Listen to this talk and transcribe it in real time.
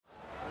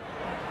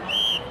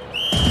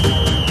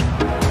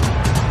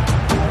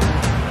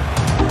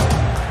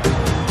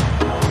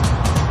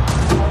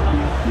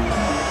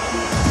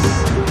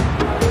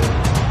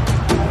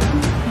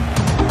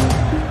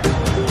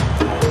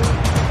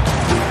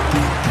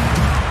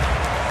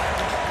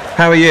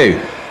How are you?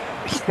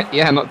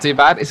 Yeah, not too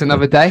bad. It's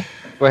another day.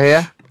 We're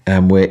here.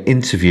 And we're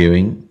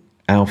interviewing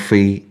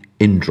Alfie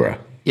Indra.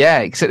 Yeah,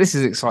 except this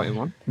is an exciting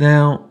one.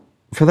 Now,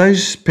 for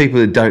those people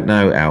that don't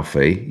know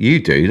Alfie, you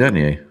do, don't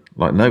you?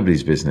 Like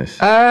nobody's business.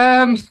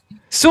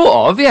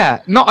 Sort of,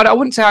 yeah. Not. I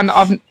wouldn't say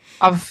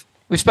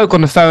we spoke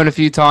on the phone a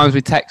few times.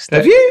 We texted.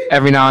 Have you?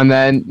 Every now and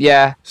then,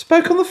 yeah.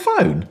 Spoke on the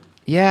phone?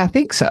 Yeah, I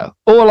think so.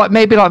 Or like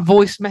maybe like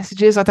voice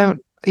messages. I don't.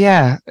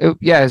 Yeah,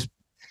 it's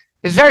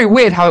very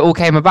weird how it all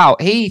came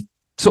about. He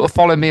sort of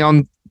followed me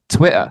on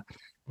Twitter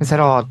and said,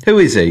 "Oh, who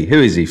is he?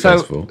 Who is he?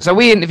 First of all, so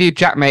we interviewed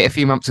Jack Mate a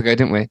few months ago,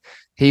 didn't we?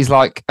 He's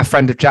like a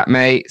friend of Jack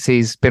Mate's.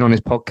 He's been on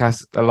his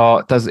podcast a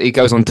lot. He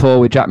goes on tour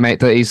with Jack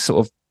Mate. He's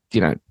sort of,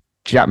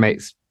 Jack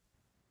Mate's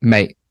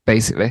mate,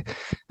 basically.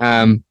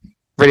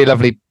 Really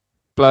lovely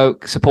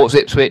bloke. Supports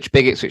Ipswich.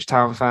 Big Ipswich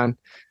Town fan.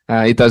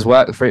 He does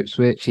work for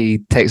Ipswich. He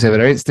takes over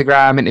their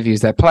Instagram,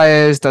 interviews their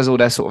players, does all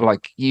their sort of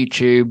like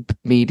YouTube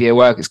media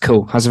work. It's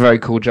cool. Has a very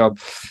cool job.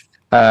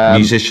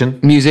 Musician,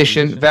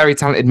 very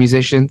talented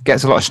musician.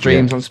 Gets a lot of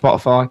streams on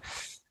Spotify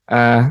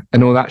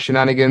and all that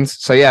shenanigans.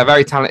 So yeah,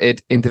 very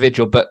talented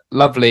individual, but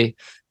lovely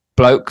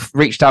bloke.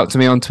 Reached out to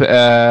me on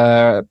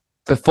Twitter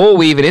before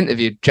we even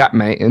interviewed Jack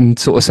Mate and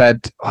sort of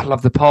said, "I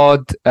love the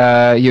pod.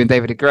 You and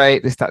David are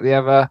great. This, that, the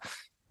other,"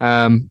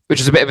 which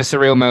was a bit of a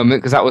surreal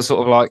moment because that was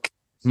sort of like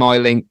my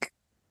link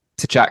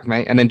to Jack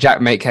Mate, and then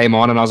Jack Mate came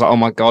on and I was like, oh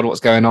my god, what's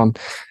going on?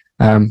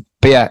 But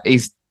yeah,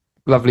 he's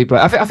lovely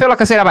bloke. I feel like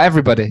I say that about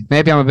everybody.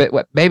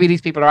 Maybe these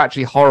people are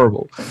actually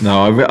horrible.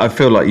 No, I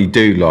feel like you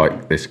do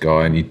like this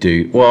guy, and you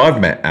do. Well, I've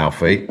met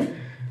Alfie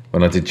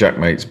when I did Jack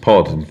Mate's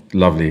pod, and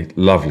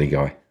lovely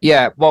guy.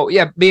 Yeah, well,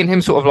 yeah, me and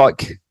him sort of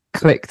like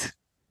clicked,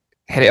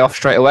 hit it off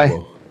straight away.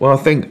 Well, I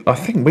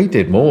think we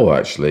did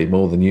more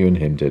than you and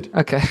him did.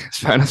 Okay, it's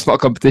fair enough. It's not a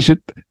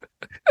competition.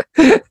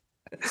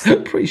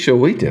 I'm pretty sure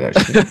we did,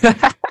 actually.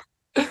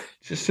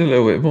 Just a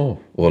little bit more.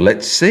 Well,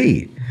 let's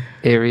see.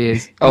 Here he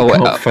is. I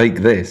can't fake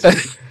this.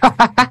 Hey,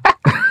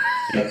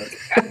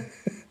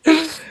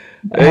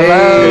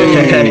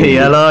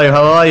 hello.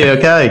 How are you?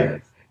 Okay.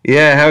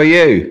 Yeah, how are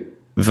you?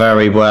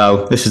 Very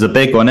well. This is a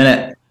big one, isn't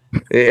it?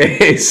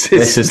 It is.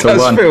 This is the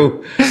one.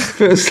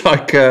 Feels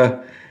like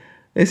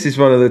this is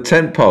one of the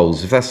tent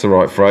poles, if that's the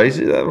right phrase.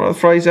 Is that the right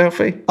phrase,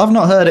 Alfie? I've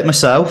not heard it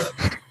myself.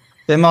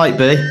 It might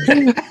be.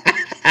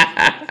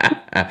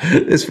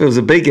 This feels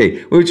a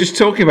biggie. We were just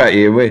talking about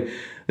you.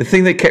 The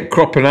thing that kept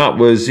cropping up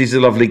was he's a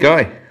lovely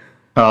guy.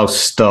 Oh,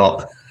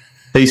 stop!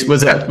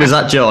 Was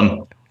that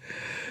John?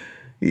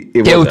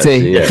 Guilty.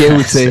 Yeah.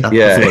 Guilty. I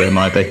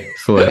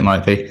thought it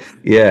might be.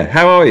 Yeah.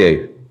 How are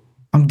you?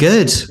 I'm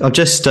good. I've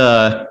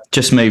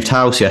just moved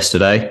house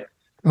yesterday.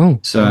 Oh,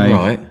 so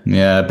right.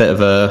 Yeah, a bit of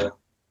a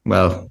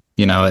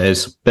it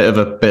is bit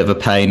of a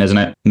pain, isn't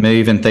it?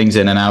 Moving things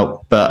in and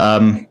out,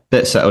 but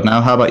bit settled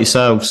now. How about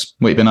yourselves?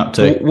 What you been up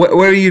to? Where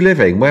are you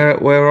living?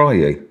 Where are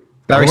you?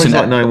 I always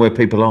like knowing where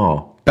people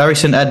are. Bury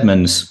St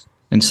Edmunds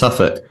in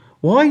Suffolk.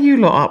 Why are you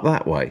lot up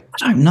that way? I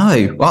don't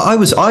know.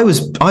 Well,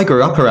 I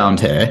grew up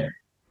around here,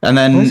 and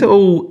then why is it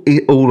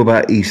all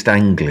about East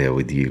Anglia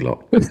with you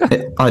lot?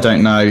 I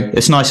don't know.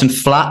 It's nice and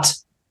flat.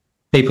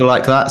 People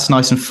like that. It's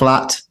nice and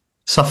flat.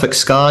 Suffolk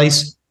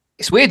skies.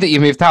 It's weird that you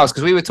moved house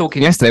because we were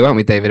talking yesterday, weren't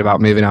we, David, about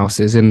moving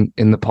houses in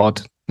the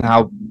pod.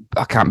 Now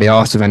I can't be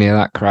arsed with any of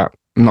that crap.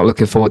 I'm not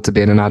looking forward to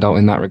being an adult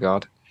in that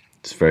regard.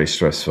 It's very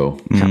stressful.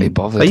 Can't be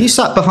bothered. Are you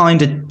sat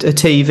behind a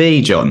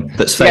TV, John,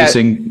 that's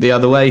facing the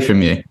other way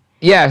from you?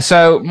 Yeah,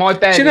 so my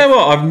bed... Do you know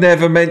what? I've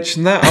never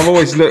mentioned that. I've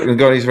always looked and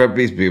gone, he's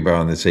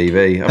behind the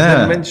TV. I've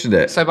never mentioned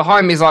it. So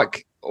behind me is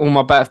like all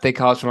my birthday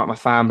cards from like my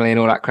family and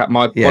all that crap.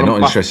 Not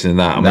interested in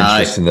that. I'm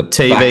interested in the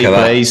TV, back of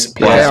please.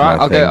 Yeah, all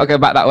right, I'll go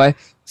back that way.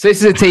 So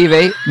this is a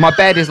TV. My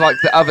bed is like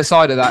the other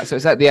side of that, so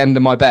it's at the end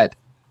of my bed.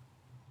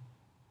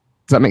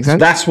 Does that make sense?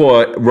 That's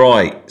why,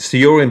 right. So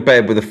you're in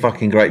bed with a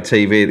fucking great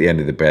TV at the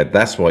end of the bed.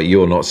 That's why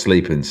you're not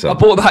sleeping, son. I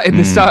bought that in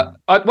the start.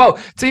 Well,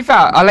 to be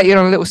fair, I'll let you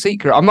know a little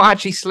secret. I'm not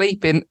actually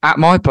sleeping at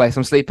my place.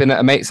 I'm sleeping at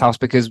a mate's house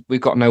because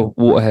we've got no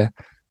water here.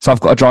 So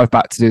I've got to drive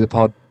back to do the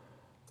pod.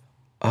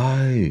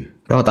 Oh.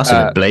 God, that's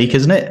a bit bleak,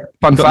 isn't it?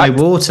 Fun got fact,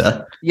 no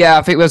water. Yeah,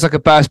 I think there's like a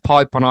burst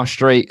pipe on our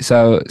street.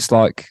 So it's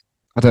like,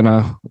 I don't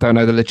know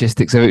the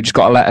logistics of it. We just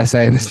got a letter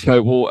saying there's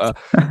no water.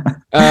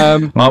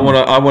 I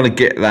want to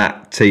get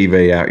that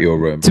TV out your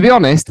room. To be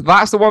honest,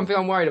 that's the one thing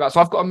I'm worried about. So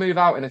I've got to move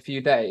out in a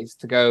few days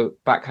to go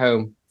back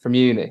home from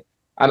uni,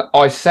 and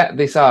I set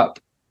this up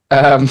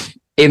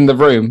in the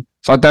room.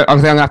 So I think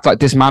I'm gonna have to like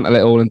dismantle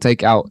it all and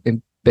take it out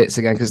in bits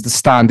again because the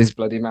stand is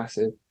bloody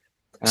massive.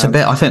 It's a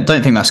bit.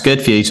 Don't think that's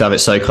good for you to have it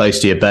so close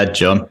to your bed,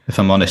 John. If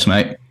I'm honest,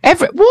 mate.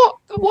 What?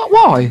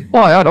 Why?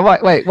 Hold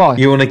on, wait. Why?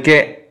 You want to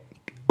get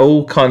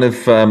all kind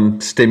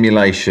of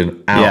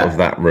stimulation out of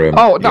that room.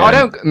 Oh, no, I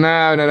don't.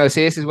 No.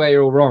 See, this is where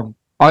you're all wrong.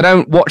 I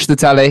don't watch the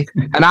telly.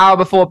 An hour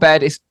before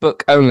bed, it's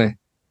book only.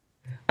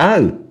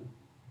 Oh.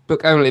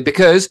 Book only,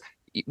 because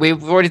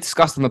we've already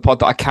discussed on the pod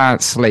that I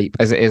can't sleep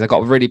as it is. I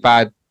got really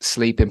bad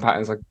sleeping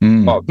patterns.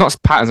 Well, not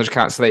patterns, I just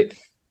can't sleep.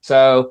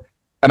 So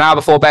an hour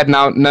before bed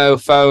now, no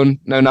phone,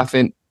 no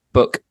nothing,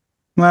 book.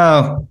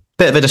 Well,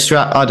 bit of a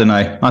distract. I don't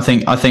know. I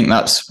think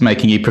that's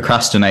making you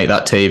procrastinate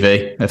that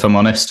TV. If I'm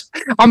honest,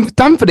 I'm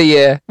done for the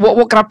year.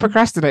 What can I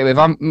procrastinate with?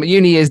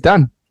 Uni year's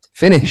done.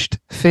 Finished.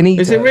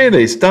 Finito. Is it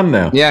really? It's done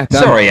now. Yeah.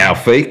 Done. Sorry,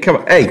 Alfie. Come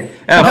on. Hey,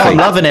 Alfie. No, I'm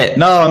loving it.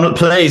 No, I'm not.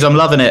 Please, I'm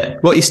loving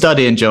it. What are you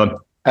studying, John?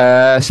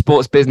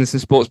 Sports business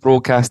and sports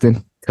broadcasting.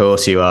 Of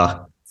course you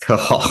are.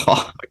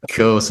 Of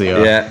course you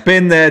are. Yeah,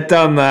 been there,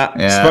 done that.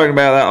 Yeah. Spoken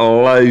about that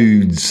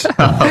loads.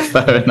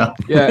 Fair enough.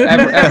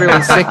 Yeah,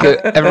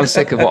 everyone's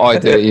sick of what I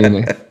do at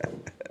uni.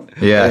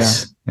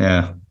 Yes.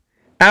 Yeah.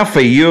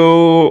 Alfie,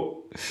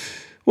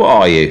 what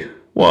are you?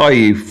 What are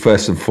you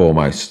first and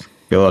foremost?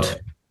 God,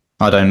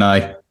 I don't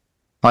know.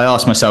 I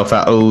ask myself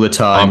that all the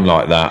time. I'm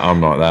like that.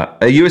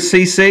 Are you a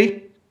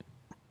CC?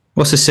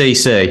 What's a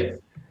CC?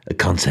 A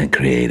content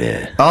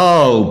creator.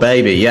 Oh,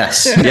 baby,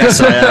 yes.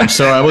 Yes, I am.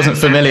 Sorry, I wasn't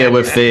familiar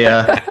with the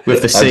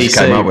CC. I just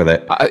came up with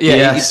it.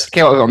 You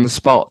came up on the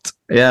spot.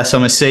 Yes,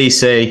 I'm a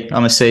CC.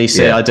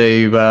 Yeah.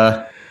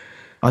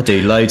 I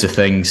do loads of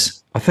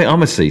things. I think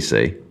I'm a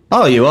CC.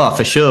 Oh, you are,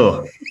 for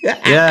sure.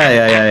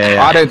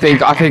 Yeah. I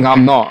think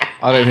I'm not.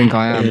 I don't think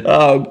I am.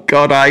 Oh,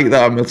 God, I hate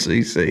that I'm a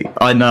CC.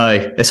 I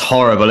know. It's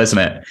horrible, isn't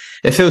it?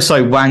 It feels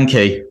so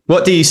wanky.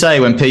 What do you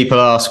say when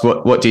people ask,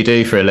 what do you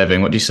do for a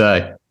living? What do you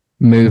say?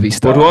 Movie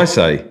star. What do I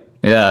say?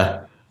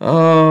 Yeah.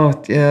 Oh,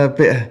 yeah, a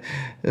bit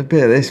of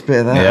this,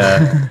 bit of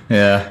that.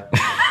 Yeah.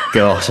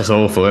 Gosh, that's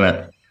awful, isn't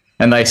it?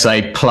 And they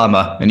say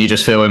plumber, and you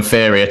just feel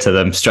inferior to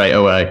them straight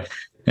away.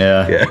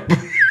 Yeah.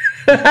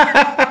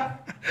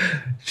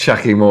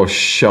 Chucking more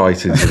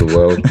shite into the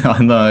world.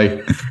 I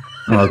know.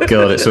 Oh,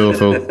 God, it's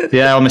awful.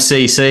 Yeah, I'm a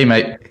CC,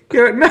 mate.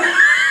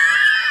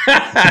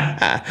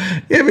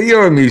 Yeah, but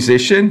you're a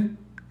musician,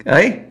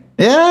 eh?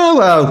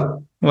 Yeah,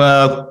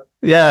 well,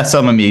 yes,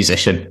 I'm a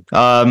musician.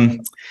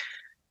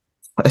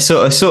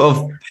 Sort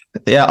of,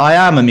 yeah, I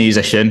am a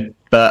musician,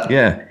 but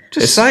yeah,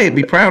 just say it,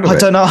 be proud of it. I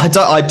don't know.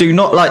 I do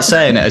not like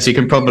saying it, as you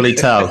can probably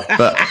tell,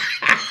 but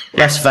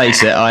let's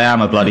face it, I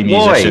am a bloody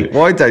musician.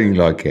 Why don't you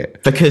like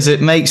it? Because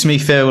it makes me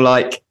feel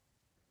like,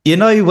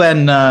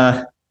 when,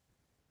 when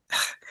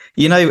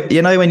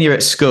you're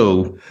at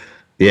school,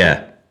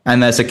 yeah,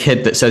 and there's a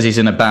kid that says he's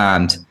in a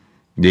band,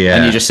 yeah,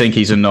 and you just think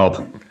he's a knob.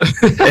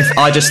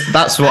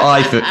 That's what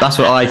I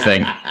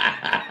think.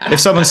 If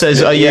someone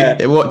says,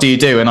 what do you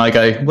do? And I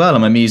go, well,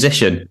 I'm a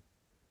musician.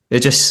 It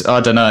just, I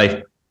don't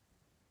know.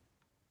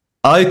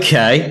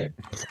 Okay.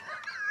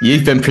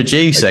 You've been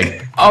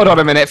producing. Hold on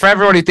a minute. For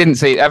everyone who didn't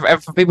see,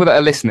 for people that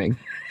are listening,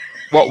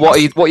 what are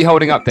you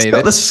holding up,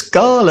 David? He's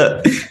got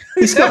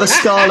the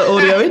Scarlett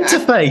audio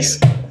interface.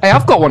 Hey,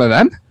 I've got one of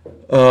them.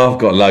 Oh, I've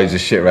got loads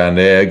of shit around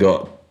here. I've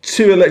got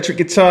 2 electric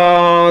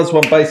guitars,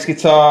 1 bass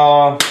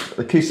guitar,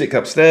 acoustic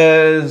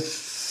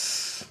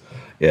upstairs.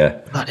 Yeah.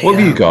 What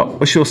have you got?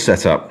 What's your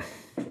setup?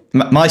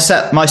 My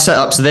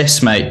setup's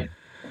this, mate.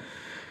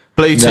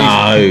 Bluetooth.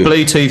 No.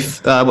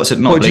 Bluetooth. What's it?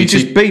 Not What, Bluetooth. do you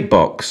just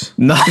beatbox?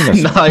 No.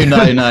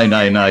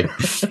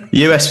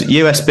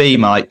 USB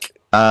mic.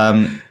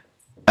 And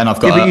I've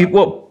got. Yeah,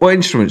 but what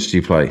instruments do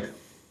you play?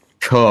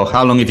 Cool.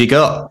 How long have you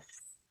got?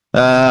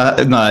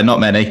 No, not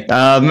many.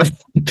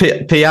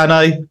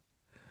 Piano.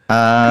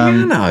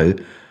 Piano?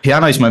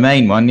 Piano's my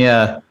main one,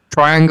 yeah.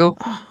 Triangle?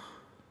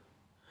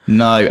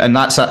 No, and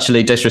that's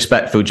actually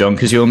disrespectful, John,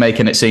 because you're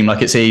making it seem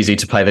like it's easy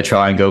to play the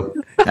triangle,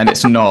 and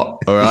it's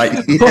not, all right?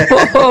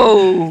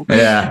 Whoa!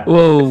 Yeah.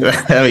 Whoa.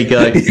 There we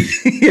go.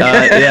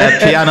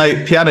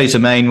 Piano's the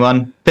main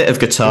one. Bit of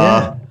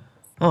guitar. Yeah.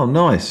 Oh,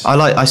 nice. I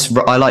like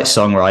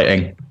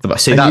songwriting.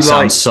 See, And that you sounds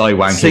like so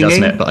wanky, singing?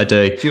 doesn't it? But I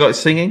do. Do you like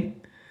singing?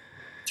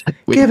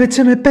 Give it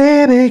to me,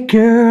 baby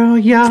girl,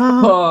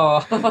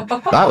 yeah.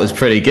 That was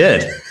pretty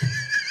good.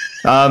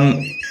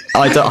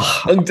 I don't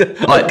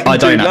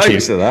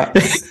actually. To that.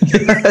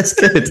 That's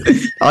good.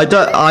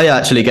 I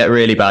actually get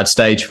really bad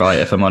stage fright,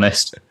 if I'm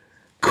honest.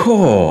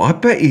 Cool, I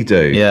bet you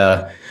do.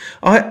 Yeah.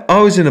 I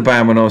was in a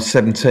band when I was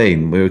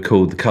 17. We were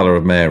called The Colour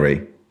of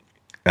Mary.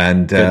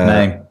 And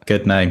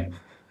Good name.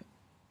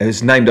 It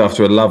was named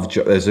after a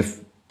Lovejoy. There's a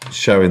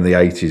show in the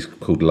 80s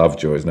called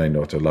Lovejoy. It's named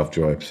after a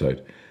Lovejoy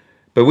episode.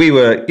 But we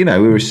were,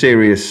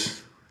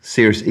 serious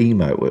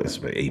emo. Well, it's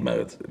a bit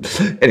emo.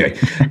 Anyway,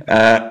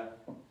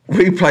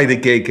 we played a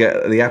gig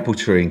at the Apple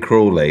Tree in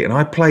Crawley, and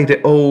I played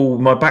it all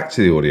my back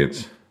to the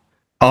audience.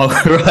 Oh,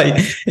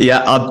 right.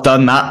 Yeah, I've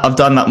done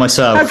that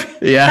myself.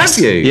 Have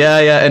you?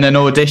 Yeah, in an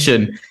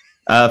audition.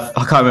 I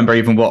can't remember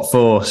even what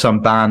for,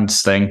 some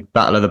bands thing,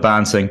 Battle of the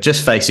Bands thing,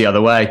 just face the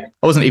other way.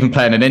 I wasn't even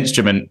playing an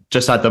instrument,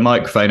 just had the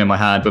microphone in my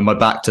hand with my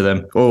back to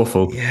them.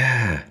 Awful.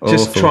 Yeah. Awful.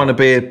 Just trying to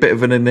be a bit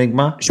of an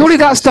enigma. Surely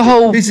that's the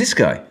whole... Who's this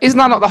guy? Isn't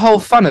that not the whole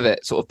fun of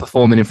it, sort of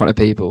performing in front of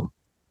people?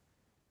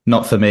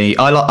 Not for me.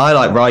 I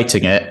like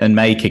writing it and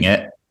making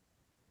it.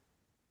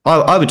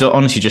 I would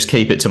honestly just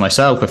keep it to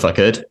myself if I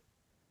could.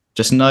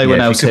 Just no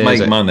one else if you could hears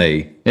make it.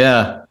 money.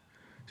 Yeah.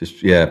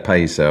 Just,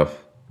 pay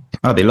yourself.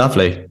 That'd be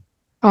lovely.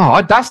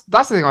 Oh, that's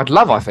the thing I'd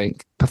love, I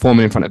think,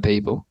 performing in front of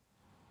people.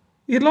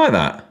 You'd like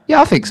that?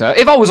 Yeah, I think so.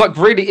 If I was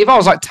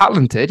like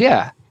talented,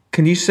 yeah.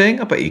 Can you sing?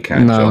 I bet you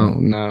can,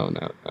 John. No.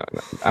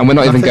 And we're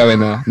not even going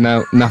there.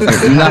 No, nothing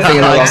in the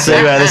I see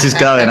where this is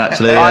going,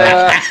 actually.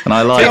 Yeah. And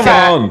I like Come it.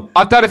 on.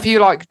 I've done a few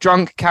like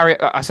drunk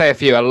karaoke. I say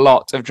a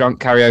lot of drunk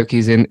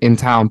karaoke's in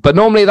town. But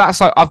normally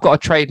that's like I've got a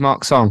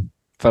trademark song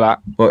for that.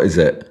 What is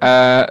it?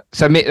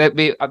 So me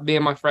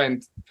and my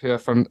friend who are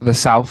from the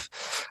south,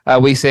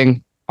 we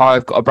sing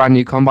I've Got a Brand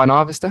New Combine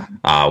Harvester.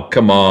 Oh,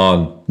 come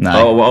on. No.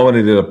 Oh, I want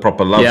to do a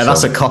proper love song.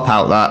 That's a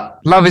cop-out, that.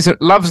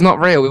 Love's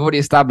not real. We've already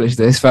established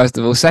this, first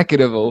of all.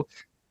 Second of all,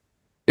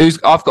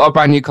 I've Got a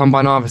Brand New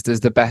Combine Harvester is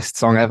the best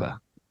song ever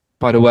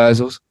by the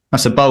Wurzels.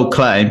 That's a bold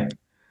claim.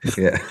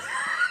 Yeah.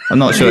 I'm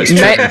not sure it's true,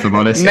 if I'm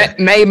honest.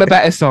 Name a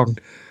better song.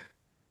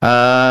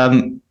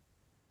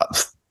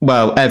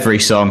 Well, every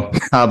song.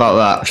 How about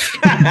that?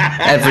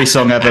 Every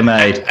song ever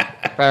made.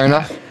 Fair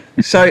enough.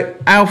 So,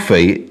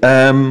 Alfie,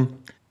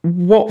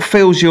 what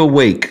fills your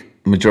week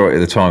majority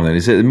of the time then?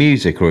 Is it the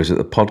music or is it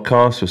the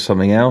podcast or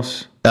something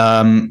else?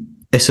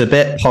 It's a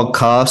bit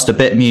podcast, a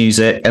bit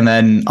music, and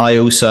then I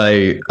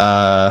also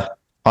I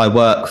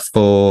work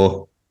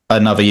for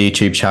another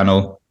YouTube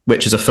channel,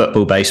 which is a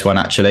football-based one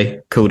actually,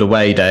 called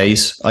Away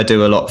Days. I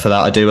do a lot for that.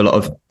 I do a lot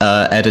of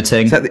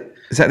editing.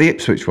 Is that the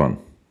Ipswich one?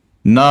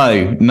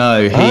 No.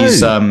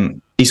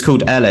 He's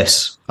called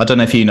Ellis. I don't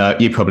know if you know.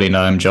 You probably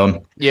know him,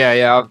 John.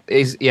 Yeah.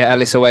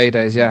 Ellis Away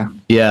Days. Yeah.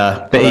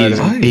 Yeah, but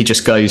he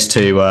just goes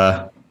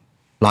to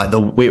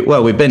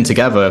we've been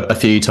together a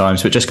few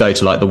times, but just go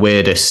to like the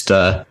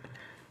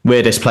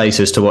weirdest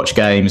places to watch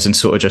games and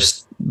sort of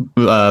just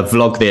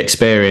vlog the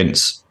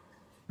experience.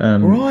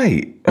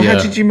 Right.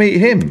 How did you meet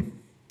him?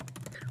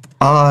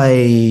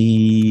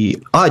 I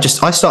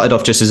started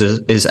off just as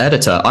his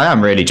editor. I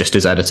am really just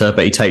his editor,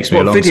 but he takes me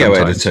along. Video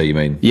sometimes. editor, you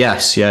mean?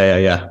 Yes.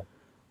 Yeah.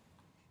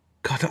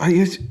 God,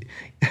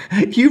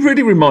 you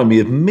really remind me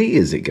of me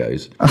as it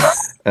goes.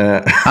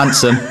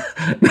 Handsome.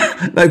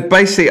 No,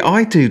 basically,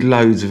 I do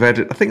loads of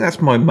edit. I think that's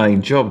my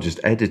main job,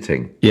 just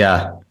editing.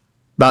 Yeah.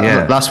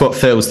 That's what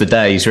fills the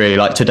days, really.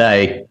 Like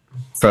today,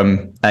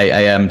 from 8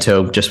 a.m.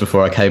 till just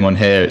before I came on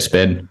here, it's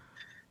been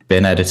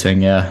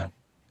editing, yeah.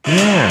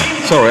 Yeah.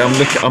 Sorry,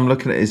 I'm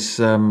looking at his...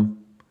 Oh,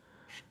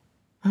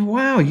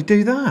 wow, you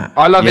do that.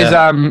 I love his...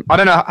 I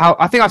don't know how...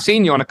 I think I've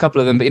seen you on a couple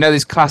of them, but you know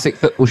these classic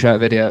football shirt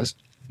videos?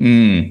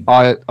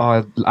 I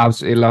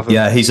absolutely love him.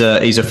 Yeah, he's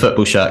a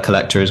football shirt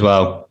collector as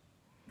well.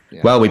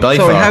 Yeah. Well, we both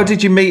Sorry, are. how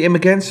did you meet him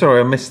again? Sorry,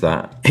 I missed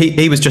that.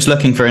 He was just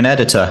looking for an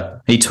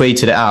editor. He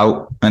tweeted it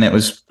out, and it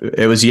was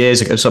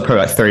years ago, so probably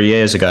like 3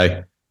 years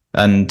ago.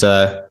 And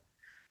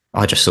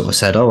I just sort of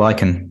said, "Oh, I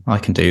can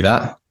do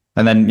that."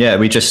 And then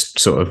we just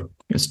sort of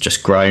it's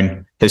just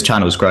grown. His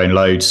channel's grown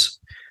loads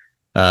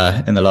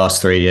in the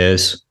last 3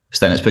 years.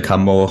 So then it's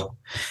become more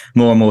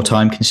and more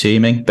time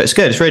consuming, but it's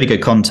good. It's really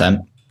good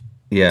content.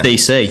 Yeah.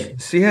 DC.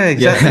 So, yeah,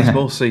 exactly. It's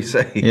more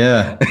CC.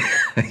 Yeah.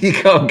 You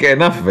can't get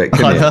enough of it,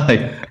 can you? I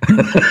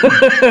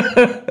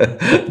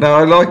know. No,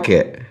 I like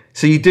it.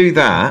 So you do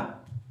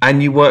that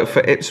and you work for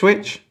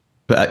Ipswich?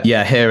 But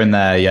here and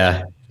there,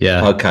 yeah.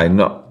 Okay,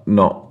 not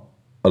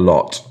a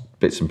lot,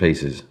 bits and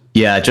pieces.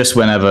 Yeah, just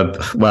whenever,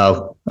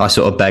 I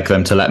sort of beg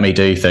them to let me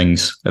do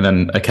things, and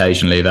then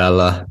occasionally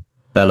they'll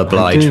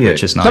oblige,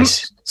 which is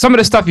nice. Some of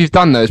the stuff you've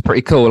done though is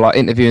pretty cool, like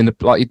interviewing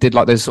like you did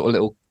like those sort of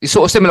little. It's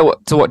sort of similar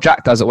to what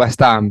Jack does at West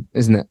Ham,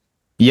 isn't it?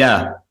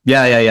 Yeah.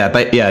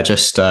 But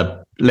just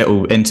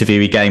little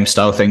interviewee game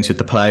style things with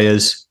the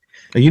players.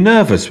 Are you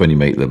nervous when you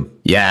meet them?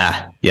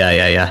 Yeah.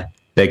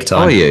 Big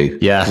time. Are you?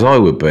 Yeah. Because I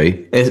would be.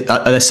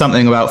 There's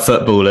something about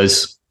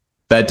footballers.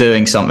 They're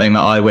doing something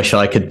that I wish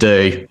I could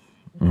do,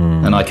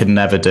 and I could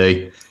never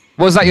do.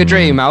 Was that your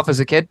dream, Alf,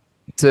 as a kid,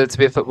 to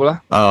be a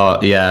footballer?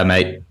 Oh yeah,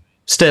 mate.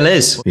 Still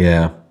is.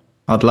 Yeah.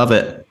 I'd love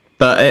it.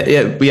 But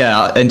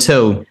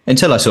until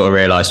I sort of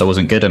realised I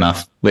wasn't good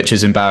enough, which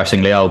is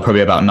embarrassingly old,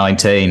 probably about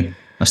 19,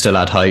 I still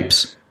had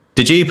hopes.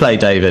 Did you play,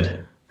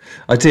 David?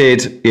 I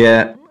did,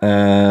 yeah.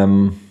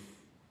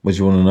 What do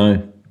you want to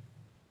know?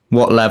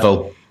 What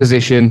level?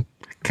 Position.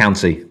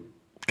 County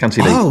League.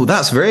 Oh,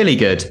 that's really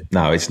good.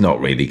 No, it's not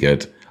really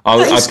good.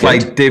 I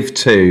played Div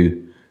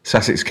 2,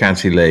 Sussex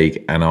County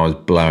League, and I was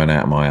blowing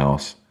out my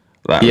arse.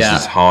 That was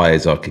as high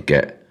as I could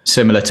get.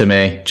 Similar to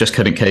me, just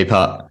couldn't keep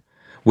up.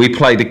 We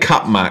played a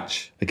cup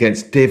match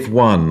against Div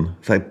 1.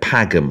 They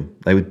Pagham.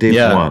 They were Div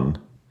 1.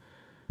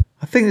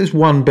 I think there's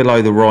one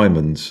below the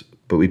Rymans,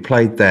 but we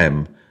played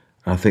them,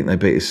 and I think they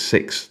beat us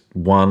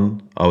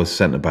 6-1. I was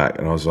centre back,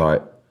 and I was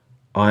like,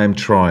 I am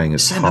trying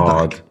as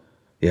hard.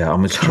 Yeah,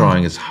 I'm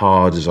trying as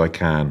hard as I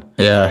can.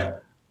 Yeah.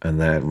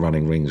 And they're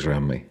running rings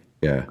around me.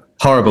 Yeah.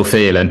 Horrible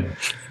feeling.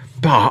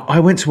 But I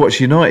went to watch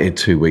United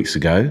 2 weeks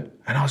ago,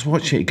 and I was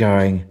watching it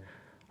going,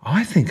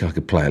 I think I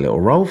could play a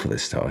little role for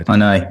this side. I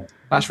know.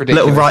 That's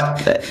ridiculous.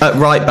 Little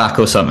right back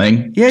or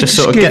something. Yeah, just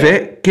sort of give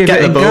it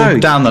the ball go.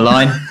 Down the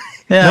line.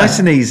 Yeah. Nice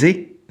and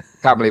easy.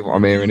 Can't believe what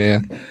I'm hearing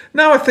here.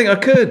 No, I think I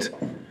could.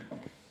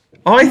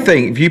 I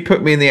think if you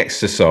put me in the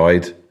extra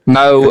side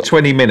for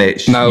 20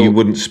 minutes, you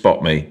wouldn't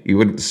spot me. You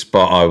wouldn't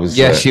spot I was...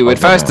 Yes, you would.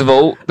 First of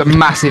all, the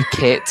massive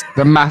kit,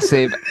 the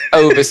massive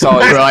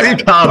oversized...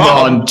 Right, come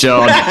on,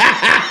 John.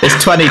 It's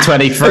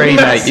 2023,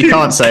 mate. You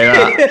can't say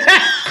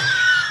that.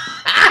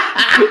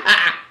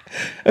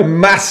 A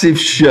massive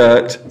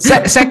shirt.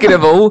 Second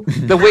of all,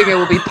 the winger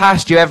will be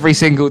past you every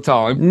single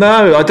time.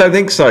 No, I don't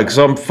think so, because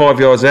I'm 5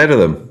 yards ahead of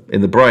them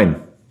in the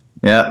brain.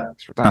 Yeah,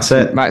 that's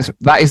it.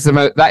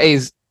 That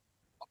is.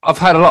 I've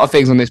heard a lot of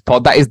things on this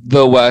pod. That is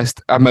the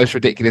worst and most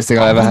ridiculous thing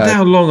I've ever heard.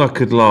 How long I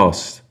could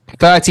last.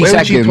 30 Where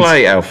seconds. Where would you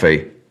play,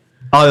 Alfie?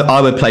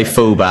 I would play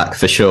fullback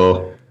for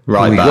sure.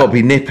 Right back. You've got to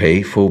be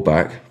nippy,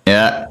 fullback.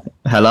 Yeah,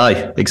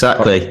 hello,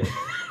 exactly.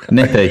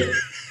 Nippy.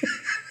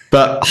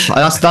 But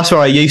that's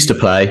where I used to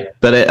play.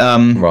 But it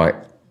right.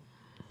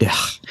 Yeah.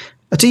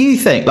 Do you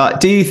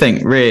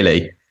think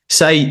really?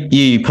 Say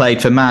you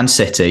played for Man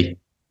City,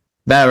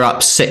 they're up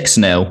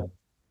 6-0.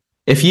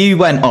 If you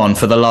went on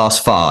for the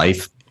last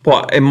 5,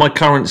 what in my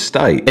current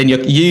state? And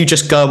you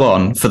just go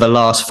on for the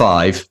last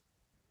 5.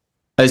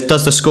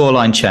 Does the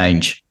scoreline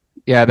change?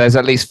 Yeah, there's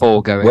at least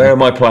 4 going. Where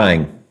am I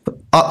playing?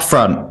 Up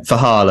front for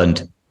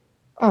Haaland.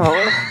 Oh,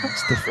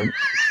 that's different.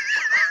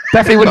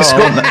 Definitely wouldn't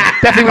score.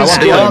 Definitely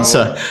wouldn't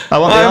score. I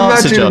want the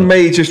answer, imagine John.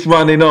 me just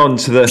running on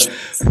to the.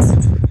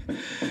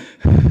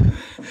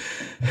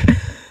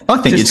 I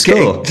think you'd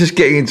score. Just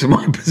getting into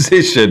my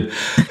position.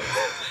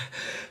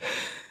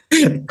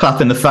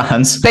 Clapping the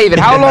fans. David,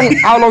 how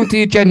long do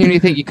you genuinely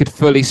think you could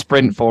fully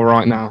sprint for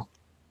right now?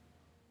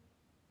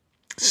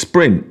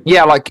 Sprint?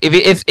 Yeah, like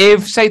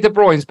if say De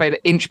Bruyne's played an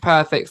inch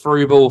perfect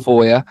through ball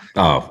for you.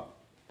 Oh.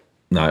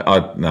 No,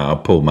 I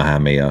pulled my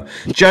hammy.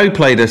 Joe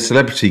played a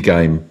celebrity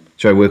game,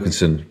 Joe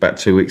Wilkinson, about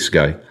 2 weeks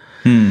ago.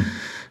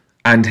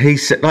 And he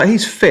said,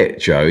 he's fit,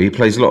 Joe. He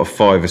plays a lot of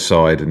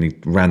five-a-side and he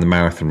ran the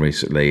marathon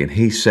recently. And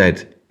he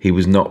said he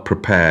was not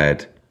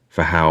prepared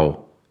for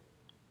how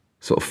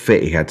sort of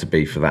fit he had to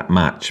be for that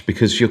match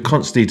because you're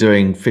constantly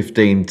doing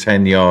 15,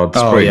 10-yard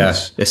sprints. Oh, yeah.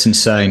 It's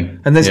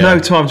insane. And there's no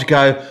time to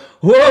go,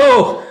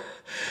 whoa,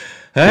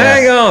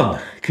 hang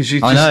on. Because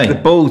the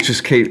ball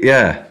just keep,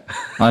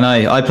 I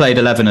know. I played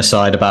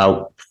 11-a-side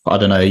about,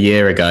 a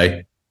year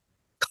ago.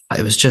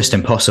 It was just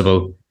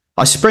impossible.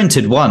 I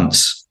sprinted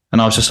once and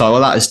I was just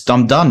like,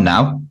 I'm done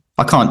now.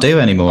 I can't do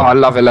anymore. Oh, I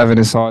love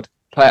 11-a-side.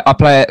 I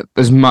play it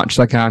as much as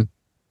I can.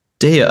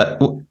 Do you?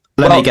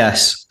 Let me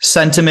guess.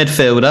 Centre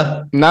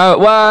midfielder?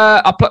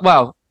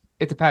 No,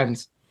 it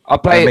depends. I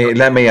play.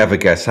 Let me have a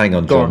guess. Hang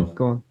on, John.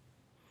 Go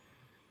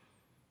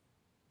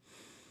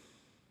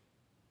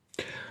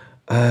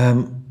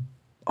on.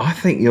 I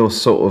think you're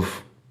sort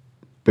of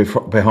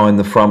behind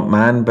the front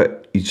man,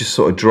 but you just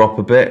sort of drop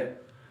a bit.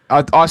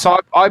 I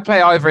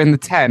play either in the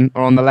 10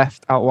 or on the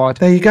left out wide.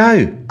 There you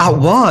go. Out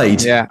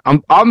wide? Yeah,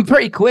 I'm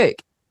pretty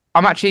quick.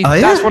 I'm actually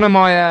that's one of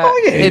my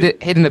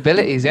hidden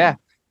abilities. Yeah,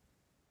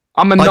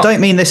 I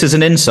don't mean this as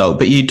an insult,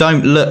 but you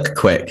don't look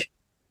quick,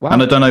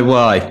 and I don't know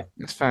why.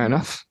 That's fair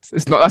enough.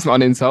 That's not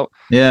an insult.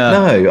 Yeah.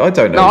 No, I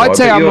don't know. No, I'd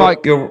say I'm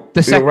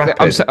the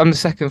second. I'm the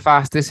second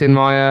fastest in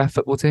my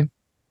football team,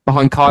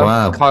 behind Kyle.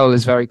 Wow. Kyle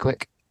is very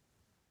quick.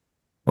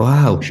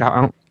 Wow. Shout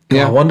out.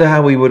 Yeah. I wonder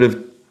how we would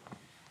have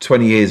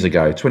 25 years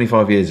ago,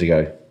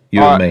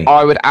 you and me.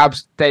 I would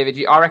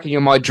David, I reckon you're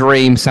my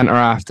dream centre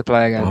half to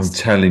play against.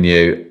 I'm telling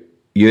you,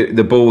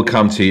 the ball would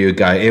come to you, you'd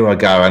go, here I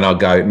go, and I'll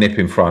go nip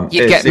in front.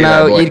 You'd get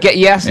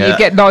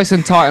nice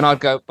and tight, and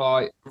I'd go,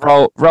 bye,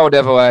 roll the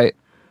other way.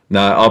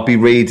 No, I'll be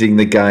reading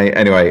the game.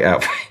 Anyway,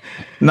 Alfie.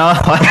 No,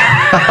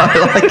 I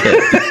like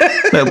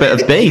it. A little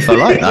bit of beef, I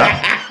like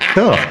that.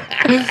 Cool.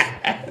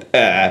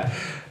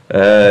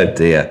 Oh,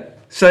 dear.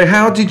 So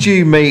how did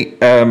you meet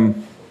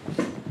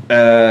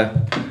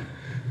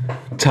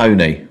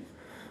Tony?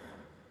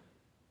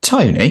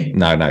 Tony?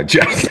 No,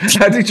 Jack.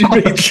 How did you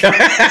meet Jack?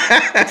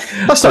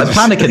 I started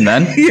panicking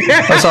then.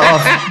 Yeah. I was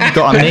like, I've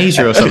got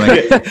amnesia or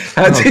something.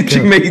 How did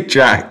you meet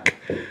Jack?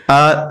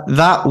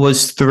 That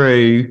was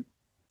through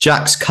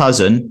Jack's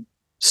cousin,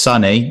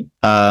 Sonny,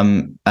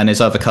 and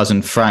his other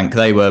cousin, Frank.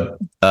 They were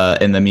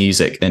in the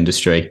music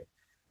industry.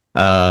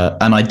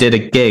 And I did a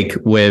gig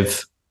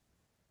with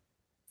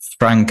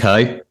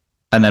Franco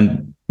and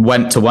then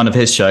went to one of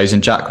his shows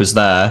and Jack was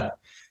there.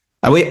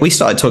 And we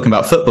started talking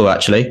about football,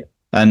 actually.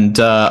 And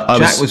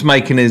Jack was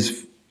making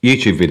his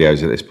YouTube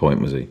videos at this point,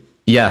 was he?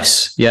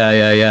 Yes.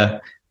 Yeah.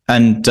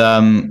 And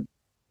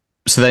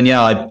so then,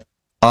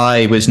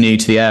 I was new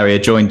to the area,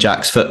 joined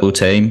Jack's football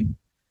team.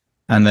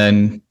 And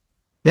then,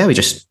 we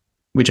just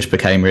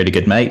became really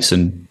good mates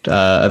and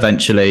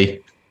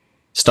eventually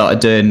started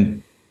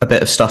doing a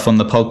bit of stuff on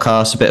the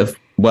podcast, a bit of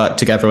work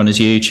together on his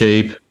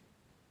YouTube.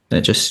 And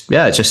it just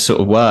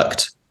sort of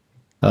worked.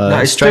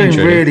 It's doing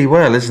really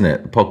well, isn't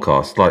it? The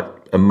podcast, like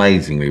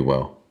amazingly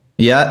well.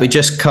 Yeah, we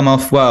just come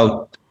off,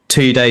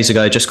 2 days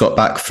ago, just got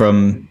back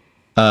from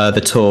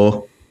the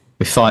tour.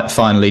 We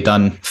finally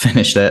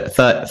finished it.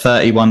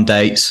 31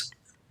 dates.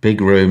 Big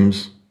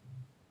rooms.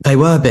 They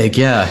were big,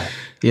 yeah.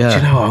 Do you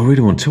know, I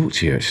really want to talk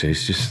to you, actually.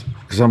 It's just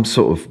because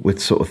we're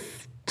sort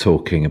of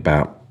talking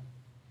about,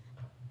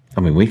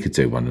 I mean, we could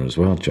do one as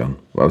well, John.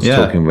 I was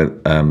talking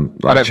with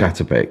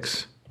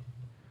Chatterbix.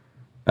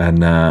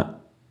 And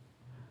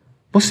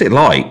what's it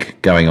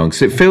like going on?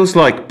 Because it feels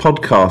like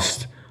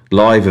podcast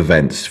live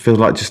events feel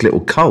like just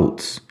little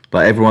cults.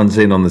 Like everyone's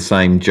in on the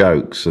same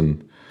jokes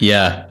and.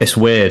 Yeah, it's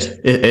weird.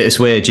 It's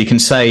weird. You can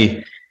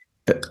say,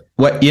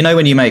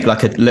 when you make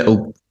like a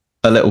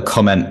little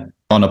comment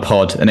on a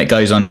pod and it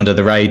goes under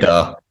the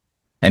radar,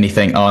 and you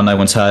think, oh, no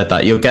one's heard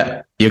that. You'll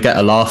get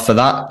a laugh for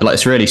that. Like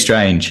it's really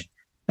strange,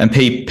 and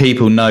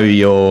people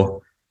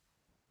know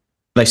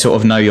they sort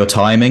of know your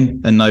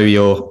timing and know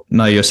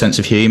your sense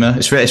of humor.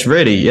 It's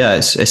really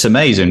it's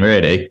amazing,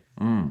 really.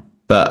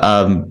 But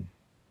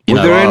were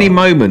there any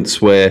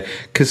moments where,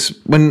 because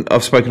when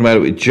I've spoken about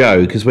it with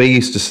Joe, because we're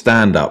used to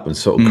stand up and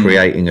sort of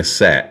creating a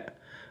set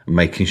and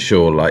making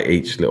sure like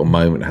each little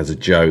moment has a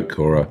joke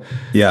but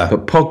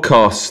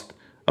podcasts,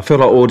 I feel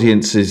like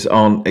audiences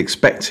aren't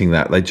expecting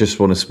that. They just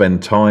want to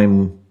spend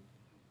time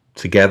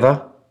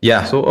together.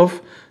 Yeah. Sort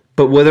of.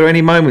 But were there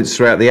any moments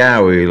throughout the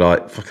hour where you're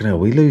like, fucking hell, are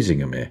we losing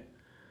them here?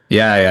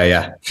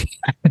 Yeah.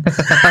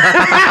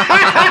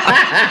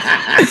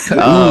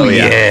 Oh,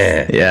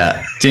 yeah.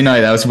 Yeah. Do you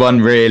know, there was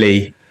one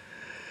really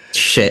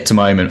shit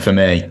moment for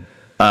me.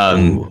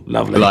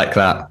 Lovely. Like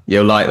that.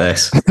 You'll like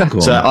this.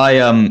 So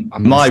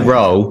my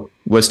role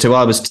was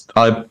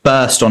I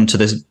burst onto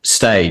the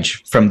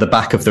stage from the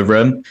back of the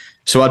room.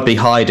 So I'd be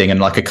hiding in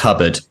like a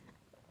cupboard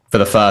for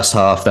the first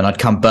half. Then I'd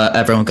come,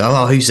 everyone would go,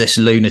 oh, who's this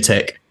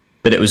lunatic?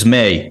 But it was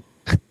me.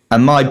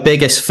 And my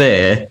biggest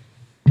fear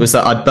was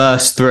that I'd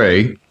burst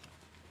through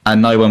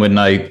and no one would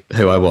know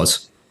who I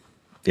was.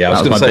 Yeah, I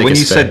was going to say, when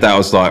you said that, I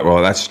was like, well,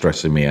 that's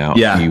stressing me out.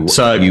 Yeah.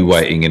 You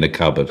waiting in a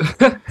cupboard.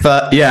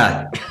 But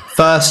yeah,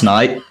 first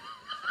night,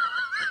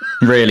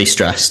 really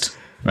stressed,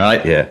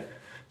 right? Yeah.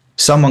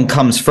 Someone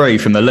comes through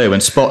from the loo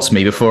and spots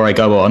me before I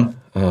go on.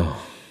 Oh.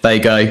 They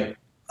go,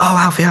 oh,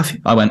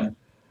 Alfie. I went,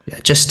 yeah,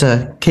 just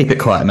keep it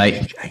quiet,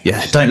 mate.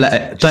 Yeah, don't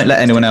let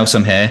anyone else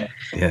I'm here.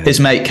 Yeah. His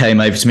mate came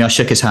over to me. I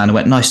shook his hand and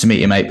went, nice to meet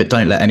you, mate, but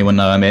don't let anyone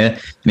know I'm here.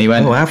 And he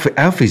went, oh,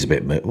 Alfie's a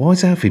bit... Why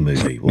is Alfie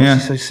moody? Why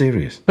is he so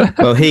serious?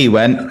 Well, he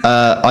went,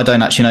 I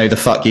don't actually know who the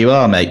fuck you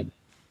are, mate.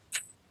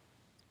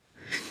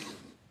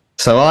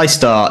 So I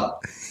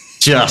start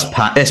just...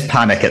 It's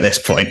panic at this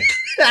point.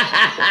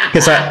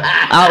 Because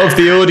out of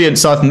the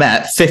audience I've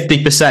met,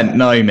 50%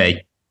 know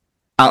me.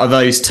 Out of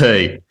those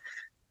two.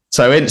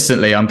 So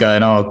instantly I'm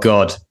going, oh,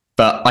 God.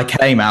 But I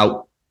came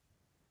out,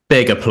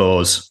 big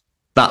applause.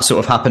 That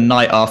sort of happened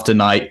night after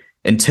night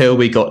until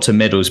we got to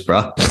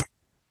Middlesbrough.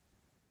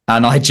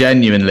 And I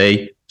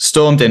genuinely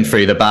stormed in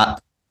through the back.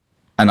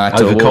 And I had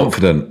to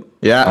overconfident.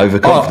 Yeah.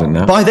 Overconfident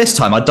now. By this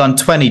time, I'd done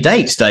 20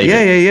 dates,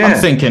 David. Yeah. I'm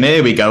thinking,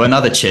 here we go,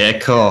 another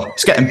chick. Oh,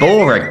 it's getting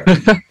boring.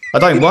 I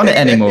don't want it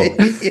anymore.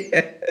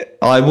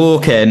 I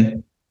walk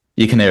in,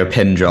 you can hear a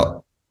pin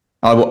drop.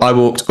 I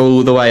walked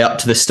all the way up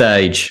to the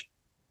stage.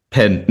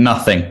 Pin,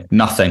 nothing.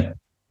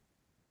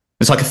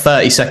 It's like a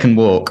 30-second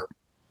walk.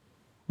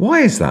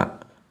 Why is that?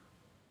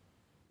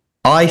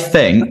 I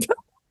think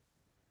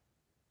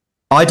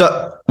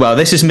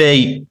this is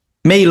me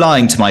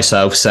lying to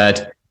myself,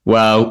 said,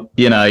 well,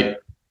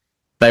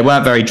 they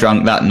weren't very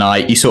drunk that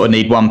night. You sort of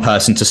need one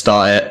person to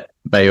start it.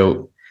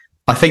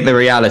 I think the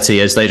reality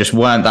is they just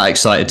weren't that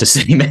excited to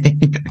see me,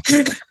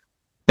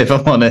 if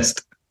I'm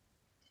honest.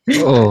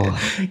 Oh.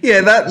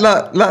 Yeah,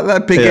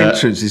 that big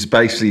entrance is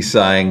basically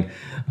saying,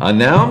 and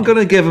now I'm going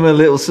to give them a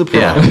little surprise.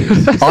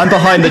 Yeah. I'm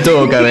behind the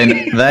door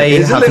going, they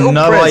have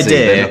no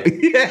idea.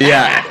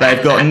 Yeah,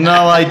 they've got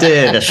no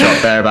idea the shock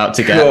they're about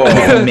to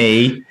get.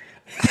 Me.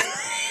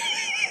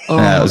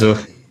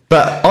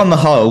 But on the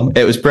whole,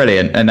 it was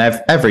brilliant, and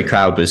every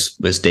crowd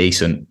was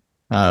decent.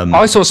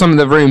 I saw some of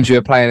the rooms you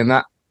were playing in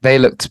that. They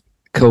looked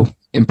cool,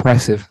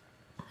 impressive.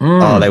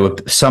 Oh,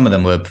 some of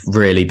them were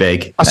really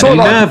big. I saw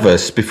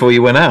nervous before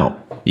you went out.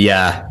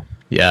 Yeah.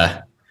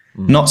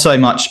 Not so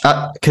much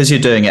because you're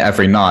doing it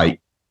every night.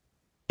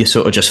 You're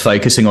sort of just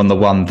focusing on the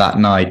one that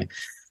night,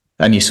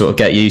 and you sort of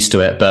get used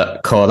to it.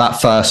 But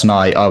that first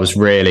night, I was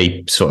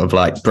really sort of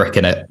like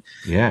bricking it.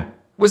 Yeah.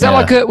 Was that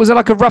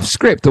like a rough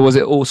script, or was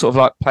it all sort of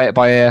like play it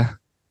by ear?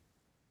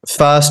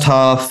 First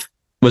half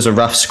was a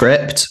rough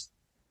script,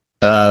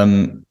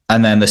 and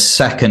then the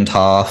second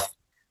half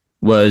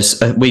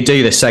was we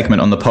do this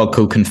segment on the pod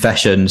called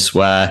Confessions,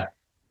 where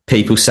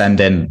people send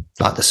in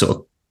like the sort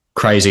of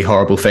crazy,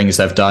 horrible things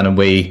they've done, and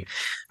we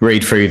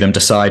read through them,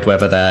 decide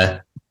whether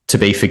they're to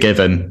be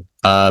forgiven.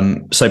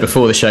 So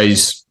before the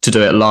shows, to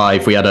do it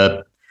live, we had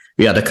a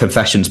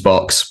confessions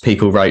box.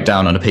 People wrote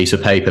down on a piece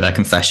of paper their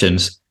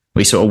confessions.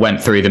 We sort of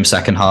went through them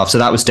second half, so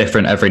that was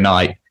different every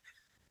night.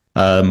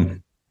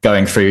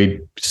 Going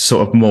through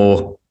sort of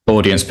more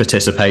audience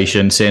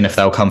participation, seeing if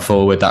they'll come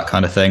forward, that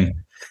kind of thing.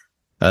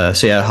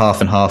 So yeah, half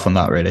and half on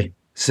that, really.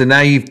 So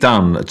now you've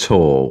done a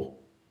tour.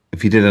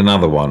 If you did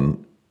another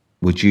one,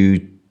 would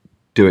you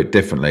do it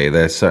differently? Are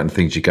there certain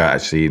things you go,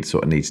 actually, you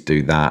sort of need to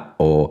do that,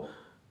 or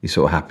you're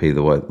sort of happy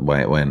the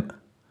way it went?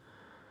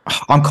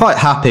 I'm quite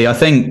happy. I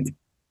think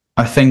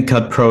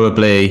I'd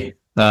probably.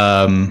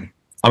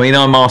 I mean,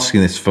 I'm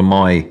asking this for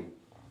my.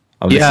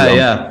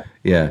 Yeah.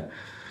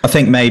 I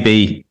think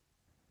maybe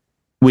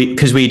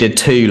because we did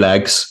 2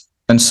 legs,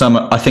 and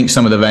I think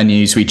some of the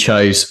venues we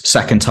chose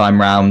second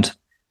time round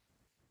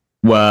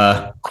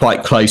were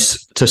quite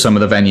close to some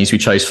of the venues we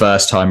chose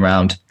first time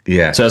round.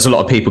 Yeah. So there's a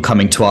lot of people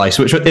coming twice,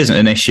 which isn't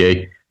an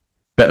issue.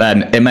 But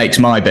then it makes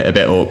my bit a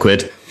bit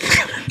awkward.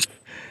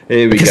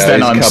 Here we because go.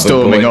 then I'm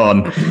storming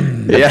on.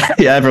 Yeah,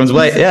 everyone's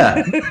waiting.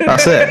 Yeah,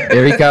 that's it.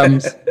 Here he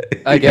comes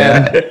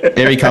again. Yeah,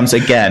 here he comes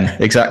again.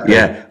 Exactly.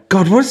 Yeah.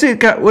 God, what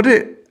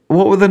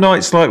were the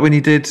nights like when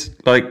you did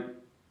like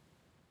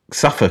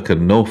Suffolk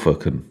and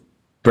Norfolk and?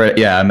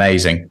 Yeah,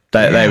 amazing.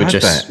 They were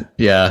just bet.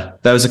 yeah.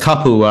 There was a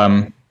couple.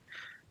 What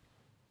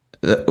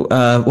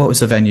was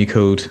the venue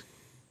called?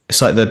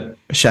 It's like the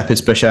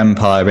Shepherd's Bush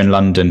Empire in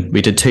London.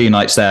 We did 2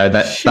 nights there.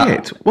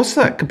 What's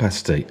that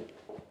capacity?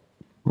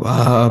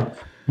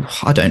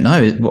 I don't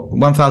know,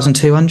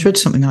 1,200,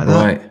 something like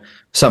that. Right.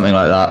 Something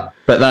like that.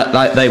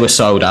 But they were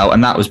sold out,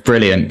 and that was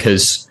brilliant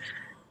because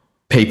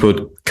people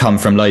would come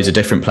from loads of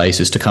different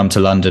places to come to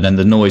London, and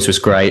the noise was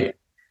great.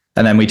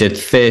 And then we did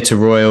Theatre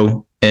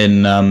Royal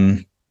in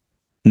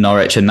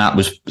Norwich, and that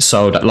was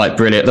sold out, like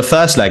brilliant. The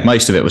first leg,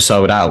 most of it was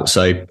sold out.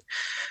 So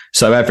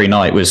every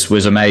night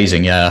was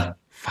amazing. Yeah.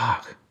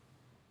 Fuck.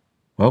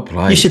 Well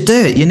played. You should do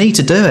it. You need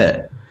to do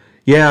it.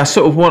 Yeah,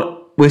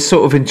 we're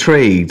sort of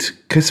intrigued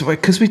because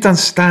we've done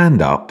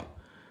stand up.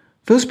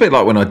 Feels a bit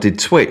like when I did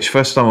Twitch.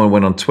 First time I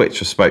went on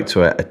Twitch, I spoke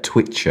to a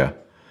Twitcher,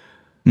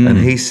 and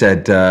he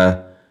said,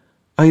 "Oh,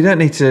 you don't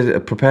need to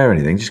prepare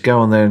anything. Just go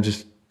on there and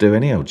just do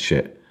any old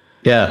shit."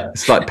 Yeah,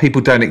 it's like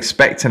people don't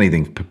expect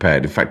anything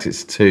prepared. In fact,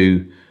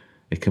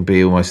 it can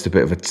be almost a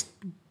bit of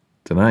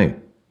don't know,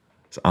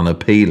 it's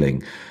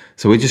unappealing.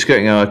 So we're just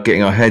getting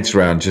our heads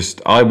around.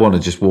 I want to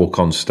just walk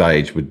on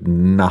stage with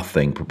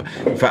nothing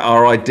prepared. In fact,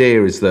 our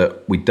idea is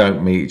that we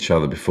don't meet each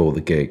other before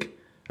the gig.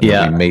 And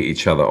then we meet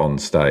each other on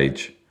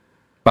stage.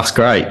 That's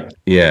great.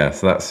 Yeah,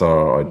 so that's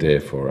our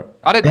idea for it.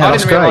 I didn't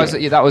realise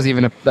that was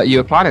even that you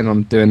were planning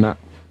on doing that.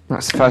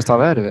 That's the first I've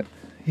heard of it.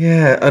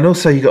 Yeah, and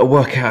also you got to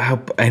work out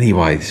how.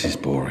 Anyway, this is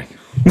boring.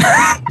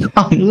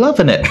 I'm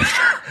loving it.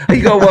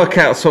 You got to work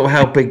out sort of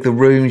how big the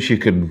rooms you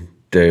can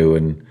do,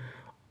 and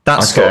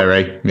that's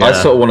scary. I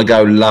sort of want to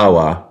go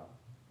lower.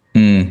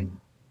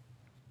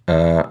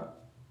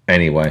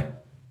 Anyway,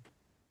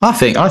 I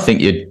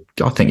think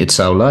you'd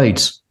sell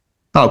loads.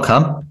 I'll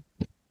come.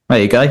 There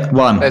you go.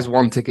 One. There's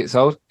 1 ticket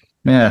sold.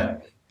 Yeah.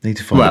 Need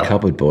to find a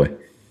cupboard boy.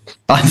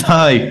 I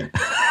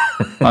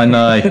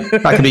know.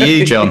 That could be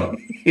you, John.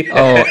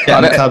 Oh,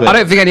 I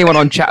don't think anyone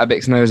on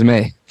Chatterbix knows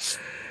me.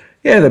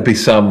 Yeah, there'd be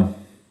some.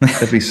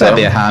 There'd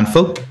be a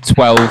handful.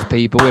 12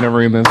 people in a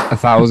room of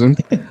 1,000.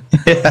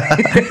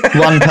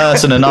 One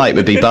person a night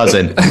would be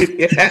buzzing.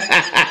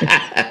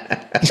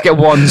 Just get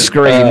one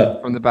scream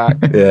from the back.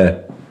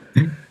 Yeah.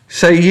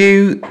 So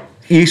you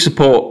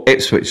support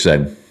Ipswich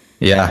then?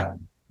 Yeah.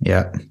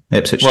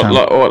 Ipswich Town.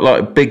 Like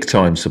a big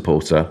time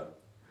supporter.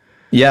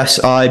 Yes,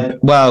 I've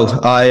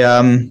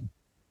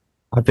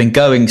been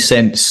going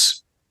since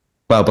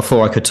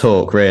before I could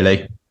talk,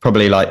 really.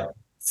 Probably like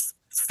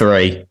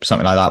 3,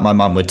 something like that. My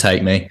mum would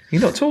take me.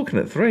 You're not talking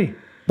at 3.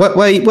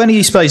 Wait, when are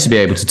you supposed to be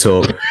able to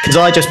talk? Because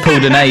I just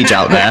pulled an age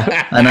out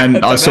there, and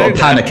then I was sort of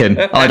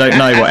panicking. I don't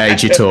know what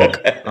age you talk.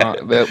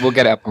 We'll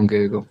get it up on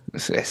Google.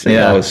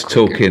 Yeah, I was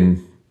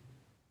talking.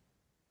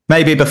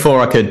 Maybe before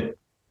I could,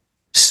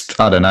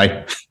 I don't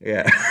know.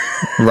 Yeah.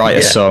 Write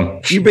a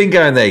song. You've been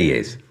going there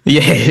years.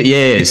 Yeah,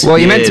 years. Well,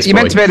 you meant to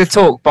be able to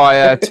talk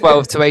by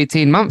 12 to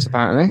 18 months,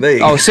 apparently.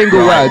 Single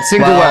word.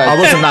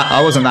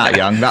 I wasn't that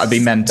young. That would be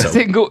mental.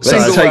 Single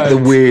Let's take word. the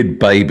weird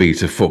baby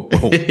to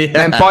football.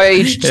 And by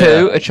age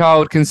 2, a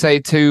child can say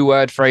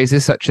 2-word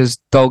phrases such as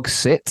dog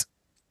sit,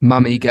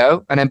 mummy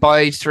go. And then by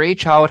age 3,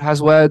 child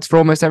has words for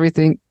almost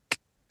everything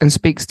and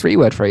speaks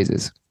 3-word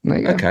phrases. There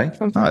you go. Okay.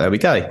 Oh, there we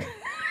go.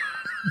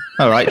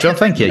 All right, John,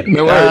 thank you.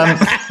 No worries.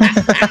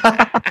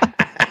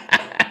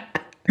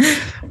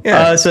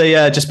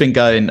 Yeah. Just been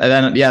going, and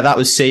then that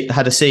was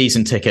had a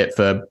season ticket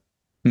for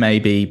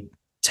maybe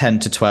 10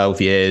 to 12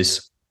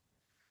 years,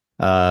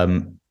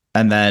 and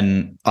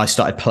then I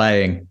started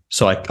playing,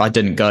 so I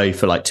didn't go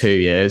for like 2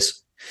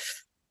 years,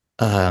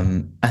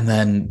 and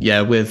then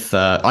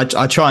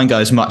I try and go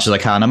as much as I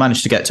can. I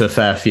managed to get to a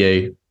fair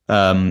few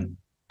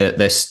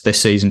this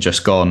season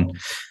just gone,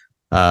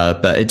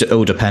 but it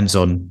all depends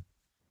on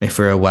if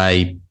we're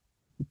away.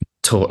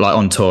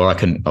 On tour, I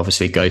can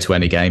obviously go to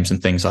any games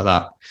and things like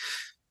that.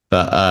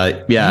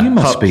 But you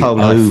must be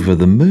over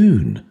the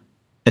moon.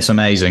 It's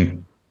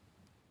amazing.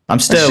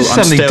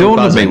 Suddenly dawned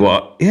on me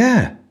what?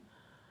 Yeah.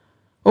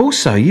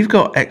 Also, you've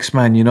got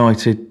ex-Man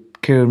United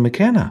Kieran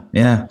McKenna.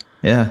 Yeah.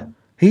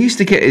 He used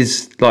to get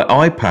his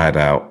iPad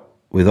out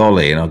with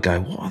Ollie, and I'd go,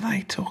 "What are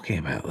they talking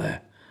about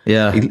there?"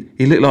 Yeah.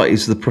 He looked like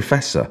he's the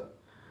professor.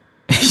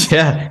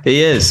 Yeah,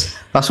 he is.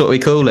 That's what we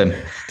call him.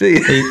 Do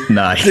you?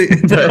 No.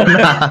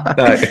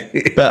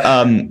 But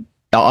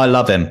I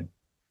love him.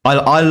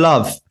 I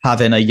love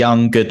having a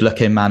young,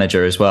 good-looking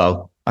manager as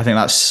well. I think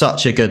that's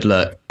such a good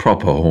look.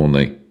 Proper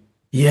horny.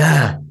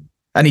 Yeah.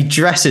 And he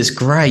dresses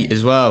great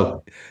as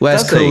well.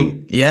 Wears Does cool.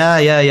 he?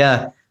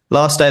 Yeah.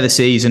 Last day of the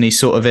season, he's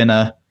sort of in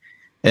a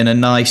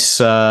nice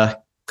sort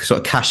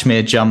of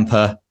cashmere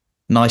jumper,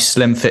 nice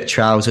slim fit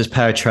trousers,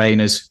 pair of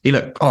trainers. He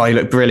looked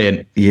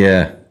brilliant.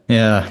 Yeah.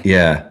 Yeah.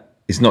 Yeah.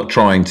 He's not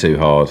trying too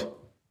hard.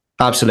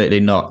 Absolutely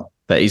not.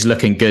 But he's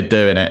looking good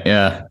doing it.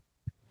 Yeah.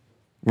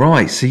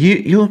 Right. So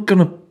you're going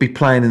to be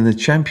playing in the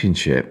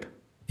Championship.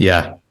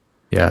 Yeah.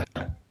 Yeah.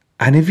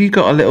 And have you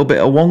got a little bit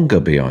of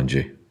Wonga behind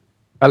you?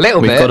 A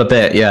little bit. We've got a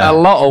bit, yeah. A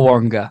lot of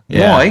Wonga.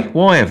 Yeah. Why?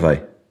 Why have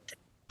they?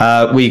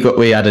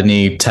 We had a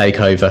new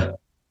takeover.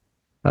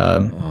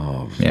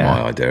 It's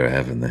my idea of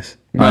having this.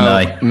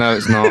 I know. No,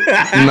 it's not.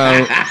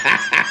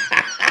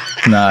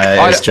 No,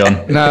 it is,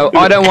 John. No,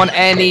 I don't want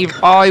any.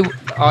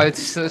 I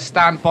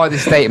stand by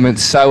this statement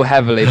so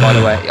heavily, by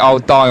the way. I'll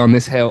die on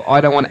this hill.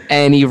 I don't want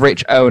any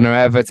rich owner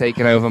ever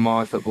taking over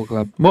my football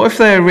club. What if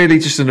they're really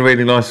just a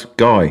really nice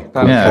guy?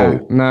 Don't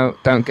care. No,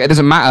 don't care. It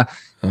doesn't matter.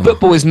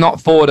 Football is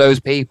not for those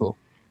people,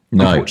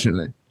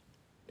 unfortunately.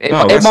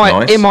 That's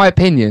nice. In my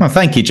opinion. Oh,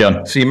 thank you,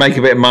 John. So you make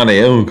a bit of money.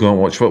 Oh, can't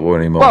watch football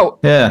anymore. Well,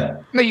 Yeah.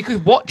 no, you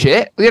could watch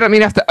it. You don't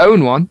mean you have to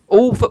own one.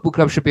 All football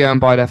clubs should be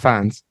owned by their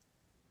fans.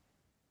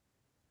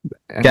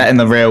 Get in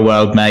the real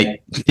world,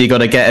 mate. You got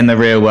to get in the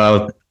real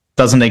world.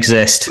 Doesn't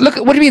exist. Look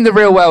at what do you mean the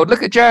real world?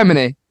 Look at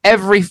Germany.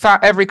 Every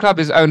club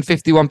is owned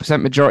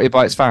 51% majority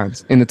by its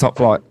fans in the top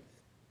flight.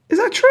 Is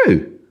that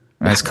true?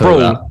 That's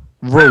cool.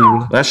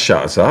 Rule. That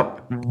shut us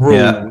up. Rule.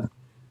 Yeah.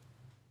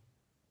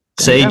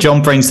 See,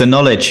 John brings the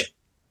knowledge.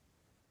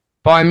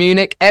 Bayern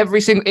Munich,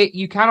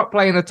 you cannot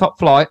play in the top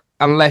flight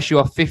unless you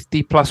are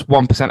 50 plus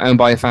 1% owned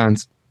by your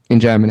fans in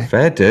Germany.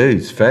 Fair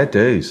dues. Fair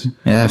dues.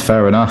 Yeah,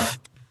 fair enough.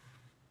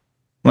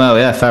 Well,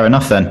 yeah, fair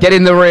enough then. Get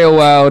in the real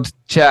world,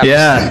 chaps.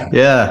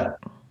 Yeah.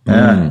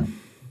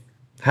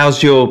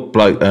 How's your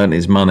bloke earned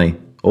his money?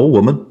 Or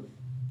woman?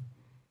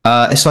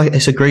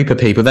 It's a group of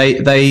people.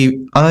 They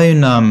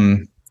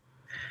own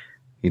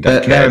You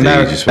don't they're care, do you?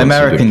 You just want some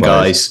American good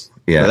players. guys.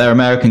 Yeah. They're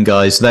American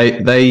guys.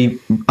 They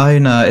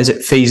own is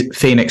it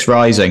Phoenix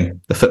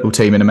Rising, the football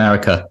team in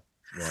America.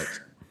 Right.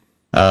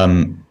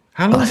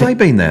 How long have they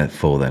been there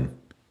for then?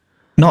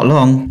 Not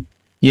long.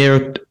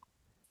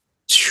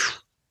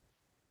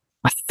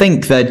 I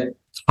think they'd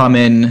come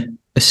in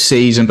a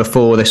season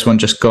before this one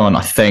just gone,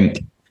 I think.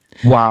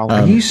 Wow.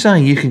 Are you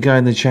saying you can go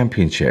in the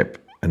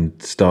Championship and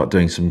start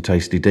doing some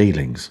tasty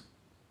dealings?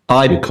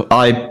 I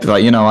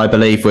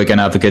believe we're going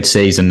to have a good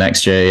season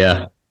next year.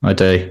 Yeah, I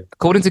do.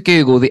 According to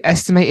Google, the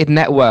estimated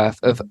net worth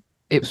of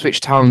Ipswich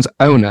Town's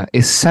owner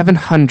is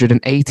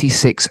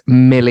 786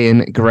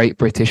 million Great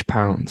British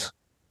pounds.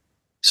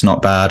 It's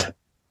not bad.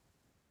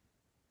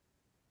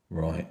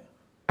 Right.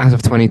 As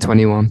of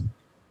 2021.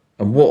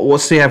 And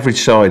what's the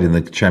average side in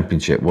the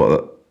Championship?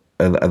 What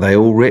are they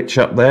all rich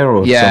up there,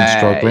 or some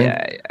struggling?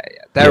 Yeah.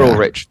 They're all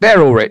rich.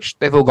 They're all rich.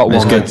 They've all got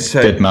one.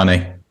 Good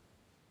money.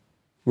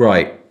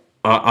 Right.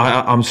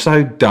 I'm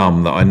so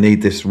dumb that I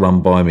need this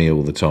run by me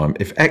all the time.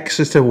 If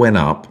Exeter went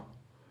up,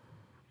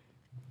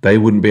 they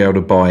wouldn't be able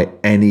to buy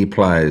any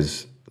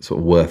players sort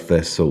of worth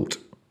their salt.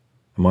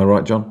 Am I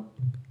right, John?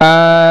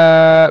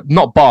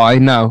 Not buy,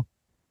 no.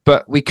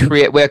 But we're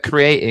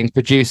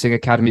producing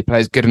academy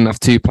players good enough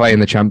to play in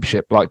the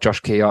Championship, like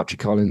Josh Key, Archie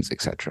Collins,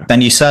 etc.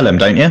 Then you sell them,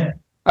 don't you?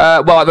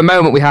 Well, at the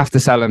moment we have to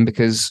sell them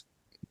because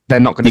they're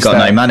not going to. You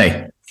got no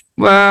money.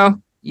 Well,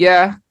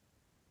 yeah,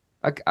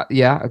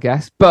 I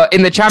guess. But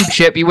in the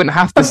Championship, you wouldn't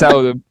have to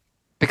sell them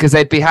because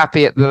they'd be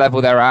happy at the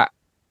level they're at.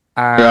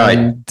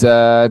 And,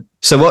 right.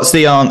 So what's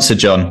the answer,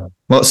 John?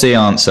 What's the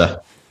answer?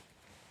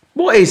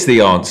 What is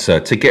the answer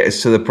to get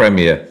us to the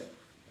Premier?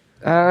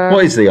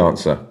 What is the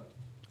answer?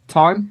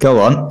 Time. Go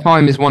on.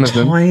 Time is one of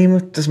them.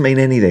 Time doesn't mean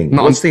anything.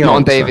 Not What's the answer? Not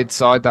on David's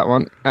side, that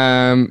one.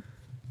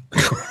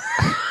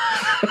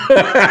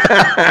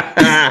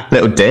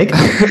 Little dig.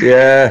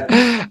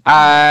 Yeah.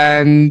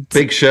 And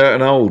big shirt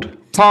and old.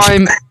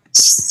 Time,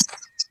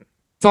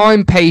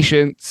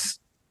 patience,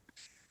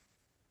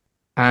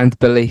 and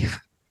belief.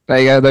 There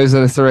you go. Those are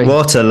the three.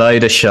 What a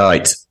load of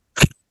shite.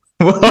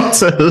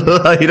 What a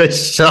load of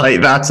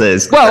shite that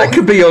is. Well, that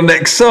could be your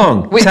next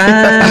song.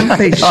 Time,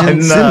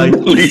 patience, and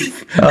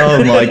belief.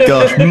 Oh my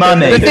gosh,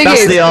 money.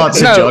 That's the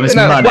answer, John. It's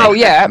money. Well,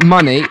 yeah,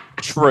 money.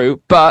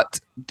 True, but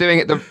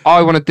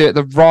I want to do it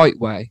the right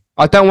way.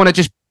 I don't want to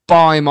just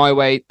buy my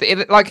way.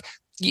 Like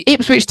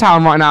Ipswich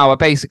Town right now are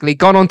basically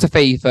gone onto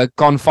FIFA,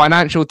 gone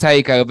financial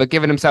takeover,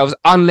 given themselves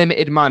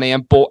unlimited money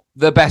and bought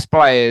the best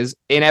players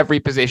in every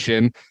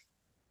position.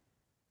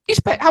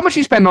 How much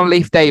you spend on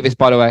Leif Davis,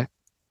 by the way?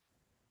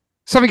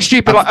 Something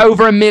stupid like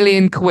over £1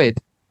 million.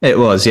 It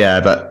was, yeah,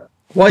 but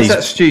why is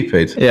that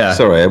stupid? Yeah,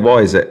 sorry,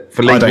 why is it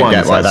for League One? I don't One,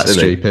 get why that's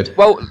stupid.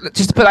 Well,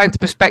 just to put that into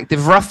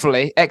perspective,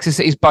 roughly Exeter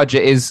City's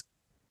budget is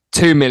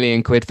 £2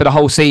 million for the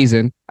whole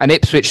season, and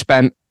Ipswich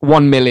spent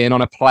 £1 million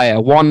on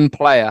one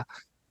player.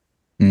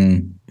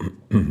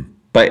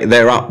 But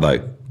they're up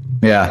though.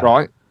 Yeah,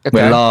 right. Okay.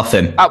 We're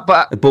laughing.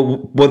 But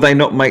will they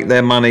not make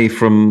their money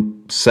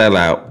from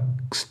sellout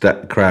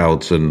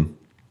crowds and?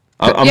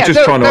 I'm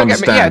just trying to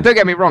understand. Don't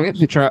get me wrong.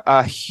 Ipswich are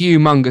a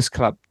humongous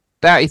club.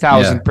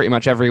 30,000 pretty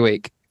much every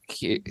week.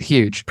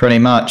 Huge. Pretty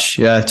much,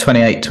 yeah.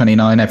 28,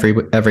 29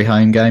 every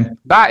home game.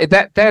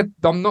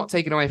 I'm not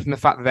taking away from the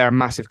fact that they're a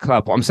massive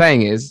club. What I'm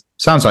saying is,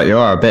 Sounds like you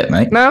are a bit,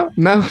 mate. No,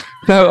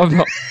 I'm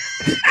not.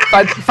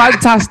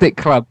 Fantastic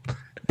club.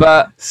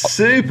 But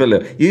super.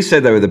 You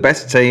said they were the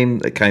best team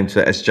that came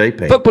to SJP.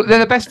 They're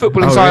the best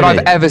footballing side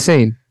I've ever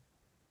seen.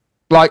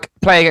 Like,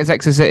 play against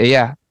Exeter City,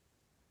 yeah.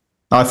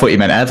 I thought you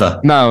meant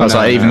ever. No, I was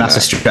that's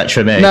a stretch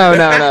for me. No.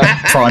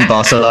 Prime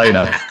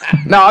Barcelona.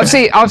 No, I've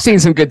seen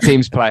some good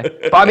teams play,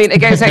 but I mean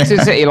against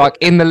Exeter City, like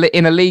in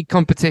a league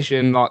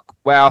competition, like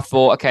where I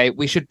thought, okay,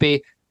 we should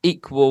be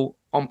equal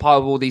on par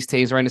with all these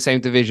teams. We're in the same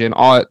division.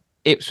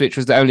 Ipswich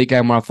was the only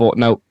game where I thought,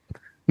 no,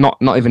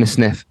 not even a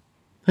sniff.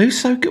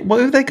 Who's so good? What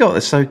have they got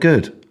that's so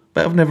good?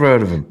 But I've never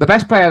heard of them. The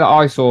best player that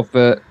I saw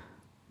for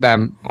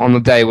them on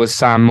the day was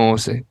Sam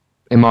Morsey,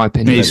 in my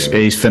opinion.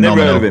 He's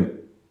phenomenal. Never heard of him.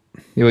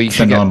 Well, you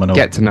should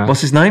get to know.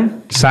 What's his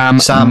name? Sam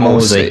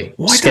Morsey.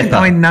 Why don't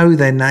I know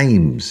their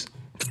names?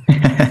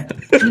 I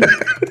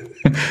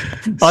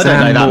don't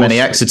know that many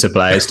Exeter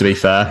players, to be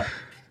fair.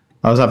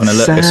 I was having a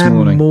look this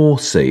morning. Sam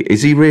Morsey.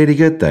 Is he really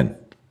good then?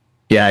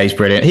 Yeah, he's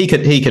brilliant. He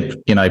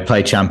could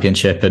play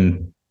Championship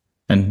and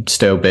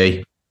still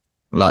be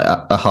like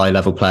a high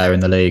level player in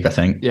the league, I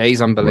think. Yeah,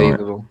 he's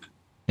unbelievable. Right.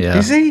 Yeah.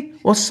 Is he?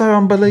 What's so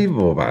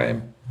unbelievable about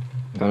him?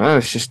 I don't know.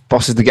 It's just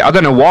bosses the game. I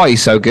don't know why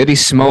he's so good.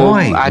 He's small,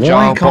 agile.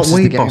 Why can't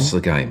we boss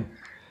the game?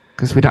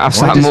 Because we don't have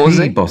Sam Sam Morsey. Why does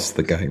he Morsey. boss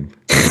the game?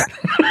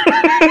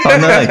 I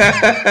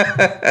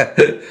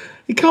know.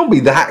 He can't be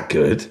that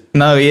good.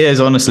 No, he is,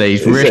 honestly.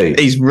 He's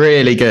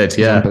really good.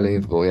 Yeah. He's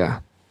unbelievable,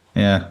 yeah.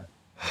 Yeah.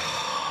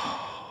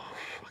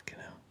 Fucking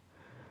hell.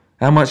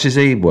 How much is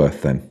he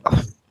worth then?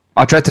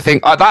 I dread to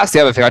think. That's the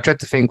other thing. I dread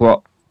to think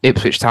what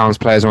Ipswich Town's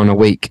players are on a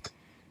week.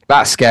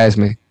 That scares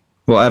me.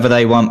 Whatever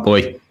they want,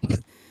 boy.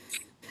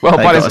 Well,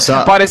 by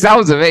the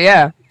sounds of it,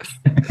 yeah.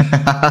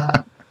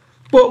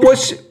 What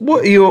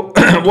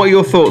are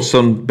your thoughts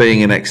on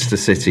being an Exeter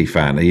City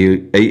fan? Are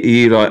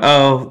you like,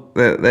 oh,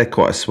 they're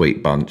quite a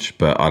sweet bunch,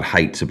 but I'd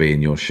hate to be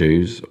in your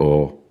shoes,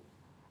 or?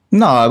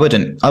 No, I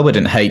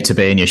wouldn't hate to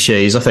be in your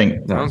shoes. I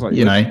think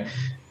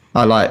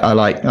I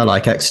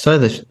like Exeter.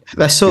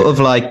 They're sort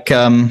of like.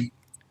 Here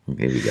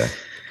we go.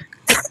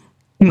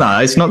 No,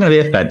 it's not going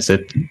to be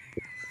offensive.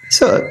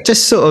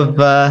 Just sort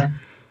of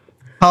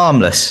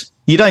harmless.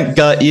 You don't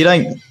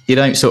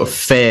sort of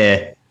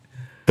fear.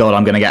 God,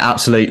 I'm going to get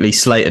absolutely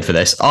slated for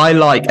this. I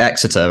like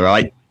Exeter,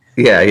 right?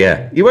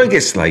 Yeah. You won't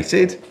get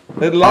slated.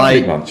 They're a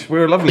lovely bunch.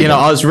 We're a lovely bunch.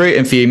 I was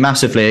rooting for you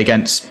massively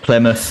against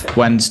Plymouth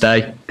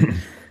Wednesday.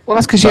 Well,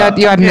 that's because you had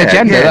an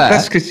agenda there.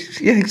 That's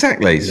because,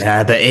 exactly.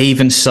 Yeah, but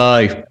even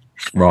so.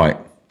 Right.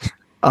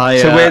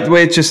 So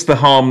we're just the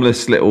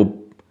harmless little.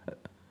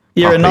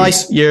 You're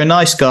a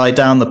nice guy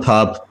down the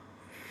pub.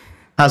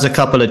 Has a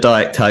couple of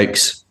Diet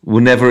Cokes.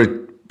 Will never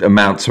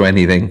amount to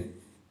anything.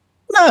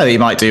 No, he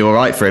might do all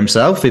right for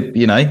himself.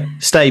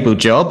 Stable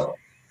job,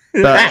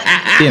 but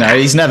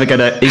he's never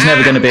gonna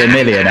be a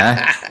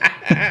millionaire.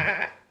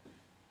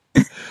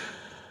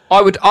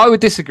 I would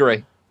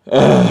disagree.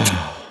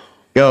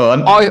 Go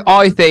on.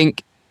 I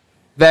think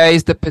there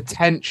is the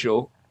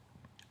potential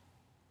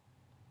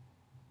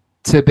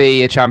to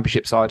be a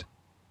championship side.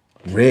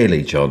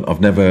 Really, John?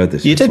 I've never heard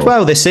this. You did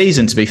well this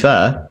season, to be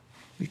fair.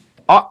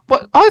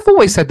 But I've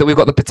always said that we've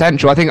got the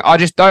potential. I think I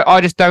just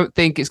don't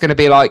think it's going to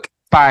be like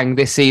bang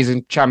this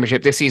season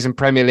championship, this season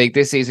Premier League,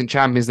 this season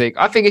Champions League.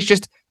 I think it's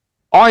just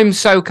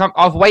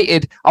I've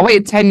waited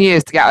 10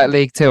 years to get out of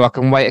League 2. I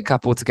can wait a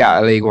couple to get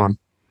out of League 1.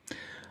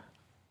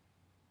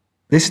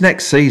 This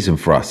next season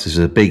for us is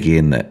a biggie,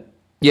 isn't it?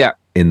 Yeah.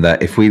 In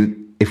that if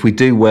we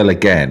do well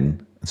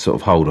again and sort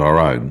of hold our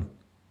own,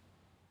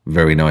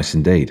 very nice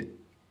indeed.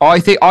 I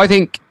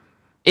think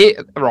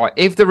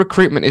if the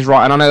recruitment is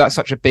right, and I know that's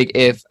such a big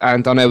if,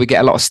 and I know we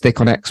get a lot of stick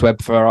on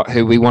XWeb for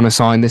who we want to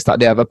sign, this, that,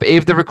 the other, but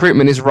if the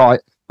recruitment is right,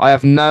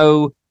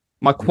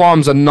 my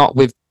qualms are not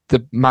with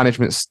the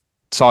management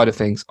side of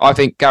things. I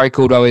think Gary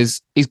Caldwell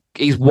he's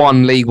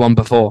won League One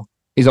before.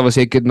 He's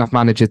obviously a good enough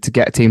manager to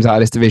get teams out of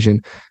this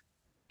division.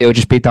 It'll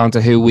just be down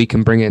to who we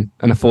can bring in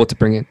and afford to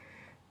bring in.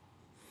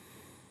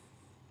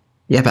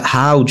 Yeah, but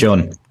how,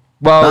 John?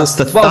 Well, that's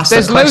the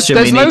question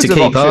we need to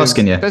keep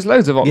asking you. There's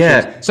loads of options.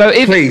 Yeah. So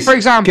if, please, for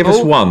example, give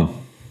us one.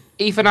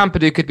 Ethan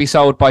Ampadu could be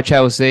sold by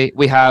Chelsea.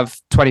 We have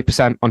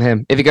 20% on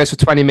him. If he goes for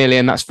 20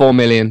 million, that's 4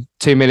 million,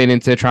 2 million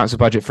into the transfer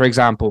budget, for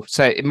example.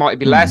 So it might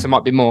be less, it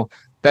might be more.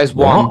 There's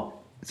one. What?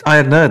 I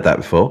hadn't heard that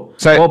before.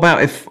 So what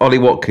about if Ollie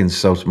Watkins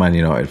sold to Man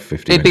United for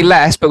 50 it'd be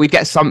less, but we'd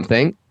get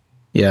something.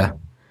 Yeah.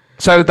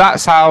 So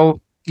that's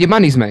how your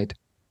money's made.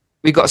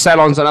 We've got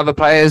sell-ons on other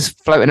players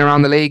floating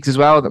around the leagues as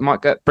well that might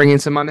bring in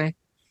some money.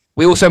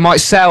 We also might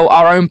sell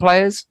our own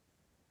players.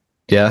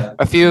 Yeah.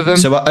 A few of them.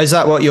 So is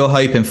that what you're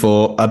hoping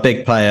for? A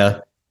big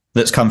player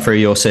that's come through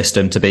your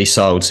system to be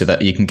sold so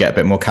that you can get a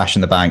bit more cash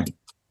in the bank?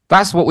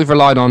 That's what we've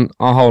relied on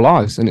our whole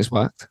lives, and it's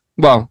worked.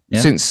 Well,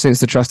 since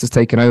the trust has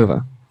taken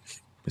over.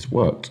 It's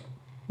worked.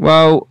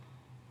 Well,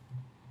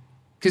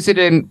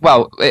 considering,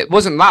 it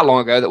wasn't that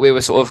long ago that we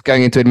were sort of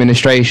going into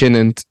administration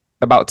and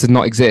about to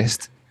not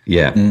exist.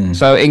 Yeah.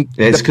 So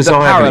it's because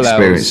I haven't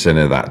experienced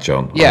any of that,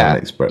 John. Yeah.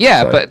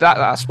 But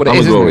that's what it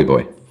is. I'm a glory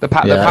boy. The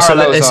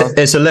parallels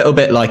it's a little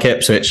bit like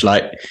Ipswich.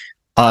 Like,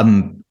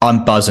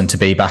 I'm buzzing to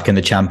be back in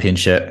the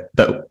Championship.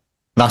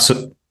 That's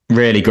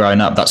really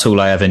growing up. That's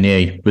all I ever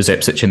knew was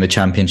Ipswich in the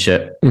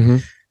Championship. Mm-hmm.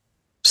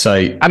 So,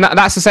 and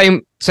that's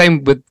the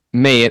same with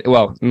me.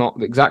 Well,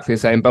 not exactly the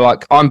same, but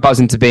like I'm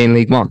buzzing to be in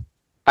League One,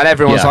 and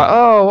everyone's like,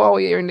 "Oh,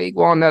 you're in League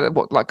One.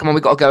 Like, come on,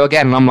 we got to go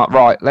again." And I'm like,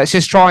 "Right, let's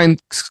just try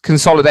and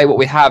consolidate what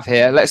we have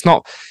here. Let's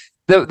not."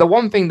 The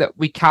one thing that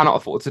we cannot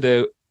afford to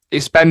do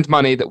is spend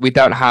money that we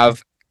don't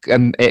have,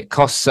 and it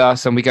costs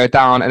us, and we go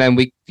down, and then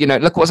we,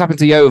 look what's happened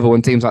to Yeovil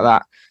and teams like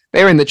that.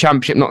 They were in the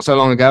Championship not so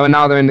long ago, and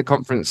now they're in the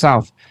Conference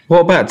South. What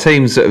about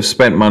teams that have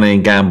spent money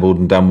and gambled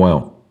and done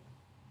well?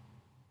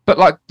 But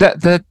like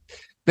the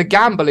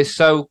gamble is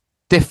so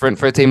different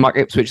for a team like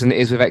Ipswich than it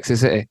is with Exeter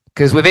City.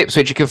 Because with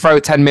Ipswich, you can throw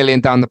 10 million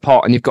down the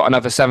pot, and you've got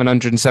another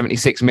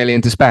 776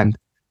 million to spend.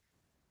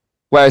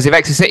 Whereas if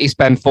Exeter City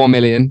spend 4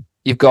 million,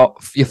 you've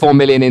got your 4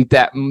 million in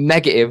debt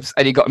negatives,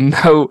 and you've got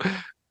no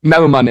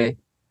money.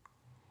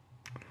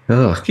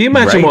 Ugh, can you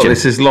imagine what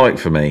this is like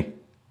for me?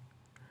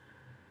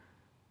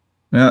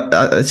 Like,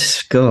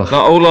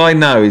 all I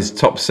know is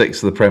top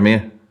 6 of the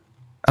Premier.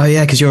 Oh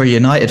yeah, because you're a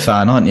United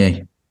fan, aren't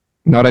you?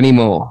 Not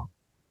anymore.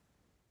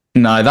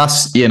 No,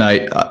 that's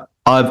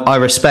I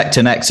respect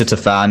an Exeter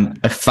fan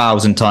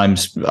 1,000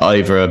 times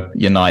over a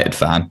United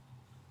fan.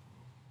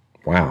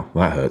 Wow,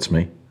 that hurts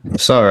me.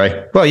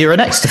 Sorry. Well, you're an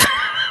Exeter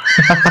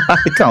fan.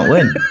 You can't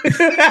win.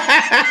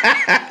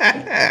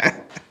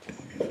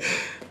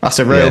 That's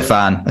a real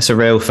fan. That's a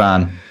real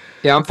fan.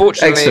 Yeah,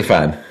 unfortunately. Exeter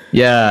fan.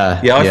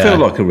 Yeah. Yeah, I feel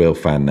like a real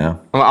fan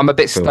now. I'm a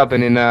bit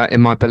stubborn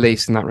in my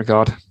beliefs in that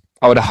regard.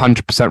 I would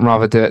 100%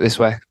 rather do it this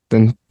way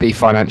than be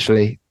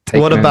financially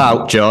taken. What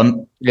about,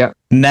 John? Yeah.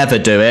 Never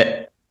do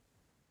it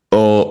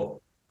or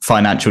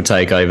financial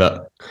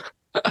takeover?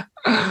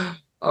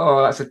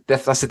 Oh, that's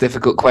a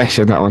difficult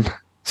question, that one.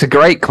 It's a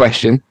great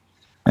question.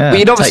 Yeah, but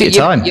you'd obviously take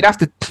your time. You'd have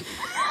to.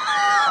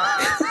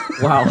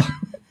 Wow.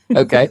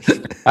 Okay.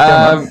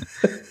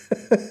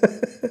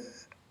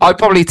 I'd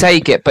probably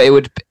take it, but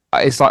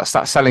it's like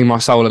start selling my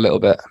soul a little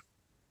bit.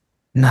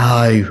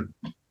 No.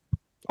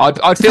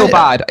 I'd feel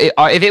bad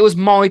if it was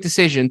my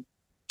decision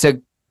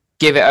to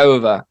give it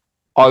over.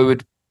 I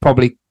would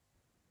probably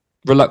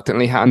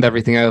reluctantly hand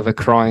everything over,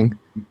 crying.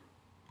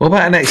 What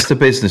about an Exeter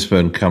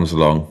businessman comes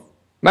along?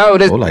 No, or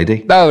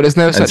lady. No, there's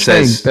no such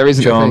thing. There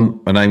isn't.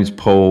 John, my name's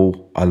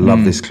Paul. I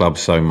love this club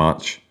so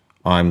much.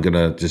 I'm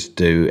gonna just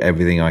do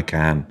everything I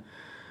can.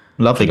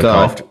 Lovely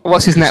guy.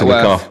 What's his net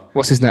worth?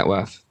 What's his net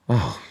worth?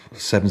 Oh,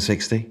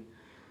 760.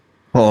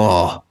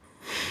 Oh,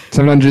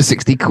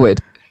 760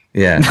 quid.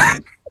 Yeah.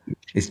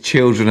 His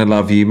children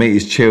love you. Meet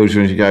his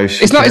children. You go.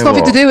 It's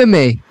nothing to do with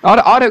me.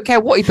 I don't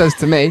care what he does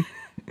to me.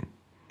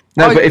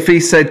 No, but if he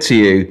said to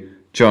you,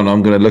 John,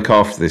 I'm going to look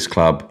after this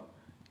club,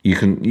 you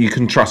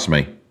can trust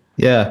me.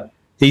 Yeah,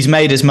 he's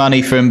made his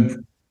money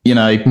from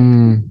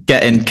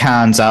getting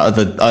cans out of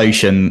the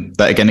ocean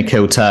that are going to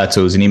kill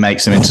turtles, and he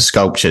makes them into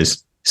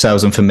sculptures,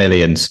 sells them for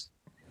millions.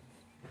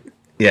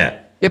 Yeah.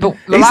 Yeah, but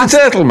he's the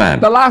turtle man.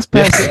 The last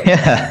person.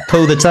 Yeah,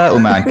 pull the turtle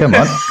man. Come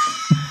on.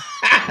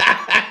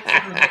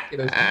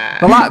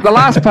 The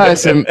last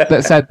person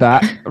that said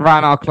that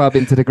ran our club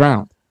into the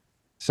ground.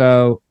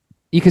 So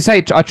you can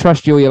say I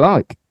trust you all you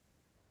like.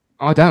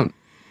 I don't.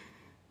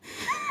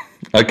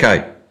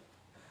 Okay.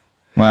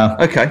 Well,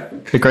 okay.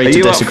 Agree Are to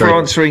you disagree. up for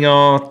answering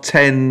our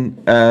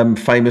 10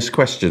 famous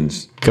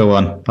questions? Go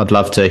on. I'd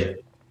love to.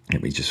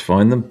 Let me just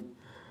find them.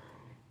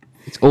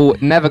 It's all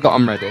never got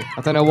them ready.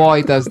 I don't know why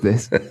he does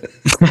this.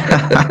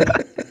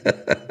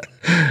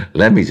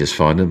 Let me just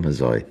find them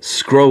as I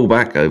scroll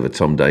back over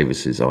Tom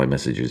Davis's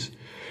iMessages.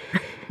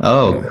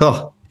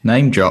 Oh,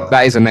 name drop.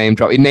 That is a name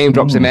drop. He name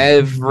drops him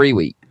every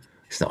week.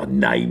 It's not a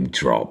name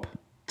drop.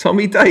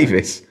 Tommy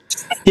Davis.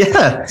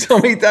 Yeah.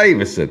 Tommy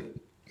Davison.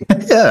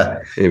 Yeah.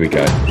 Here we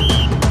go.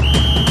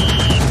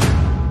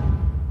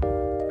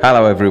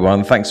 Hello,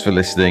 everyone. Thanks for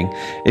listening.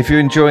 If you're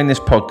enjoying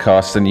this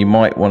podcast, then you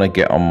might want to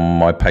get on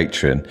my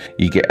Patreon.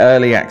 You get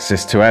early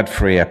access to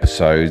ad-free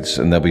episodes,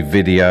 and there'll be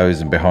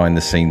videos and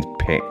behind-the-scenes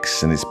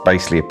pics, and it's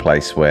basically a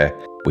place where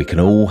we can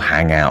all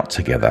hang out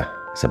together.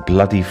 It's a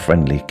bloody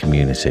friendly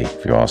community,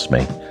 if you ask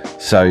me.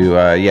 So,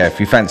 if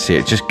you fancy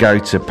it, just go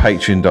to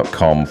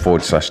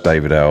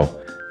patreon.com/David L.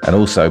 And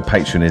also,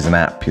 Patreon is an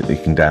app that you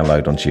can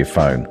download onto your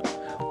phone,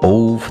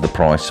 all for the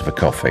price of a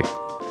coffee,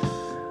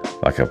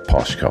 like a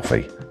posh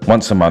coffee.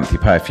 Once a month, you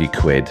pay a few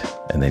quid,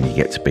 and then you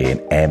get to be an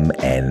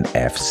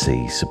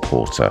MNFC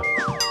supporter.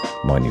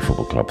 Mind Your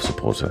Football Club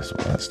supporter, that's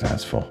what that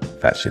stands for.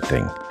 That's your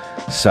thing.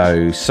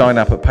 So sign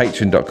up at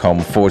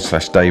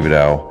patreon.com/David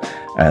L,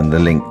 and the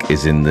link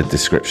is in the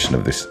description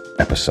of this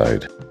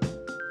episode.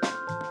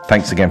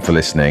 Thanks again for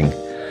listening.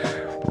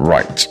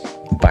 Right,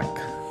 back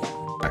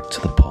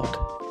to the pod.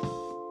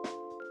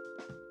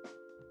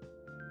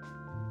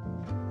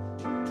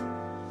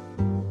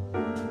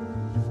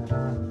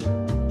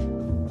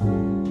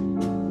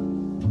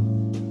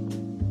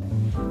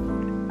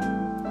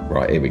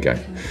 Right, here we go.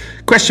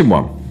 Question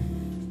 1.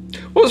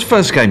 What was the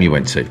first game you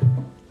went to?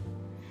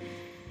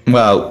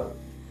 Well,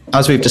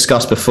 as we've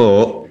discussed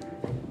before,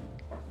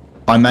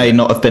 I may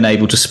not have been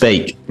able to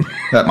speak.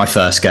 at my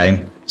first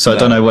game, so I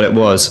don't know what it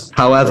was.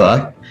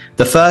 However,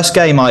 the first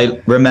game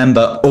I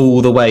remember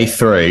all the way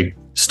through,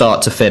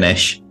 start to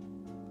finish,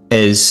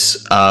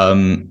 is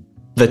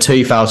the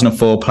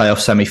 2004 playoff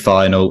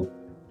semi-final,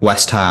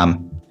 West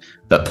Ham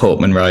at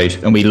Portman Road,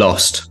 and we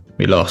lost.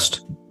 And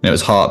it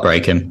was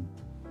heartbreaking.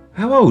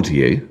 How old are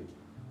you?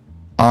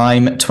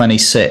 I'm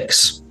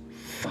 26.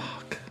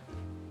 Fuck.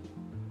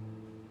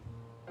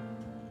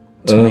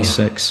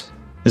 26.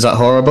 Is that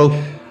horrible?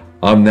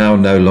 I'm now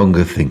no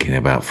longer thinking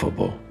about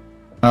football.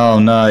 Oh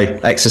no,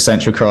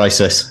 existential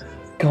crisis.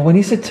 God, when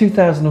you said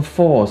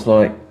 2004, it's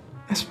like,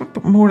 that's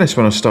more or less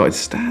when I started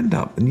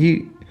stand-up, and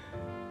you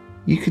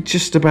could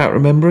just about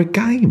remember a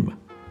game.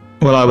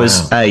 Well, I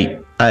was eight.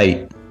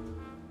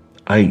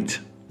 8.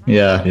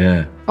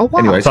 Yeah. Oh wow.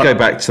 Anyway, let's go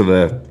back to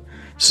the...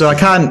 So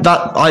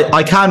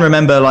I can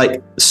remember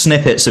like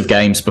snippets of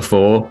games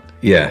before.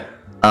 Yeah.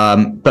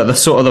 But the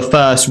sort of the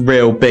first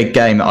real big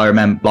game that I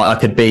remember, like I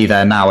could be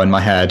there now in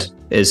my head,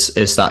 is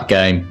that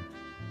game.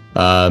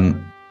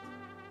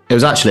 It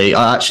was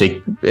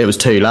it was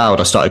too loud.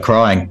 I started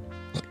crying.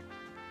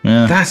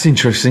 Yeah. That's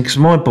interesting, because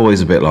my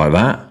boy's a bit like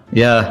that.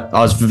 Yeah,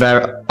 I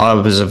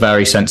was a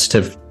very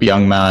sensitive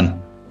young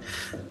man.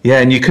 Yeah,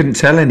 and you couldn't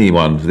tell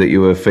anyone that you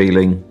were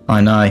feeling...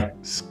 I know.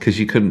 Because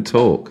you couldn't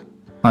talk.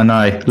 I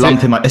know.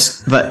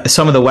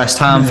 Some of the West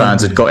Ham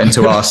fans had got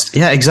into us.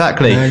 Yeah,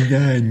 exactly.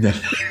 No.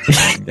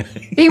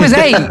 He was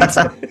 8.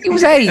 He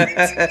was 8.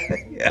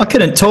 I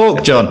couldn't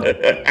talk, John.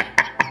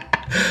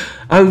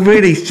 Oh,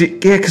 really?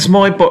 Yeah, because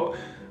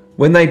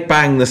when they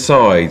bang the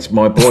sides,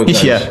 my boy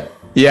goes...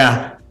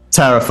 Yeah.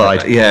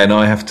 Terrified. Yeah, and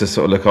I have to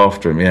sort of look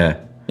after him, yeah.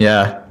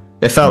 Yeah.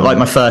 It felt like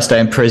my first day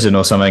in prison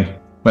or something,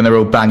 when they're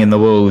all banging the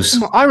walls.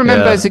 I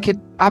remember as a kid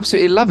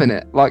absolutely loving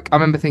it. Like, I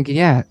remember thinking,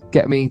 yeah,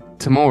 get me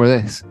to more of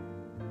this.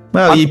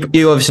 Well,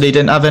 you obviously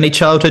didn't have any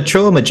childhood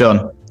trauma,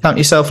 John. Count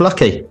yourself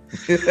lucky.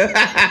 But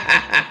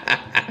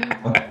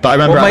I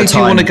remember what at made the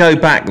time, you want to go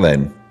back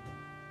then?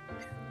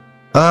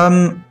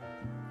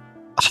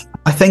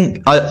 I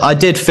think I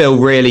did feel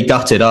really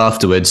gutted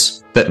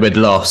afterwards that we'd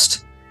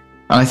lost.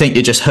 And I think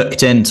you're just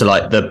hooked into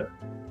like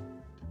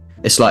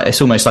it's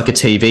almost like a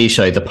TV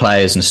show, the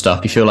players and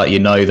stuff. You feel like you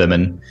know them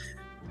and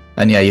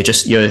yeah,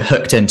 you're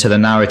hooked into the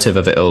narrative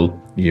of it all.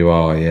 You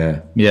are, yeah.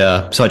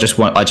 Yeah. So I just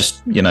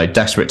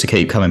desperate to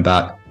keep coming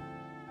back.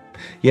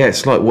 Yeah,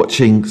 it's like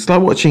watching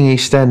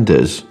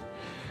EastEnders,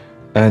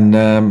 and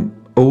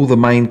all the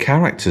main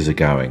characters are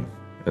going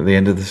at the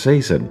end of the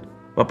season.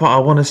 But I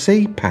want to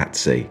see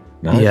Patsy.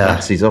 No,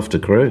 Patsy's off to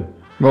Crewe.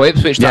 Well,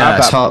 Ipswich don't have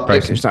it's that.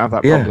 heartbreaking. Ipswich don't have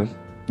that problem.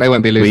 They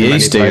won't be losing. We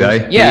used to,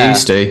 though. Yeah. We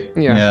used to.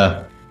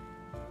 Yeah.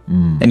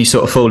 And you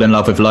sort of fall in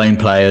love with lone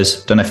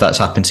players. Don't know if that's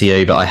happened to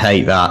you, but I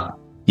hate that.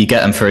 You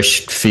get them for a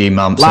few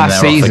months and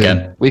they're off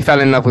again. We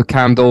fell in love with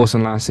Cam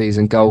Dawson last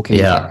season,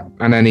 goalkeeper. Yeah.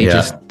 And then he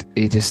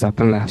just up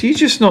and left. Do you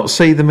just not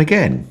see them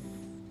again?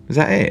 Is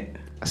that it?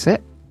 That's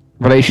it.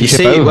 Relationship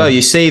over. Well,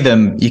 you see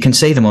them. You can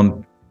see them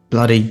on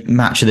bloody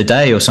Match of the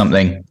Day or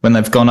something when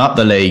they've gone up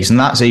the leagues, and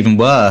that's even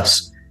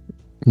worse.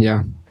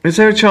 Yeah. Is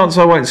there a chance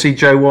I won't see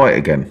Joe White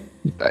again?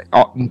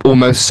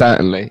 Almost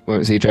certainly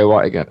won't see Joe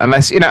White again,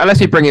 unless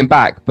you bring him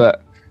back.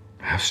 But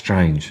how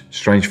strange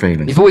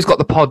feeling. You've always got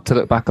the pod to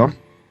look back on.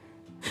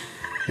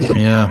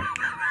 Yeah.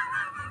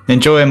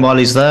 Enjoy him while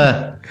he's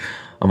there.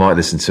 I might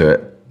listen to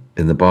it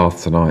in the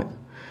bath tonight.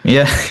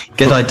 Yeah,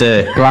 good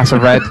idea. Glass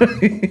of red.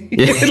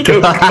 Little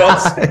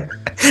glass.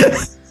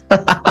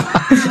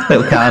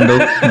 Little candle.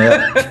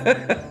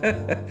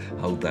 Yeah.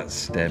 Hold that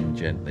stem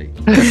gently.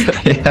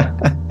 Yeah.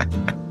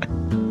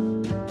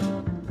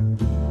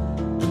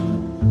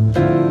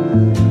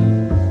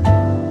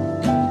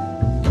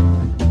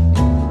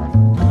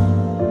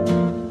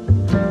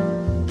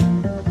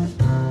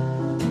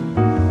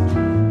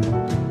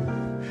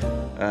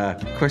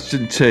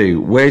 Question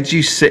 2. Where do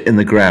you sit in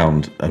the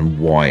ground and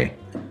why?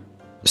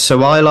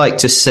 So I like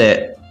to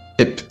sit...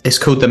 It's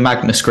called the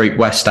Magnus Group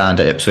West Stand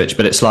at Ipswich,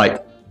 but it's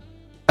like...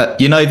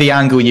 you know the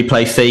angle you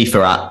play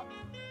FIFA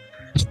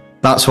at?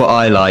 That's what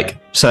I like.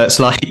 So it's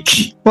like...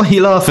 What are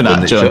you laughing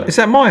at, John? Is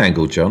that my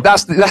angle, John?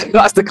 That's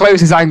the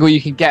closest angle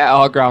you can get at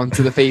our ground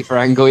to the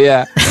FIFA angle,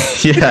 yeah.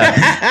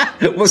 Yeah.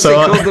 What's it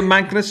called? The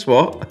Magnus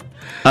what?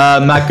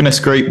 Magnus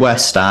Group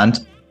West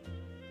Stand.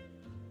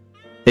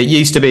 It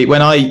used to be,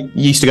 when I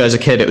used to go as a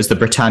kid, it was the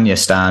Britannia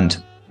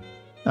stand.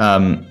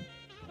 But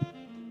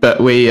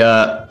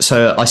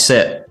so I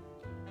sit,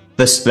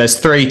 there's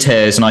 3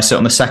 tiers and I sit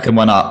on the second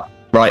one up,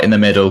 right in the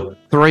middle.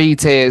 3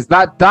 tiers.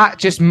 That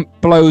just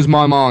blows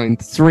my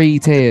mind. 3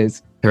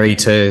 tiers. 3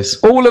 tiers.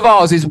 All of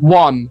ours is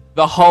 1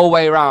 the whole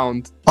way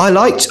round. I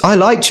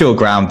liked your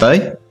ground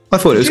though. I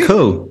thought it was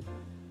cool.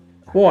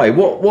 Why?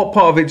 What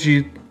part of it did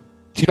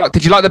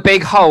you like the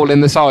big hole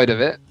in the side of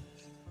it?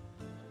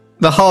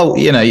 The hole,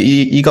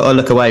 you got to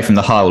look away from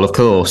the hole, of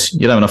course.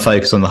 You don't want to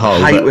focus on the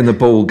hole. I hate when the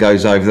ball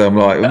goes over there. I'm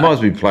like, we might as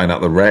well be playing up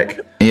the wreck.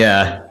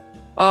 Yeah.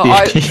 Oh,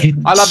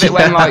 I love it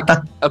when like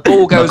a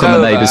ball goes over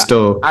the neighbour's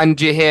door.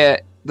 And you hear,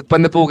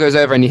 when the ball goes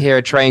over and you hear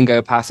a train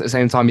go past at the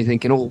same time, you're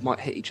thinking, oh, might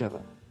hit each other.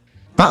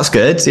 That's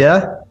good,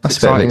 yeah. That's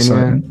very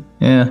exciting.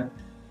 Yeah.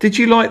 Did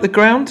you like the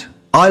ground?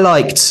 I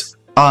liked.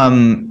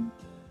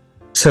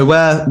 So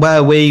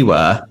where we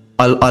were,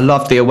 I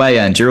loved the away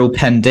end. You're all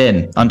penned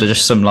in under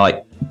just some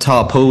like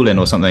tarpaulin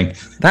or something.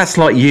 That's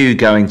like you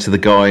going to the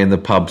guy in the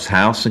pub's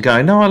house and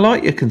going, "No, I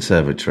like your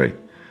conservatory."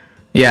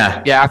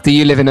 Yeah. After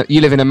you live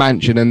in a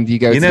mansion and you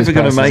go. You're to never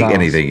going to make house.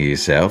 anything of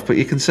yourself, but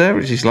your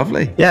conservatory's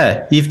lovely.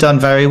 Yeah, you've done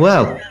very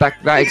well. That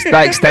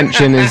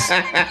extension is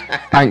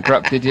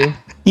bankrupted you.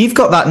 You've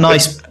got that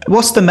nice.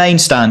 What's the main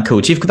stand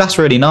called? That's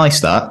really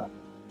nice. That.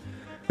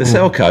 The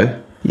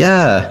Selco.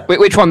 Yeah.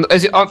 Which one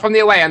is it? From the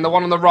away end, the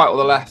one on the right or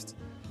the left?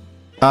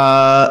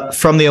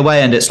 From the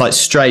away end, it's like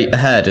straight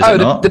ahead, is it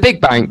not? The big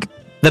bank.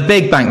 The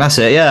big bank, that's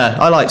it. Yeah,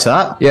 I liked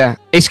that. Yeah,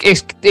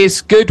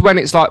 it's good when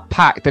it's like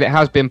packed, and it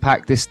has been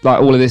packed this like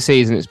all of this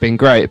season. It's been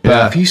great. But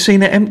Have you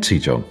seen it empty,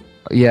 John?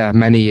 Yeah,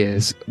 many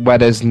years where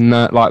there's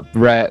no like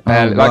rare.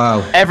 Like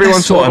wow. everyone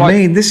That's sort what of I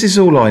mean. This is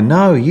all I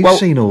know. You've Well,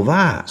 seen all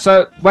that.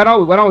 So when I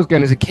was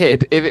going as a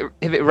kid, if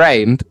it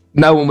rained,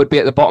 no one would be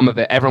at the bottom of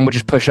it. Everyone would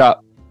just push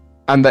up,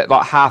 and that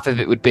like half of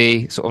it would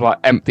be sort of like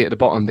empty at the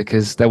bottom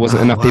because there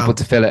wasn't enough people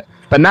to fill it.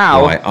 But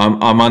now, Right,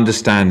 I'm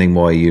understanding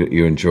why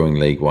you're enjoying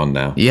League One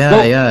now. Yeah,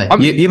 Well, yeah.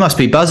 You must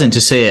be buzzing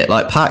to see it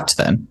like packed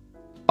then.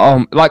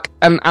 like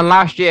and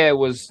last year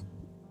was.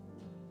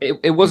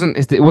 It wasn't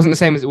the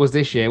same as it was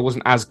this year. It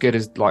wasn't as good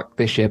as like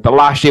this year. But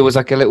last year was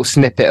like a little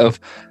snippet of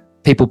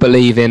people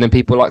believing and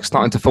people like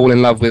starting to fall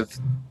in love with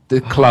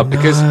the club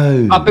because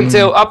up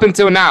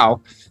until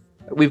now,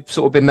 we've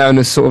sort of been known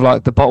as sort of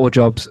like the bottle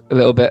jobs a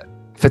little bit.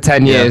 For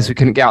 10 years, we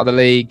couldn't get out of the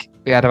league.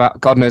 We had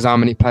about God knows how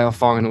many playoff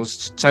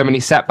finals, so many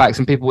setbacks,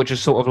 and people were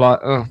just sort of like,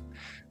 oh,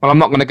 well, I'm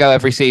not going to go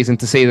every season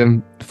to see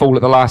them fall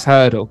at the last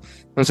hurdle.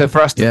 And so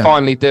for us to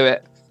finally do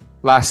it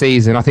last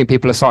season, I think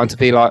people are starting to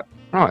be like,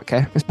 right,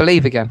 okay, let's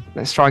believe again.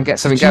 Let's try and get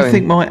something going. Do you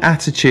think my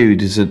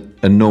attitude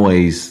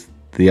annoys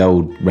the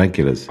old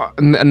regulars?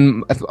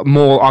 And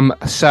more, I'm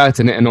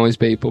certain it annoys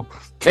people.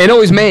 It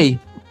annoys me.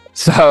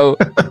 So,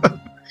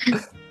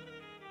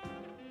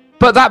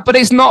 but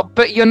it's not.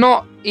 But you're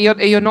not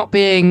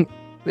being.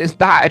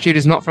 That attitude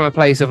is not from a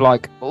place of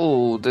like,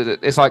 oh,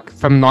 it's like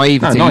from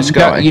naivety. No, nice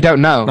guy. You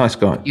don't know. Nice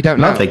guy. You don't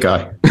know. Lovely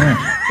guy.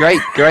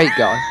 Great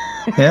guy.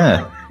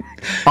 Yeah.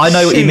 I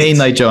know what you mean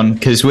though, John,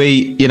 because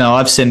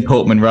I've seen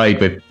Portman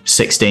Road with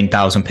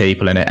 16,000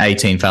 people in it,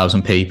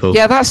 18,000 people.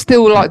 Yeah, that's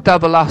still like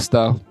double us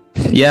though.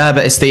 Yeah,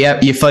 but it's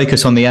you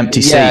focus on the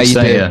empty seats,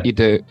 don't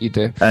you? You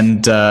do.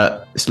 And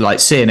it's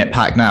like seeing it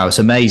packed now, it's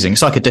amazing.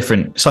 It's like a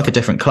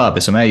different club.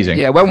 It's amazing.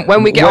 Yeah,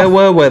 when we get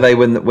where were they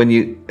when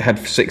you had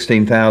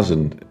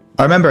 16,000?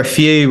 I remember a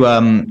few.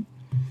 I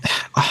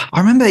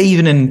remember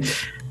even in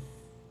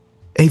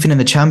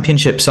the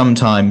championship,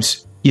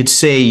 sometimes you'd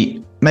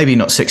see maybe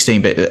not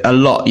 16, but a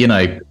lot.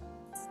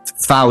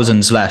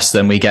 Thousands less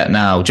than we get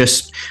now.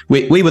 Just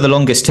we were the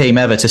longest team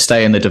ever to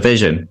stay in the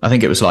division. I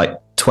think it was like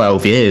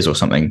 12 years or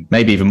something,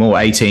 maybe even more,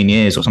 18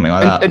 years or something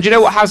like that. And do you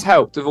know what has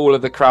helped with all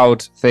of the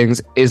crowd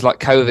things is like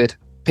COVID.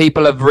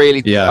 People have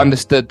really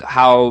understood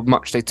how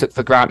much they took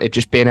for granted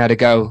just being able to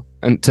go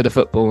and to the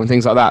football and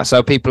things like that.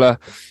 So people are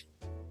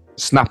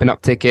snapping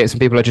up tickets and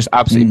people are just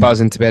absolutely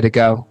buzzing to be able to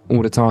go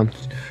all the time.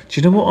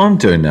 Do you know what I'm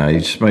doing now? You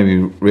just made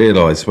me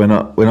realise when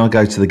I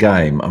go to the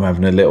game, I'm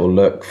having a little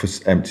look for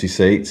empty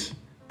seats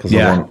because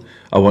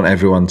I want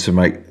everyone to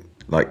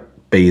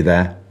be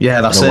there.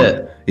 Yeah, that's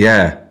it.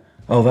 Yeah.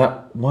 Oh,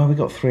 why have we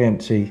got 3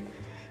 empty?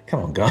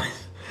 Come on, guys.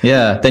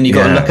 Yeah, then you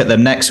got to look at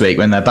them next week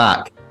when they're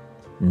back.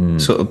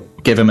 Sort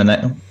of give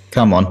them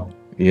come on.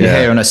 Yeah. You're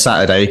here on a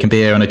Saturday, you can be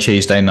here on a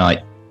Tuesday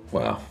night.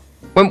 Wow.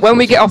 When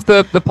we get off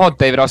the pod,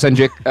 David, I'll send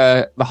you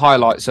the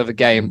highlights of a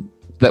game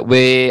that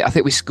I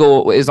think we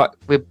scored. It's like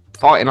we're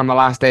fighting on the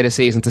last day of the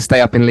season to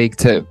stay up in League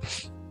 2,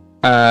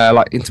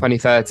 like in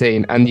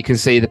 2013, and you can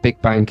see the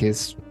big bank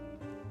is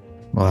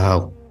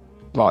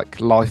like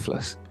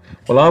lifeless.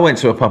 Well, I went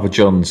to a Papa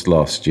John's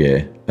last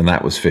year, and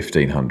that was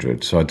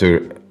 1,500. So I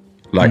do,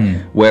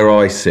 where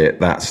I sit,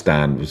 that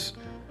stand was.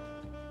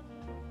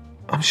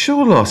 I'm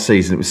sure last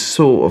season it was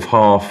sort of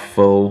half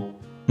full,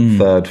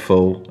 third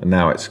full, and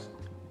now it's,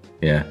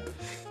 yeah.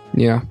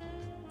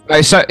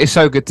 It's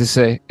so good to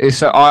see. It's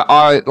so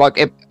I like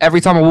it,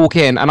 every time I walk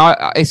in, and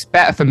it's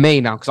better for me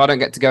now because I don't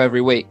get to go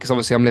every week because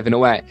obviously I'm living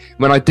away.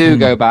 When I do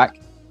go back.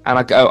 And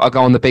I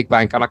go on the big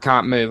bank, and I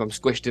can't move. I'm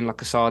squished in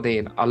like a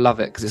sardine. I love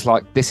it because it's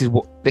like this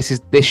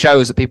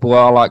shows that people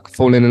are like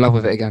falling in love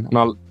with it again,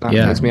 and that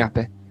makes me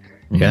happy.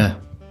 Yeah,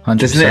 100%.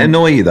 Doesn't it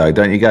annoy you though?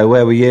 Don't you go,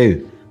 where were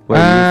you? Where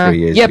were you 3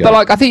 years ago? Yeah,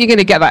 but I think you're going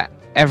to get that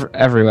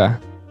everywhere.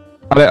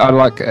 I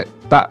like it.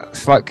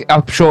 That's like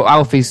I'm sure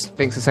Alfie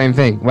thinks the same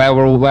thing. Where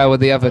were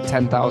the other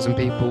 10,000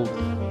 people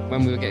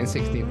when we were getting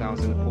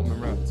 16,000 at Portman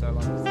Road? So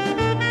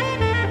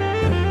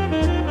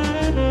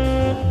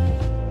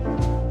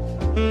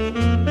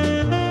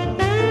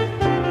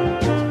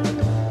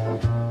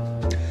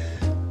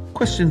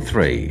Question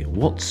 3.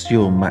 What's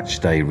your match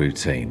day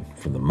routine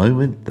from the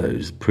moment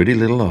those pretty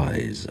little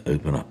eyes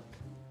open up?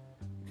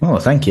 Oh,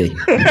 thank you.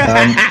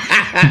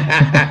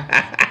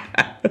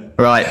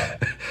 Right.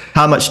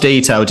 How much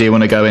detail do you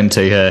want to go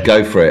into here?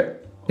 Go for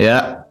it.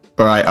 Yeah.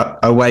 Right,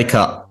 I wake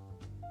up,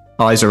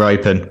 eyes are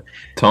open.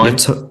 Time?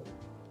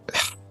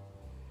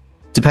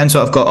 Depends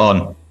what I've got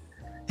on.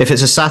 If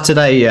it's a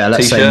Saturday, yeah,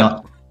 let's say T-shirt?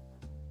 not.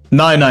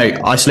 No,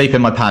 I sleep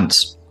in my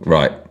pants.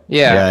 Right.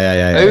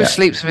 Yeah. Who Yeah.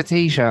 sleeps with a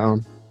t-shirt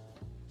on?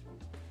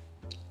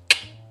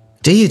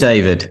 Do you,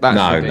 David? That's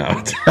No.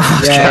 ridiculous.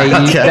 Yeah,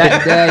 you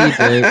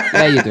do.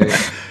 Yeah, you do.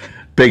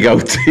 Big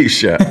old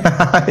T-shirt.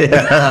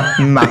 Yeah,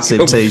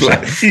 massive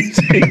t-shirt.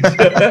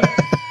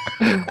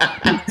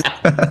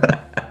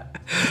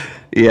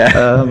 Yeah.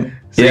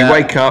 So yeah. you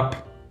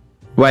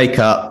wake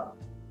up.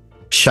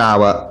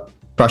 Shower,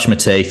 brush my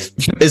teeth.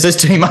 Is this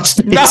too much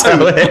detail?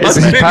 No, I This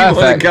is really want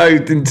to perfect. go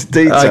into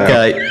detail.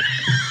 Okay.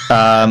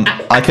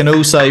 I can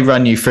also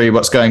run you through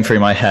what's going through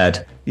my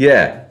head.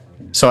 Yeah.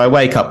 So I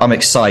wake up, I'm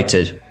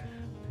excited.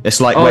 It's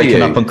like Are waking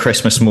you? up on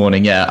Christmas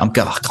morning. Yeah, I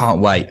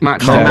can't wait.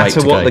 Match No day. matter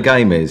to what go. the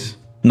game is.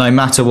 No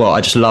matter what, I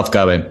just love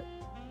going.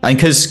 And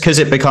because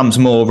it becomes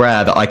more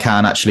rare that I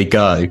can actually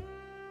go,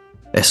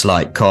 it's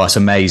like, oh, it's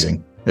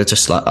amazing. It's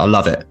just like, I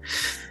love it.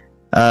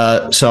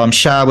 So I'm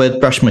showered,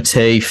 brush my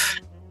teeth,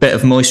 bit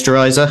of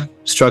moisturizer,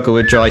 struggle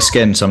with dry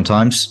skin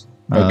sometimes.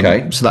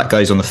 Okay. So that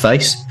goes on the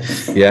face.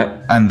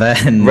 Yeah. And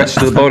then... Rest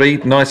of the body,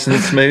 nice and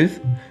smooth.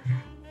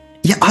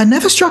 Yeah, I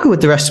never struggle with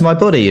the rest of my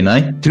body, you know?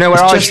 Do you know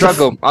where It's I just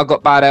struggle? I've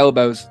got bad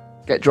elbows.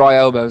 Get dry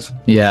elbows.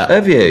 Yeah.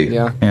 Have you?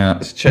 Yeah. Yeah.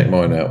 Let's check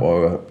mine out while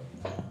we're...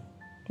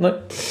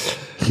 No.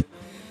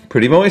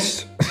 Pretty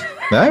moist.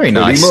 Very Pretty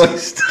nice.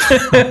 moist.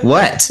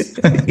 Wet.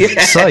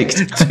 Yeah.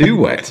 Soaked. Too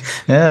wet.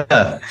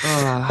 Yeah.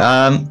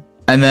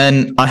 And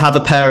then I have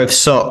a pair of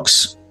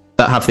socks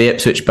that have the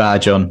Ipswich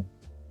badge on.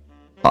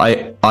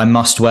 I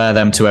must wear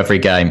them to every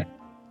game.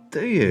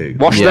 Do you?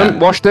 Wash Yeah.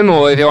 them,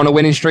 or if you're on a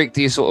winning streak,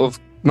 do you sort of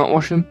not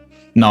wash them?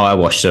 No, I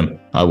wash them.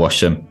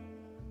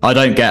 I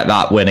don't get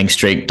that winning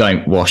streak.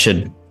 Don't wash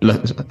and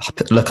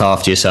look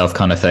after yourself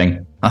kind of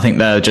thing. I think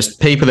they're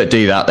just people that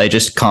do that. They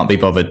just can't be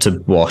bothered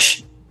to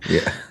wash.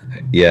 Yeah.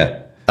 Yeah.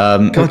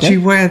 God,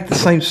 you wear the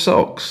same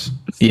socks?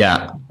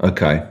 Yeah.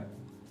 Okay.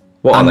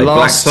 What And are they? Black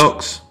last-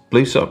 socks?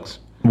 Blue socks?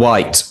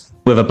 White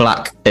with a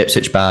black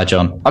Ipswich badge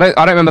on. I don't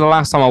remember the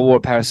last time I wore a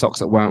pair of socks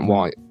that weren't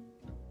white.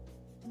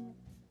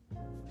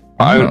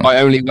 I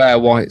only wear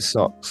white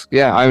socks.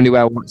 Yeah, I only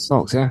wear white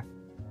socks. Yeah.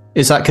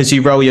 Is that because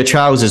you roll your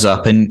trousers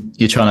up and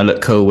you're trying to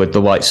look cool with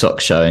the white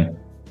socks showing?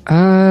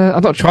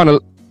 I'm not trying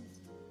to.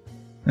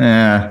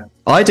 Yeah.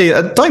 I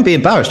do. Don't be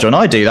embarrassed, John.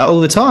 I do that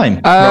all the time.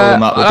 Roll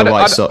them up with the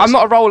white socks. I'm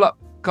not a roll-up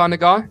kind of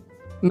guy.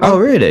 No, Oh,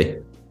 really?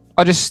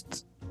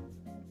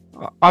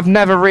 I've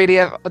never really.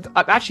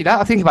 Actually,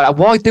 I think about it.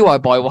 Why do I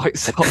buy white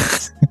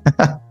socks?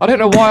 I don't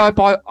know why I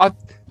buy.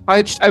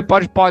 I just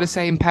buy the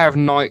same pair of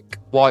Nike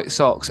white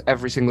socks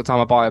every single time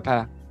I buy a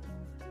pair.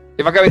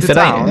 If I go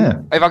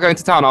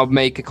into town, I'll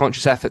make a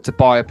conscious effort to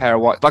buy a pair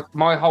of white. Like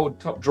my whole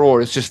top drawer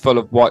is just full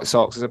of white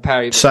socks. There's a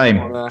pair. Same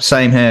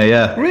here.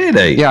 Yeah.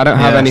 Really? Yeah, I don't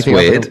have Yeah, anything.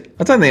 That's weird.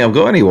 I don't think I've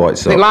got any white I think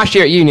socks. last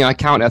year at uni, I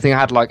counted. I think I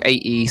had like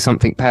 80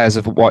 something pairs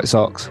of white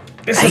socks.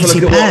 Let's have a 80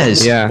 look at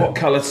pairs? Yeah. What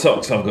coloured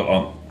socks I've got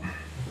on.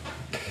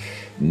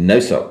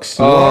 No socks.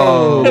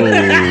 Oh,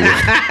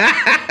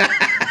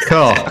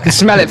 God. I can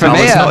smell it from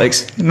here.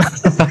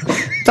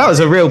 That was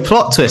a real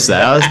plot twist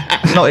there. I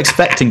was not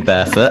expecting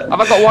barefoot. Have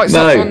I got white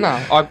socks No. on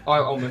now? I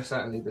almost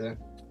certainly do.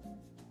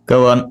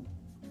 Go on.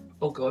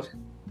 Oh god.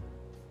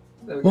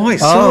 There we go. White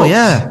socks. Oh,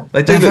 yeah.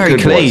 They do They're look very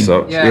good, white clean.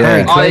 socks. Yeah,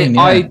 Very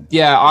clean,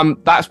 yeah.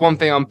 That's one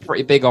thing I'm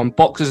pretty big on.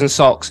 Boxers and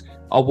socks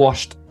are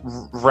washed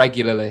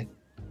regularly.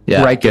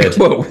 Yeah. Good.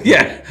 Well,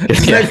 yeah.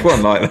 It's Yeah.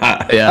 everyone like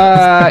that.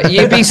 Yeah.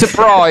 You'd be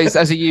surprised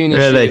as a uni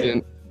Really?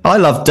 student. I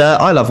love dirt.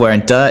 I love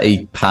wearing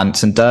dirty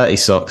pants and dirty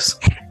socks.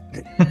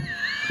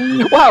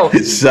 Well,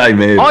 Same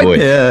here, boy.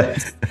 Yeah.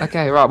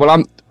 okay, right.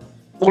 Well,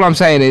 all I'm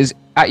saying is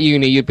at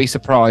uni you'd be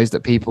surprised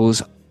at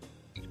people's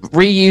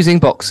reusing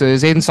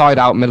boxers, inside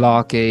out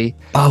malarkey.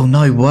 Oh,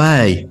 no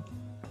way.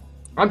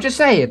 I'm just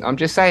saying. That's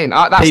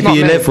People not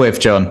you me. live with,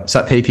 John. Is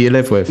that people you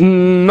live with?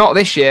 Not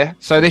this year.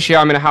 So this year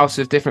I'm in a house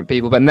of different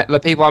people, but the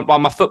people are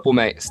my football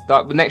mates.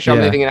 Next year I'm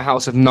Yeah. living in a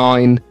house of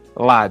 9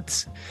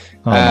 lads.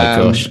 Oh, my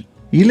gosh.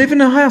 You live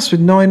in a house with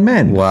 9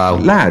 men. Wow.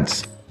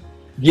 Lads.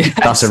 Yeah,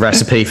 That's a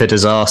recipe for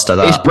disaster,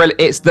 It's that. brilliant.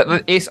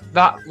 It's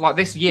that like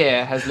this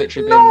year has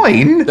literally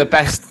been 9?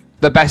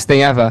 the best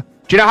thing ever.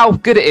 Do you know how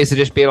good it is to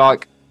just be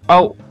like,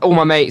 oh, all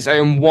my mates are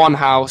in one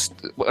house.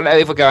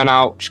 If we're going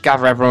out, just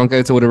gather everyone,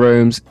 go to all the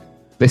rooms,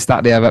 this,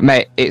 that, the other.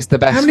 Mate, it's the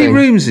best How many thing.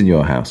 rooms in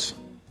your house?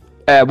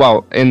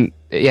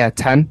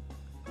 10.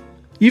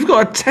 You've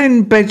got a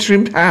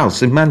 10-bedroom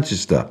house in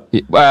Manchester.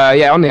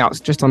 On the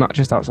outs, just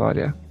outside.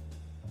 Yeah.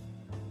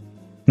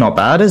 Not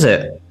bad, is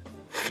it?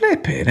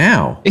 Flipping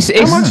hell.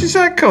 It's- How much is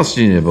that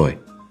costing you, boy?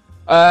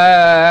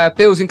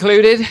 Bills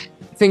included.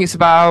 I think it's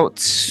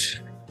about,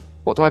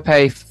 what do I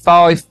pay?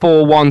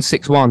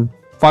 54161.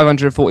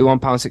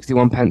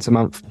 £541.61 a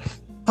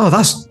month. Oh,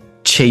 that's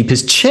cheap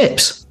as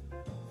chips.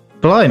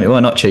 Blimey.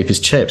 Well, not cheap as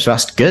chips.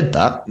 That's good,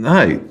 that.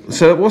 No.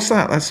 So what's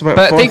that? That's about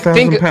But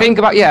 £5,000. think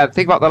about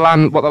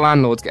what the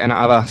landlord's getting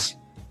out of us.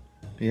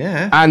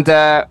 Yeah. And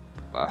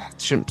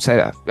shouldn't say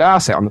that. I'll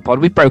say it on the pod.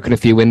 We've broken a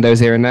few windows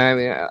here and there,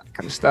 yeah, that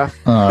kind of stuff.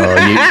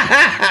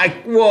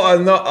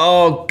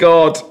 Oh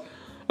God,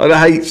 I'd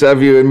hate to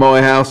have you in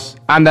my house.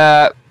 And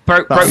that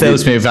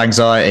fills me with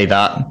anxiety.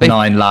 That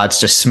 9 lads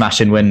just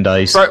smashing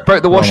windows.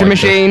 Broke the washing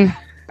machine.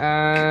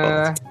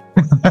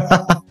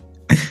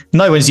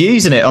 No one's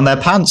using it on their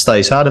pants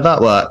though. So how did that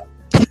work?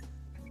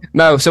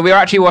 No, so we were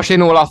actually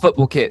washing all our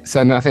football kits,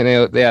 and I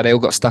think they all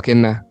got stuck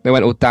in there. They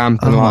went all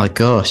damp. Oh my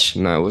gosh!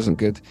 No, it wasn't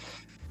good.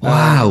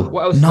 Wow,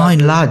 what else 9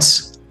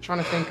 lads. Trying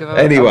to think of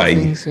anyway.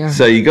 Things, yeah.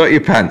 So you got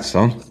your pants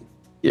on.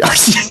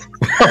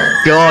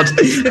 Oh God,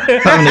 I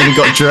haven't even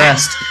got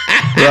dressed.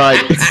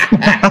 Right,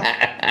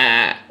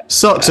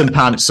 socks and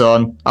pants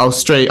on. I'll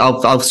speed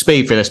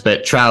through this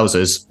bit.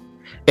 Trousers,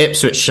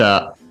 Ipswich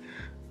shirt.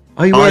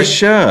 Oh, you wear a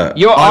shirt.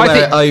 You're a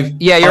bit over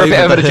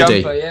the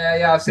jumper.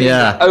 Yeah, I've seen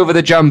that. Over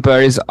the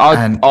jumper is. I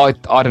don't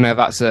know if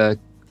that's a.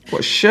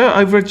 What, shirt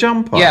over a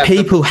jumper? Yeah,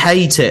 people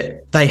hate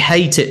it. They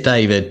hate it,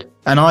 David.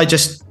 And I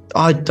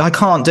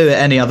can't do it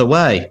any other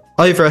way.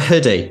 Over a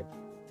hoodie.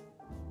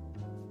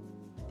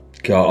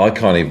 God, I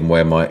can't even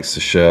wear my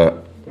extra shirt.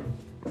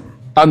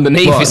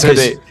 Underneath his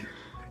hoodie.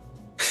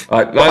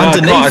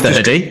 Underneath the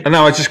hoodie?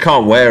 No, I just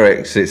can't wear it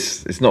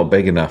because it's not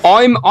big enough.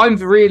 I'm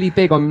really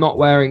big on not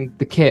wearing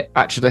the kit,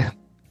 actually.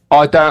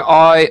 I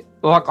buy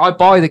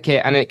the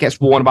kit and it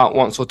gets worn about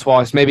once or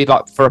twice, maybe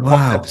like for a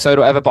pop episode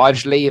or whatever, but I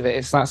just leave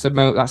it. That's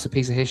a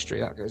piece of history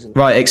that goes in.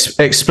 Right,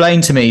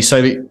 explain to me.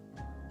 So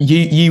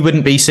you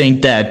wouldn't be seen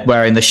dead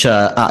wearing the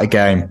shirt at a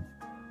game?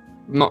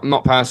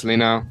 Not personally,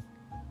 no.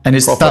 And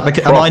is that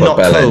because am I not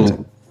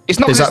cool? It's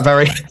not. Is that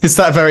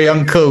very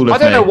uncool of I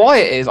don't know why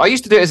it is. I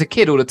used to do it as a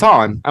kid all the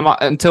time, and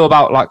until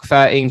about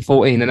 13,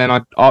 14, and then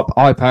I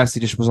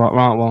personally just was like,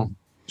 right, well,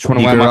 just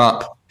want to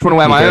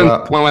wear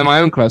my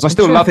own clothes. I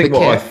still love the kit.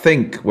 What I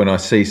think when I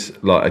see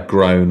like a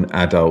grown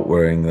adult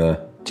wearing the.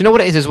 Do you know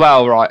what it is as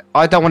well, right?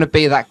 I don't want to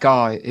be that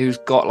guy who's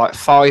got like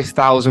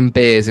 5,000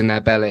 beers in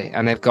their belly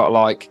and they've got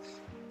like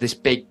this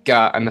big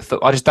gut and the foot.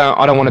 I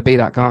don't want to be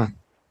that guy.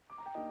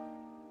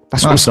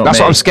 That's what I'm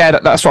scared.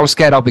 That's what I'm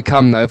scared I'll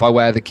become though if I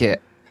wear the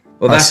kit.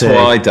 Well, that's why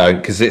I don't,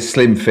 because it's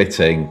slim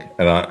fitting,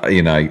 and I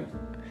don't know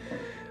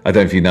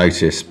if you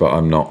noticed, but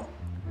I'm not.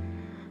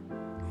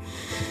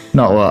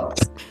 Not what?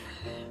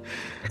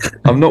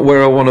 I'm not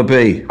where I want to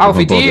be.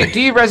 Alfie, do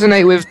you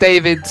resonate with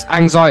David's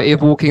anxiety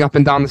of walking up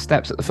and down the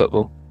steps at the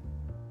football?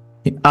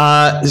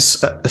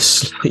 Yes.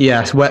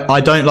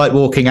 I don't like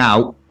walking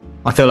out.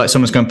 I feel like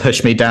someone's going to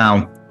push me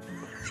down.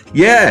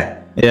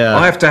 Yeah.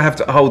 I have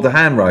to hold the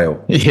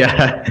handrail.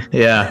 Yeah.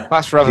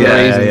 That's for other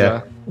reasons.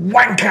 Yeah.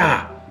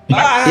 Wanker.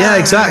 Yeah,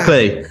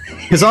 exactly.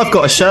 Because I've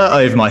got a shirt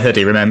over my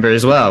hoodie, remember,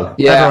 as well.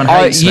 Yeah, everyone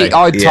hates me.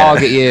 I'd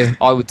target you.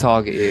 I would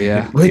target you,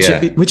 yeah.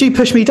 Would you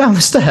push me down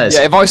the stairs?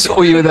 Yeah, if I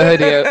saw you with a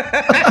hoodie,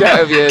 get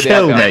over your hoodie.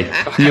 Kill me.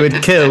 You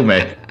would kill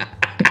me.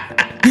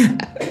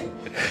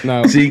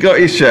 No. So you got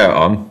your shirt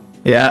on?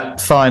 Yeah,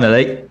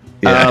 finally.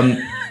 Yeah.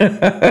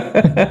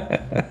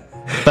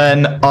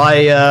 Then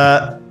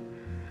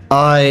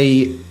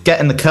I get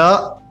in the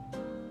car,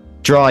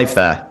 drive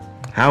there.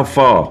 How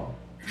far?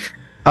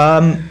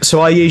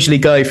 So I usually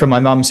go from my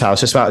mum's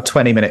house. It's about a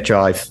 20-minute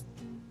drive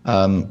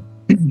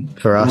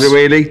for us.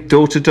 Really?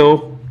 Door to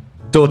door?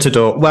 Door to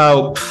door.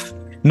 Well,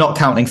 not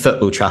counting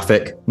football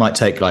traffic, might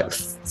take like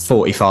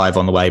 45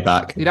 on the way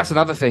back. Yeah, that's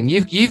another thing.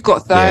 You've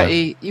got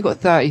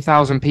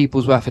 30,000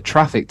 people's worth of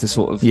traffic to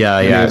sort of.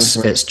 Yeah. It's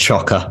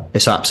chocker.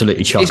 It's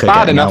absolutely chocker. It's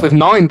bad enough with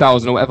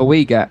 9,000 or whatever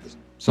we get.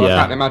 So Yeah. I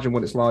can't imagine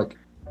what it's like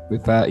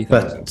with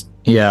 30,000. But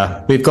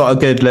yeah, we've got a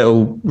good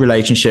little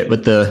relationship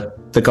with the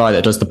guy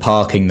that does the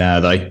parking there,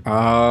 though.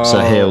 Oh. So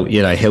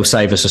he'll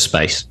save us a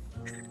space.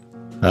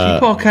 Do you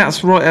park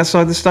right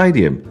outside the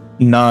stadium?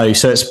 No,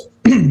 so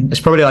it's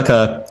probably like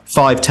a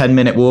 5-10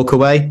 minute walk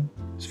away.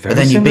 It's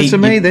very similar to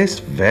me. This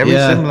very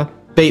similar.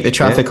 Beat the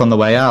traffic on the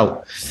way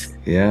out.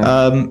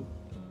 Yeah.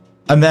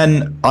 And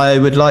then I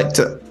would like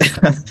to,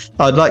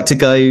 I'd like to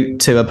go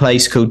to a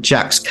place called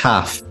Jack's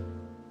Cafe.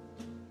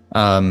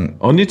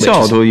 On your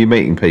child, or are you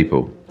meeting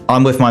people?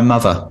 I'm with my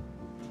mother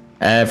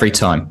every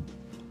time.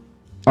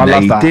 I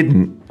love that. You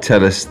didn't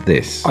tell us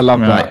this. I love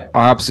that.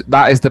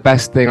 That is the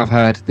best thing I've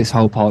heard this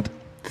whole pod.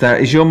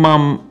 Is your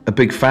mum a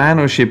big fan,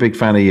 or is she a big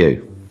fan of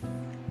you?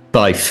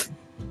 Both.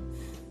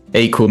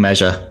 Equal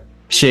measure.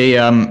 She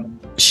was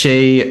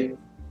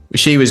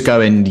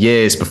going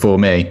years before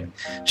me.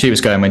 She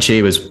was going when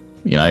she was,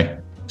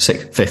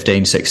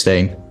 15,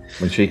 16.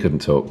 When she couldn't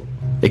talk.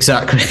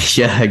 Exactly.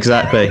 Yeah,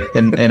 exactly.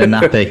 In a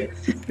nappy.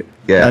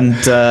 Yeah. And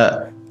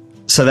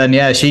so then,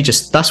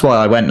 that's why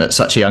I went at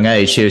such a young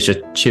age. She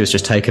was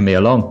just taking me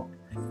along.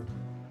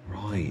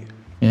 Right.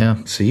 Yeah.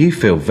 So you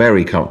feel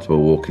very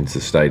comfortable walking to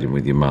the stadium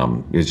with your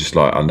mum. You're just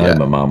like, I know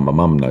my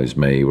mum knows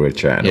me. We're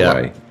chatting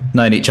away.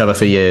 Known each other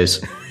for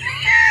years.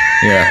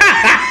 Yeah.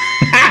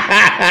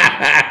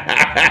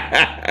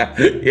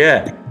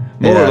 Yeah.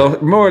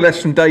 More or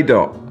less from day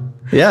dot.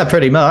 Yeah,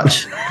 pretty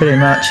much,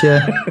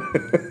 yeah.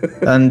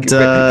 And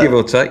give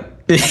or take.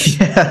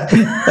 yeah,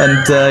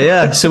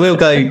 and so we'll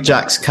go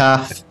Jack's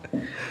Cafe,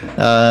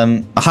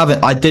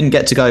 I didn't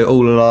get to go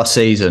all of last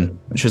season,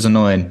 which was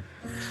annoying.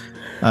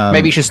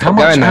 Maybe you should stop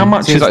going then. How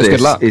much Seems of like it's this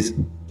good luck. is...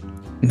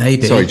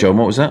 Maybe. Sorry, John,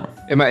 what was that?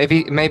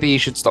 Maybe you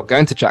should stop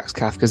going to Jack's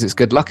Calf because it's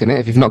good luck in it.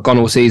 If you've not gone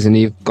all season,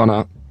 you've gone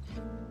up.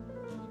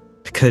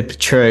 It could be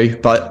true,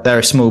 but they're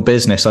a small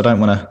business. I don't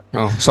want to.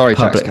 Oh, sorry,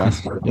 Jack's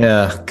Calf.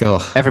 Yeah,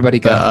 God. Everybody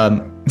go.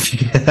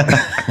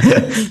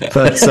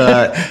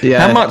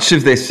 Yeah. How much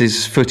of this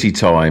is footy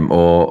time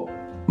or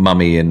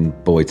mummy and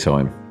boy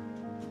time?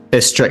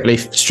 It's strictly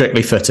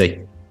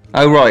footy.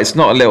 Oh, right. It's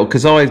not a little...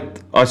 Because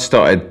I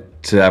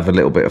started to have a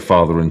little bit of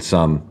father and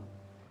son.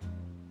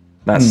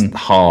 That's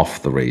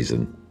half the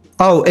reason.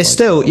 Oh, it's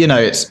still,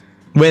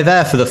 we're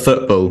there for the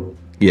football.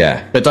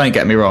 Yeah. But don't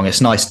get me wrong, it's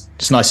nice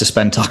to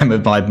spend time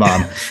with my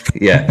mum.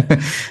 Yeah.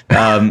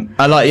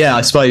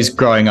 I suppose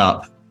growing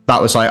up,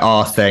 that was like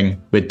our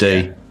thing we'd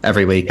do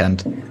every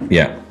weekend.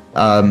 Yeah.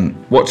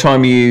 What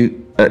time are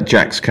you at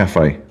Jack's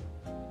Cafe?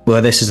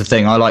 Well, this is the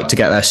thing. I like to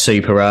get there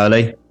super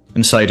early,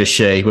 and so does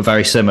she. We're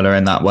very similar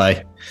in that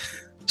way.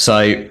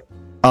 So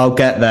I'll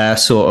get there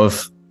sort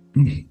of,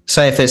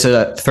 say if it's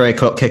a 3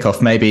 o'clock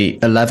kickoff, maybe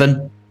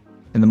 11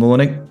 in the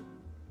morning,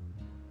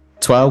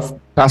 12.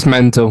 That's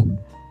mental.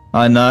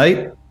 I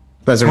know.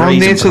 There's a How reason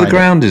near to the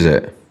ground is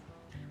it?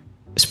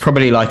 It's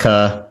probably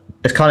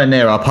it's kind of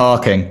near our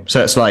parking.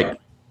 So it's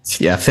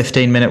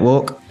 15-minute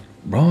walk.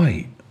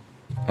 Right.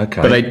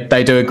 Okay. But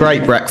they do a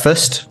great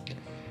breakfast.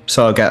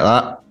 So I'll get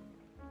that.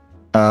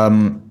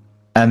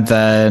 And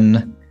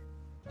then,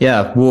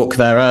 walk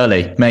there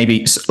early.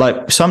 Maybe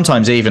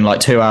sometimes even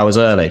 2 hours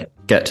early.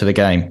 Get to the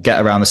game. Get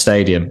around the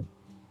stadium.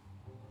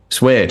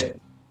 It's weird.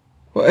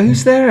 Well,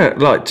 who's there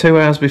 2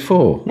 hours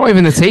before? Not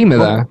even the team are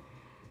there.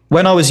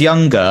 When I was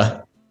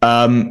younger,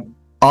 I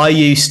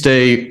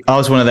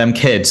was one of them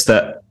kids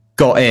that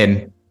got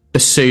in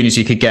as soon as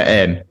you could get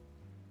in,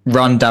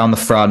 run down the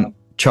front,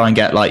 try and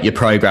get your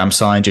program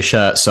signed, your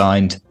shirt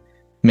signed,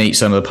 meet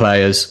some of the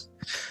players.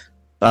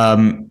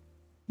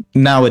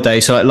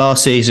 Nowadays, so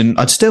last season,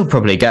 I'd still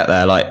probably get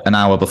there an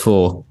hour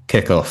before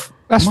kickoff.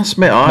 I must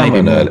admit, I'm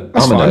an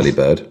early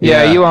bird.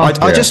 Yeah, you are.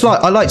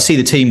 I like to see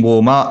the team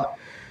warm up.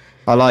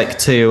 I like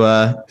to.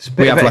 It's a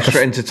bit of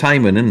extra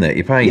entertainment, isn't it?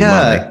 You're paying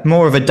money.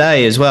 More of a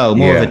day as well.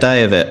 More of a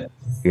day of it.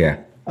 Yeah.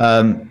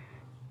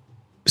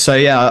 So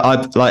I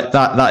like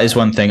that. That is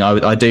one thing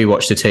I do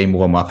watch the team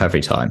warm up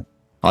every time.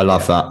 I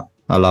love that.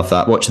 I love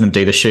that. Watching them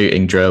do the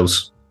shooting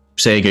drills,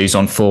 seeing who's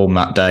on form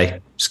that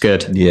day. It's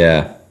good.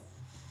 Yeah.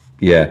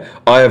 Yeah.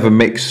 I have a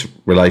mixed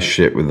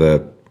relationship with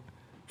the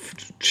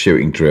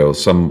shooting drill.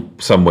 Some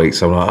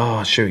weeks I'm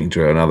like, shooting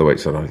drill, and other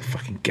weeks I'm like,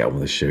 fucking get on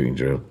with the shooting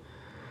drill.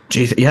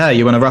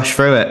 You want to rush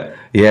through it?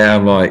 Yeah,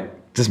 I'm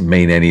like, doesn't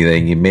mean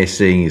anything. You're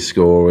missing, you're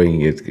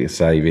scoring, you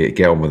save it,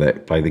 get on with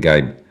it, play the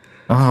game.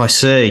 Oh, I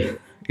see.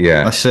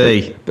 Yeah, I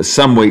see. But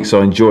some weeks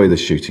I enjoy the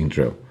shooting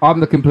drill. I'm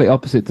the complete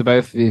opposite to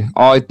both of you.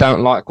 I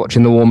don't like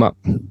watching the warm up.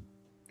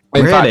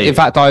 In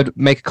fact, I'd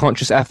make a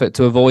conscious effort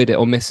to avoid it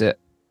or miss it.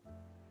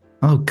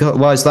 Oh God,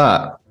 why is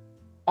that?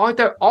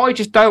 I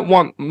just don't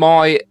want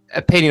my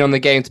opinion on the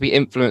game to be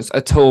influenced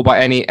at all by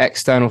any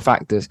external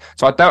factors.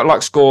 So I don't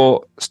like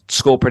score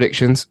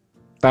predictions.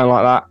 Don't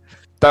like that.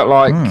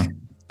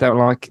 Don't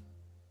like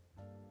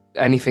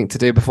anything to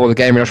do before the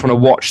game. I just want to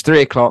watch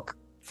 3 o'clock,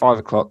 5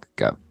 o'clock,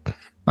 go.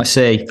 I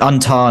see.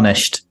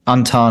 Untarnished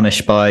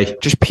by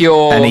just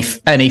pure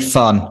any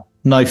fun.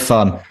 No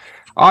fun.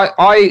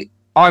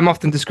 I'm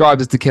often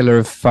described as the killer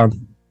of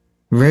fun.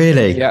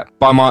 Really? Yeah,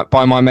 by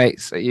my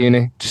mates at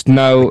uni.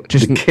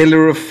 The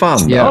killer of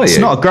fun. Yeah, it's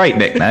not a great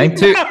nickname.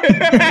 Too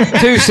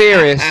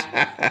serious.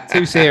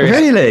 Too serious.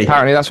 Really?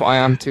 Apparently, that's what I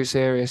am. Too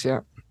serious.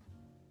 Yeah.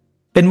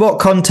 In what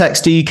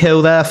context do you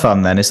kill their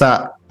fun then? Is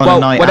that on a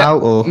night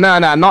out or? No,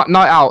 not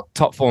night out.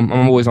 Top form.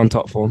 I'm always on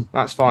top form.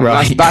 That's fine.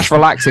 Right. That's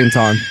relaxing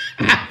time.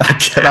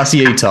 Okay, that's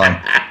you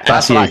time.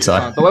 That's you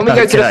time. But when we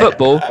go to the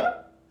football,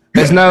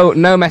 there's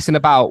no messing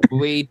about.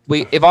 We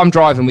if I'm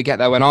driving, we get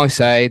there when I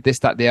say this,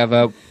 that, the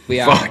other.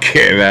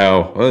 Fucking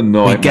hell, a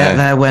nightmare. We get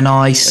there when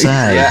I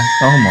say. Yeah.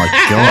 Oh my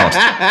god.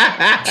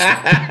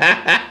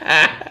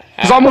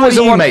 Because I'm always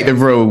the one make the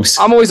rules.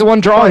 I'm always the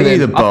one driving. Are you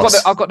the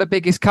boss? I've got the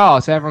biggest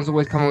car, so everyone's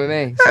always coming with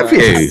me. So. Have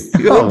you?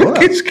 You got the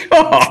biggest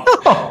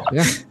car.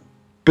 Yeah.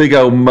 Big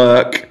old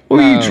Merc. What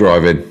are you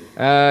driving?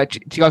 Do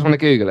you guys want to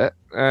Google it?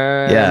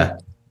 Yeah.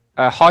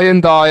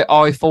 Hyundai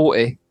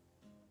i40.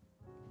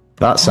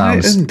 That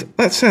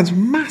sounds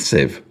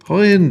massive.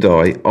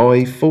 Hyundai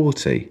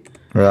i40.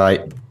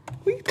 Right.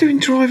 What are you doing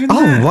driving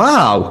Oh that?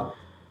 wow.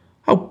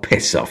 Oh,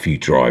 piss off! You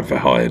drive a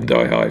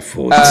Hyundai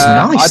i40. That's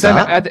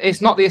nice.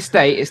 It's not the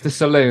estate; it's the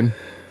saloon.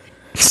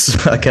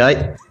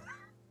 Okay.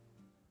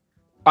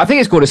 I think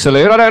it's called a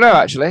saloon. I don't know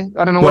actually.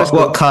 I don't know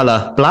what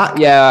colour? Black.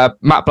 Yeah,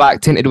 matte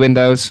black, tinted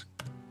windows.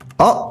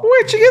 Oh,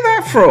 where'd you get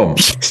that from?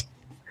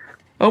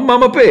 Oh,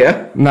 Mama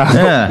Beer. No,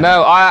 Yeah.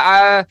 no.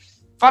 I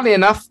funnily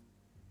enough,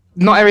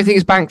 not everything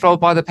is bankrolled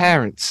by the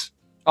parents.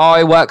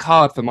 I work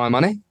hard for my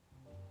money.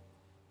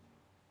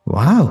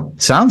 Wow.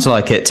 Sounds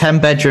like it.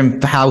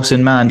 10-bedroom house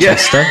in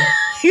Manchester.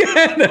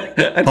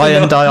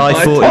 Hyundai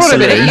i40 Hold on a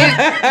saloon.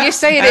 minute. You're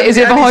saying it as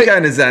if Andy's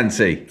going to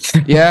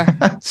Zante.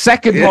 Yeah.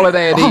 Second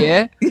holiday of the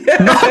year.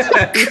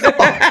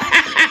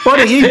 Why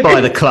don't you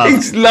buy the club?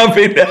 He's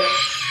loving it.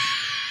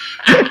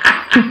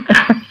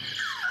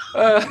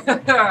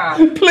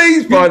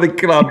 Please buy the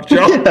club,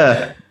 John.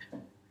 Yeah.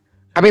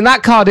 I mean, I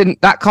got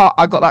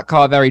that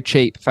car very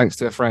cheap thanks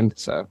to a friend.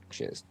 So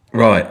cheers.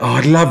 Right. Oh,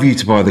 I'd love you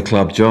to buy the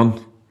club,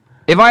 John.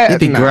 It'd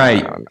be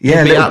great.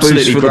 Yeah, It'd be little boost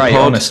absolutely for the great,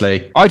 pod.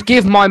 honestly. I'd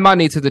give my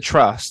money to the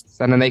trust,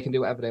 and then they can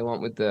do whatever they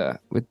want with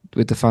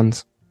the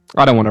funds.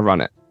 I don't want to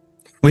run it.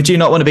 Would you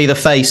not want to be the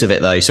face of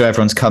it, though? So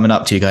everyone's coming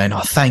up to you going, oh,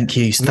 thank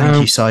you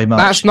so much.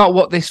 That's not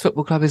what this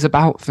football club is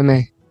about for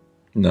me.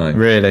 No.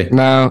 Really?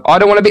 No, I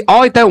don't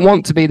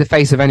want to be the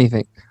face of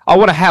anything. I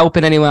want to help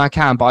in any way I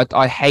can, but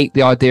I hate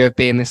the idea of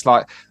being this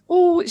like,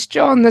 oh, it's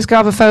John, let's go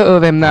have a photo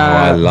of him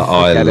now. I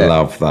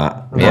love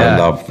that. Yeah. I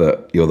love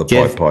that you're the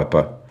Pied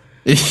Piper.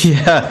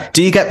 Yeah.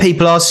 Do you get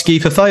people ask you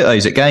for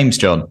photos at games,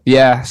 John?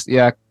 Yes,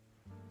 yeah.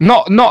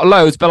 Not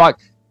loads, but like,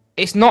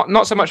 it's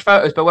not so much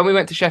photos, but when we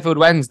went to Sheffield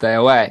Wednesday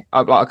away,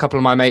 like a couple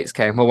of my mates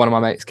came. Well, one of my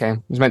mates came.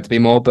 It was meant to be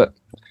more, but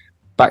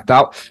backed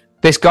out.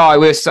 This guy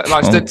was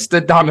like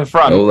stood down the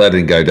front. Oh, that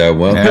didn't go down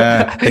well.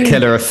 Yeah, the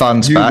killer of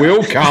fun's You back.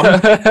 will come.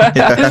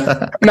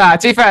 Nah,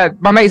 to be fair,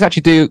 my mates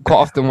actually do quite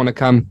often want to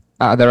come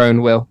out of their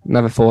own will,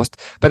 never forced.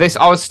 But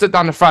I was stood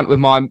down the front with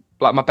my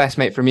best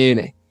mate from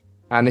uni,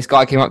 and this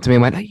guy came up to me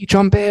and went, "Hey, you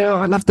John Beer?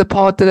 I love the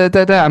pod." Da, da,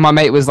 da, da. And my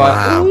mate was like,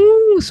 Wow.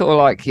 ooh, sort of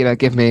like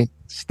give me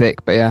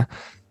stick, but yeah.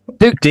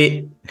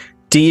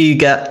 Do you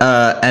get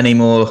any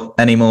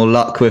more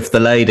luck with the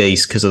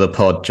ladies because of the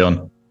pod,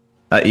 John?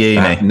 At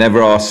uni?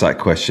 Never asked that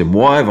question.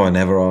 Why have I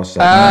never asked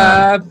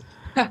that?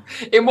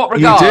 In what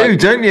You regard? do,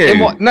 don't you? In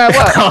what? No,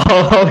 what?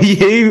 Oh,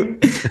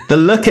 the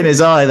look in his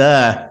eye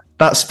there.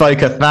 That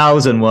spoke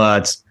 1,000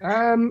 words.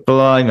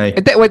 Blimey.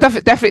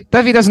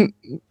 Definitely doesn't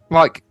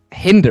like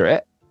hinder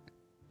it.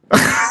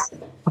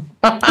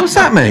 What's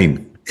that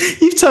mean?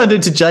 You've turned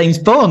into James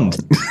Bond.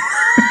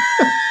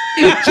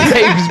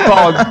 James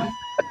Bond.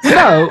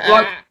 No,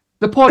 like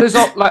the pod has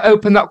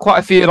opened up quite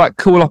a few like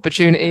cool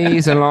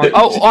opportunities and like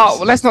well,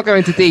 let's not go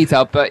into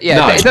detail, but yeah,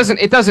 No.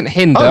 it doesn't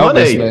hinder Oh,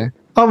 obviously. honey.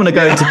 I want to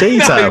go into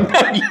detail.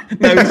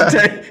 No,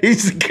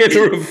 he's the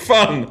killer of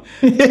fun.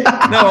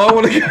 No, I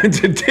want to go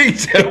into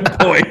detail,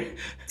 boy.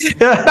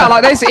 No,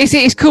 like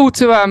it's cool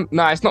to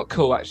no, it's not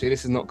cool actually.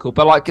 This is not cool,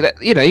 but like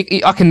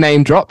I can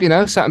name drop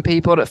certain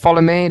people that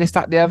follow me, this,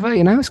 that, the other.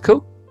 It's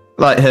cool.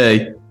 Like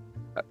who?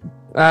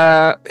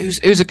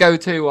 Who's a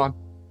go-to one?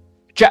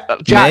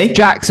 Me?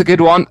 Jack's a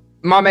good one.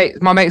 My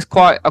mate's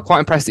quite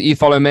impressed that you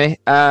follow me.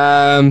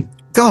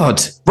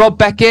 God, Rob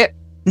Beckett,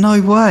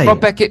 no way.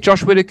 Rob Beckett,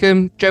 Josh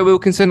Widdicombe, Joe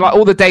Wilkinson, like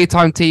all the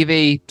daytime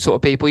TV sort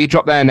of people. You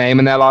drop their name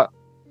and they're like,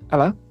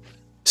 "Hello."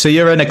 So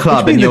you're in a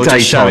club What do and you mean you're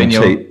just showing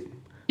your.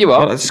 You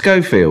are. Like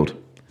Schofield.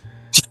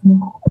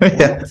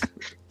 Yeah.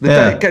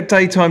 Get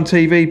daytime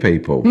TV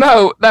people.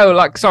 No,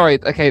 like sorry.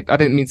 Okay, I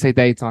didn't mean to say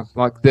daytime.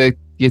 Like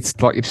you're just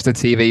the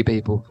TV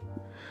people.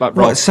 Like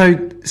Rob. Right,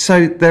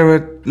 so there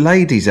are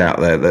ladies out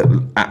there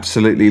that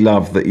absolutely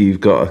love that you've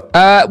got.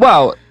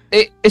 Well,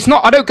 it's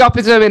not. I don't go up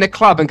to them in a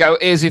club and go,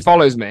 "Here's who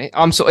follows me."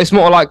 It's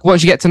more like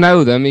once you get to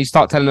know them, you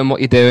start telling them what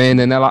you're doing,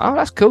 and they're like, "Oh,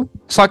 that's cool."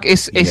 It's like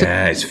it's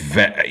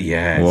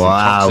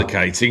Wow.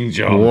 intoxicating,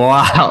 John.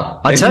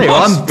 Wow. I tell you,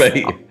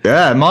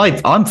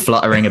 I'm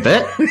fluttering a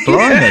bit.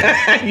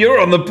 Blimey. You're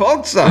on the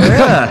pod, son.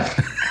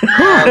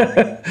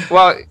 Yeah.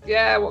 well,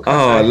 yeah. What can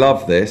I I say?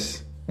 love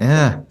this.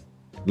 Yeah.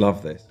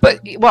 Love this.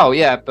 But but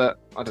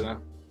I don't know.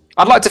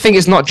 I'd like to think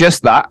it's not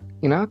just that.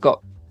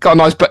 Got a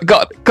nice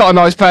got a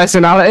nice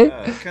personality.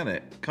 Can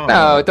it? Can't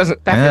No, it? it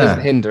doesn't. Definitely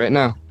doesn't hinder it.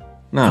 No.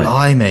 No.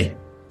 Blimey.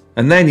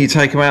 And then you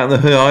take them out in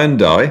the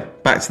Hyundai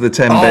back to the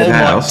 10-bed My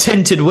house.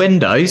 tinted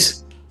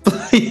windows.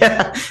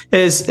 Yeah.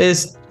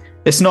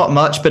 It's not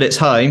much, but it's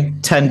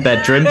home. 10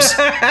 bedrooms.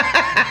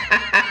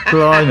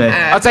 Blimey.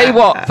 I'll tell you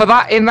what.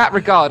 In that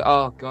regard.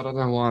 Oh God, I don't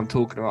know why I'm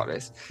talking about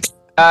this.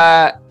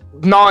 I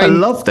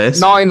love this.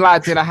 9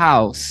 lads in a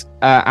house,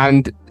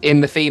 and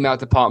in the female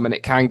department,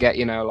 it can get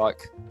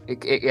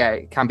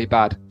it can be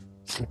bad.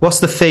 What's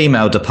the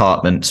female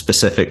department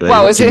specifically?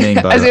 Well, what do you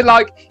mean by as that? in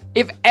like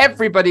if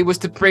everybody was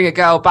to bring a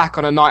girl back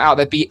on a night out,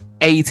 there'd be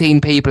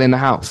 18 people in the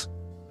house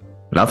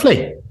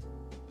Lovely.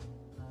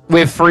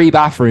 with 3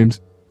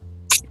 bathrooms.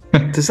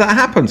 Does that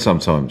happen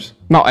sometimes?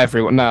 Not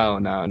everyone. No.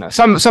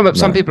 Some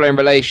people are in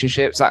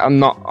relationships. That I'm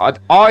not.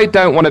 I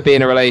don't want to be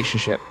in a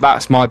relationship.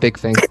 That's my big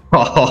thing.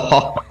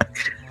 Oh,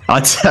 I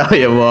tell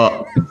you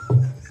what.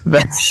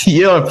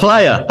 You're a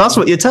player. That's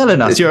what you're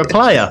telling us. You're a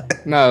player.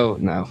 No.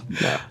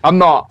 I'm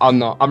not.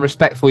 I'm a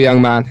respectful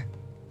young man.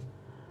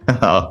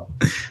 Oh,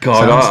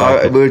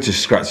 God, we're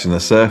just scratching the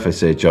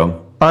surface here,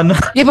 John. I know.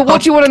 Yeah, but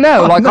what do you want to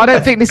know? Like, I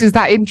don't think this is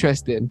that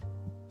interesting.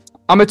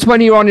 I'm a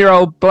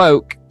 21-year-old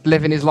bloke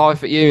living his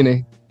life at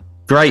uni.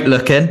 Great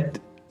looking.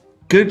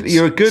 Good.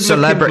 You're a good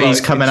Celebrities looking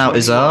bloke. coming out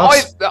his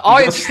arse.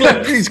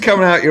 Celebrities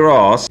coming out your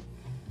arse.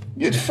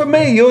 For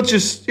me, you're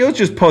just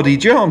Poddy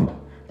John.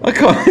 I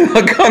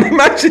can't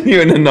imagine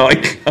you in a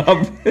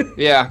nightclub.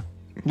 Yeah.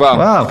 Well,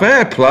 Wow.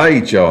 Fair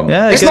play, John.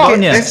 Yeah, It's good not-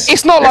 on you.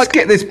 it's not let's like-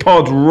 get this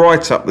pod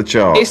right up the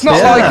charts. it's not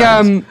Yeah.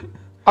 like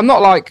I'm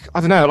not like, I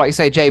don't know, like you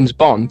say, James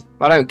Bond.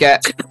 I don't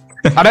get,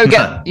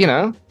 you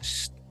know.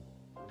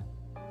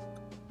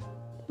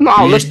 Not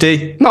You out, just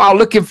do. not out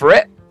looking for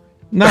it.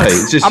 No,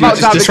 it's just I'm you about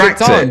to just have a good distract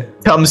time.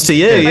 it. Comes to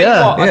you,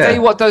 I'll yeah. tell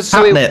you what does.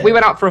 So Happening. we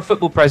went out for a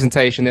football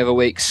presentation the other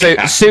week,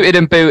 suited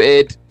and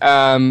booted.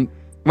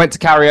 Went to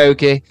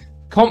karaoke.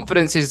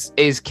 Confidence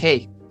is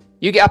key.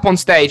 You get up on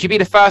stage, you be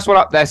the first one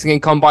up there singing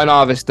Combine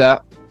Harvester.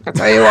 I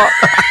tell you what.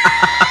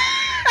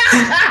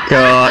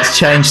 God, it's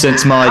changed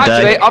since my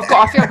Actually, day. I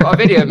think I've got a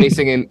video of me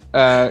singing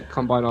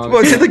Combine Harvester.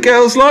 Well, did the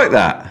girls like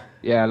that?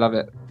 Yeah, love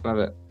it.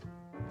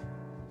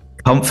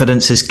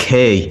 Confidence is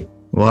key.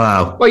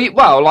 Wow.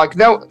 Well, like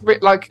they'll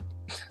like.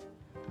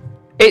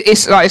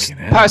 It's like it's a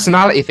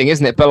personality thing,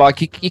 isn't it? But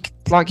like you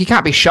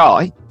can't be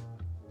shy.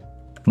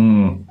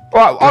 Hmm.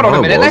 Right, hold on I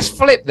a minute. was. Let's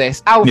flip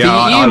this. Alfie,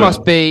 Yeah, you I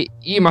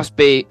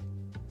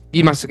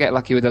must get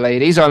lucky with the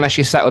ladies, or unless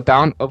you settled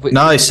down.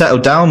 No, settle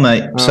down,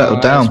 mate. Settle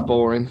That's down.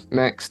 boring.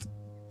 Next.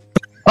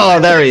 Oh,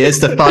 there he is,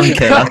 the fun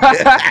killer.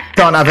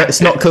 Can't have it.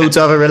 It's not cool to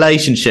have a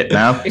relationship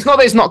now. It's not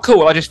that it's not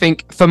cool. I just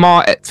think for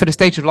the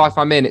stage of life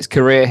I'm in, it's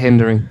career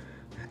hindering.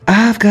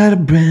 I've got a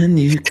brand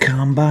new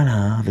combine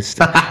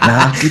harvester. And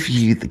I'll give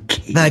you the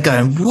key. They're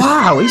going,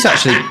 wow, he's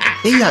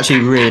actually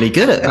really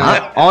good at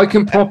that. I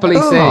can properly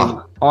Oh.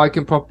 sing.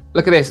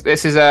 Look at this.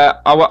 This is I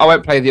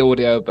won't play the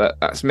audio, but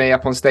that's me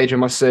up on stage in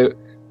my suit.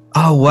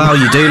 Oh, wow,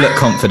 you do look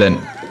confident.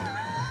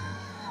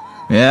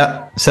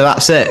 Yeah, so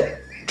that's it.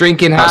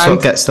 Drink in That's hand.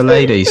 what gets the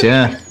ladies,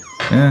 yeah.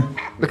 Yeah.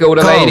 Look at all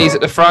the Oh. ladies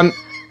at the front.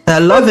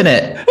 They're loving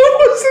it.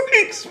 I wasn't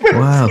expecting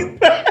Wow.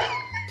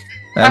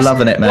 They're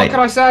loving it, What mate. can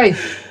I say?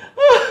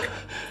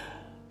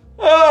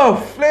 Oh,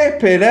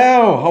 flipping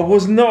hell. I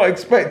was not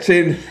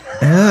expecting.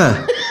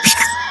 Yeah.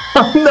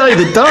 No,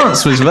 the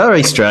dance was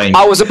very strange.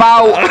 I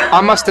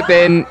must have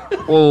been,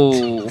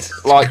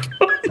 like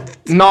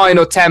 9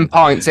 or 10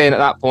 pints in at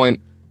that point.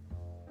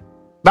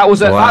 That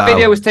Wow.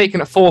 video was taken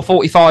at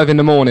 4:45 in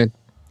the morning.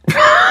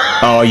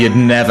 Oh, you'd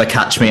never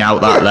catch me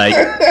out that late.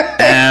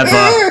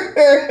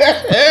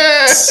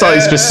 Ever. So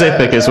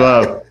specific as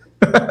well.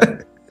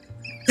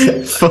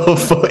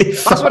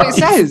 4:45. That's what it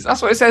says.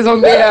 That's what it says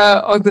on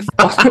the All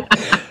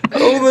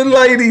the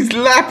ladies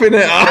lapping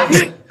it up.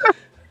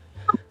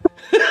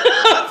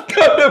 I've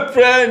got a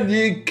brand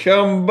new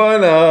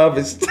combine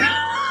harvester.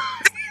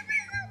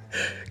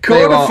 Tell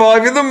you what.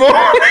 4:45 in the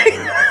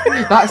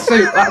morning.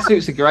 that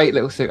suit's a great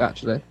little suit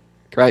actually.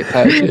 Great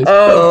purchase.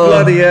 Oh,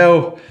 bloody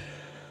hell.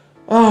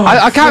 Oh,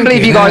 I can't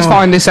believe you guys hell.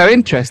 find this so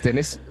interesting.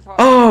 It's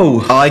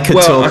Oh, I could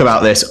well, talk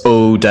about this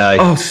all day.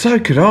 Oh, so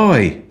could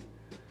I.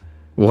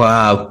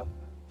 Wow.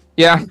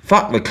 yeah.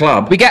 Fuck the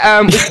club. We get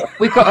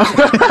we've got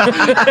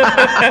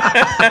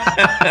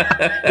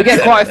we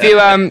get quite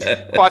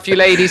a few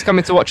ladies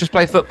coming to watch us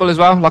play football as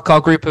well. Like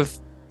our group of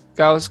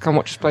girls come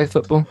watch us play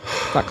football,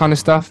 that kind of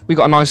stuff. We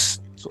got a nice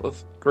sort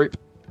of group.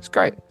 It's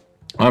great.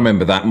 I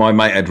remember that. My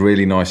mate had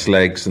really nice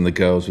legs, and the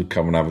girls would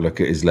come and have a look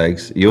at his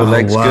legs. Your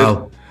legs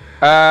good?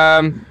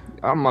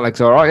 My legs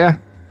are alright, yeah.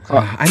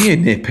 And you're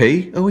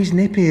nippy. Oh, he's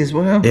nippy as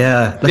well.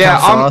 Yeah. Look Yeah,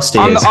 how fast he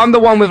is. I'm the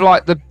one with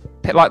like the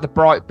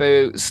bright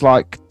boots,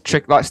 like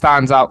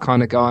stands out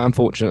kind of guy.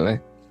 Unfortunately,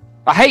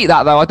 I hate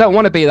that though. I don't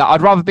want to be that.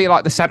 I'd rather be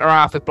like the centre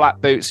half with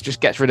black boots.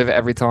 Just gets rid of it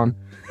every time.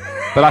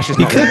 But that's just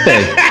You not could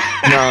be.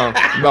 No,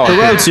 The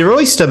world's your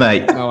oyster,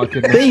 mate. No, I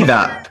couldn't. Be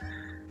that.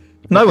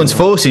 No one's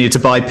forcing you to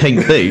buy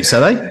pink boots,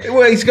 are they?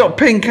 Well, he's got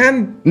pink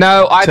and...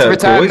 No, I had to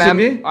return Turquoise, them. have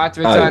you? I had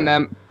to return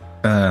them.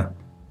 Uh,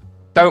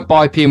 Don't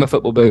buy Puma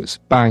football boots.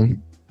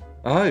 Bang.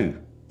 Oh.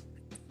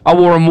 I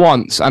wore them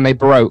once and they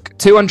broke.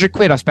 200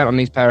 quid I spent on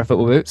these pair of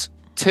football boots.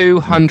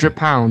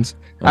 £200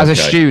 as a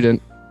Okay.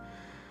 student.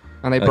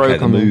 And they Okay, broke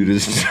the on me. mood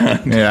has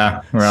turned.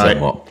 yeah, right.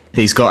 Somewhat.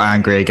 He's got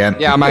angry again.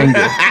 Yeah, I'm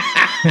angry.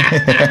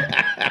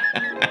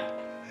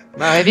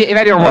 No, if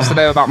anyone wants to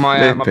know about my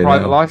Flipping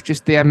private hell. life,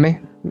 just DM me.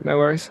 No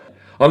worries.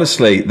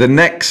 Honestly, the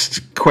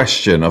next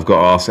question I've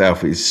got to ask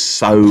Alfie is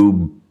so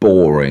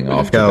boring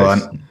after Go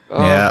this. on.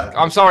 Yeah.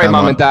 I'm sorry, Come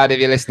Mum on. and Dad, if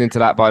you're listening to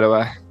that, by the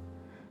way.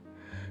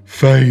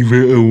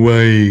 Favourite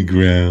away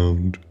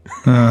ground?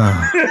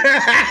 Oh,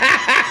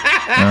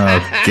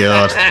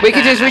 God. We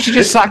should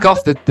just sack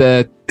off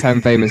the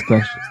 10 famous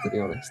questions, to be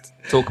honest.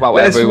 Talk about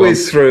Let's whatever we want.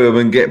 whiz through them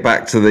and get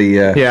back to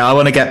the... Yeah, I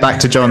want to get back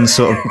to John's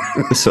sort of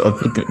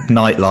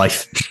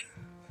nightlife.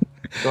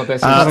 God,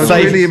 there's I was some-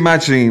 Fav- really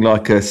imagining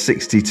like a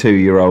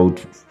 62-year-old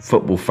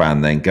football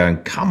fan then going,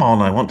 come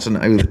on, I want to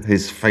know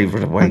his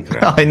favourite away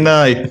ground. I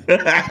know.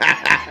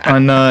 I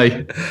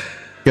know.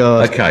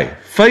 God. Okay,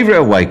 favourite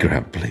away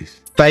ground, please.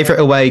 Favourite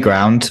away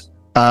ground?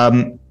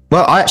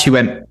 Well, I actually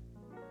went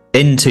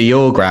into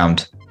your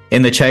ground,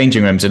 in the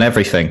changing rooms and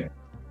everything.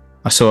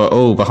 I saw it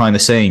all behind the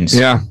scenes.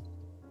 Yeah,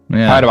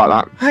 Yeah. heard about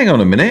that. Hang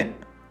on a minute.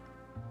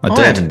 I I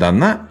did. haven't done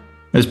that.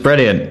 It was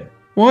brilliant.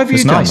 Why have you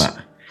It's done nice. that?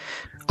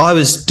 I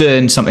was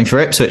doing something for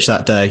Ipswich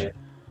that day,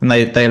 and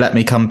they let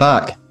me come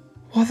back.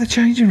 What are the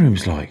changing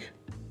rooms like?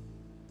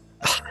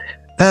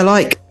 They're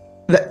like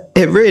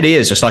It really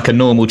is just like a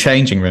normal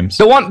changing rooms.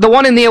 The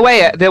one in the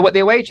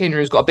away changing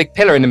room's got a big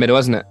pillar in the middle,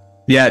 hasn't it?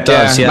 Yeah, it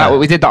does. Yeah.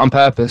 We did that on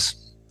purpose.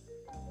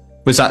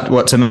 Was that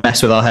what, to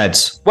mess with our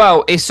heads?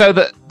 Well, it's so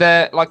that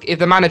if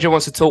the manager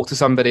wants to talk to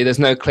somebody, there's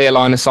no clear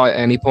line of sight at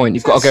any point.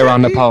 You've got to go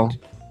around the pole.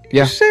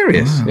 Yeah.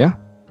 Serious? Wow. Yeah.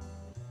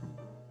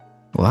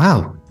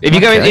 Wow. If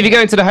you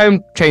go into the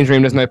home change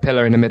room, there's no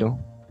pillar in the middle.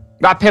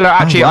 That pillar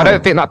actually, I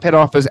don't think that pillar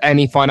offers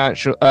any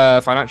financial,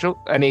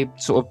 any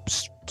sort of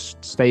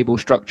stable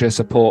structure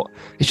support.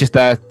 It's just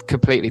there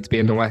completely to be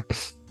in the way.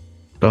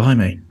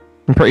 Blimey.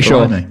 I'm pretty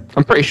sure.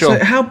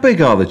 So how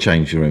big are the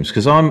changing rooms?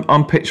 Because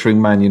I'm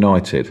picturing Man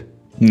United.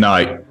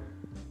 No.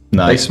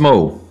 They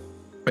small.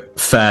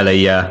 Fairly,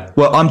 yeah.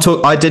 Well,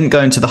 I didn't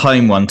go into the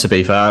home one, to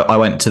be fair. I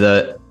went to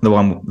the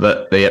one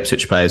that the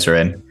Ipswich players are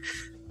in,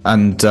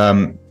 and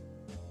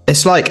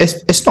it's like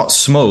it's not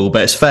small,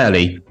 but it's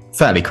fairly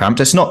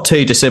cramped. It's not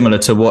too dissimilar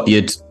to what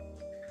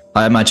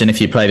I imagine if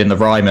you played in the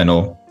Ryman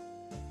or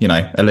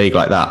a league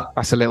like that.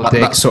 That's a little dig.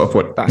 That's sort of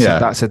what.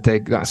 That's a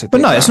dig. But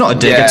no, it's not a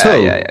dig at all.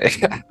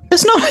 Yeah.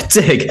 It's not a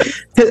dig.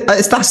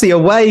 That's the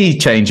away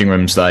changing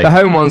rooms, though. The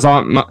home ones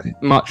aren't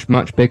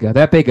much bigger.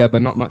 They're bigger,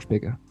 but not much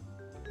bigger.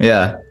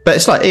 Yeah, but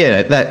it's like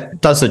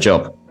that does the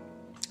job.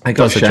 They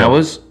got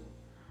showers.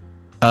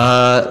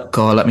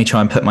 God, let me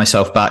try and put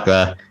myself back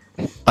there.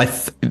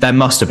 There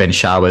must have been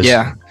showers.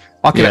 Yeah,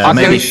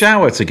 maybe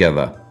shower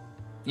together.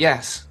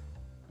 Yes.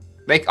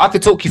 I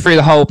could talk you through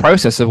the whole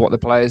process of what the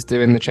players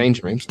do in the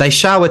changing rooms. They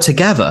shower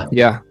together?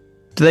 Yeah.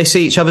 Do they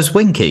see each other's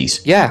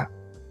winkies? Yeah.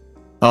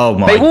 Oh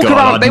my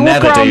God, I'd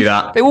never do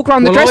that. They walk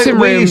around the dressing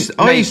room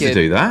I used to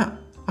do that.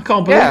 I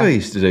can't believe I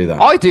used to do that.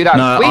 I do that.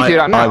 No, we do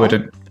that now. I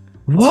wouldn't.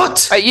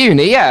 What? At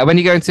uni, yeah. When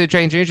you go into the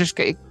changing room, just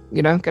get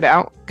it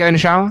out, go in the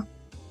shower.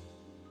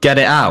 Get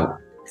it out?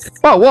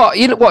 Well, what?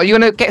 You're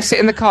going to sit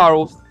in the car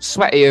all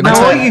sweaty? And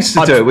I used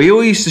to do it. We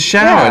all used to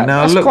shower. Yeah,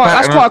 now that's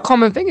quite a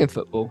common thing in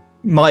football.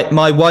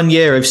 My 1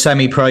 year of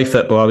semi-pro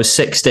football, I was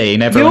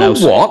 16. Everyone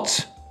else.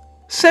 What?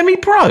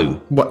 Semi-pro?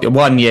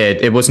 1 year.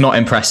 It was not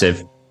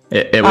impressive.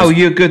 It was,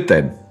 you're good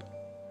then.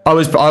 I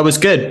was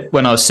good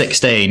when I was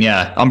 16.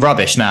 Yeah, I'm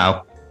rubbish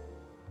now.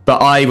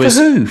 But I was.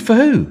 For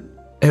who?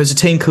 It was a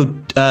team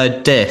called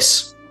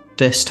Dis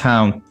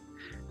Town.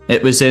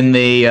 It was in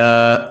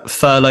the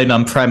Furlough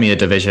Non-Premier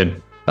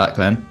division back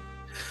then.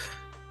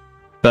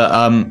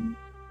 But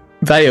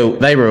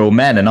they were all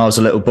men, and I was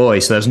a little boy,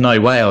 so there's no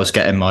way I was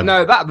getting my.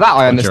 No, that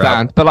I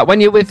understand. Out. But when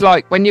you're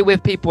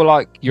with people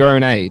like your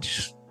own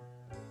age.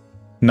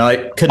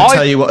 No, couldn't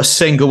tell you what a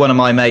single one of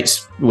my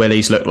mates'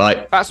 willies looked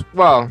like.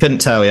 Couldn't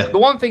tell you. The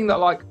one thing that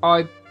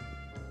I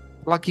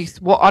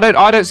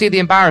don't see the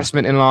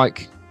embarrassment in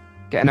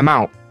getting them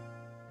out.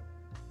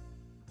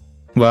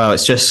 Well,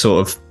 it's just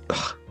sort of.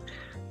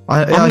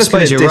 I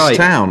suppose you're right.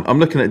 I'm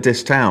looking at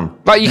Dis Town.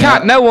 Like you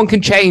can't. No one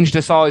can change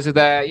the size of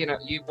their.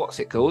 What's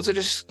it called? So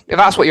just if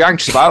that's what you're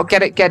anxious about,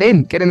 get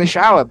in the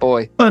shower,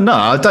 boy. Well, no,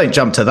 I don't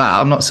jump to that.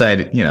 I'm not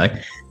saying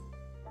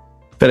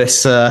but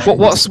it's.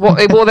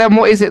 Well, then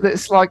what is it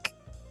that's like?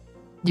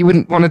 You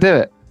wouldn't want to do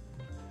it.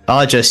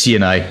 I just,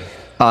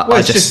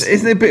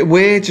 isn't it a bit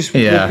weird just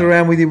walking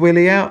around with your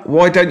willy out?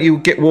 Why don't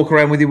you walk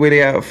around with your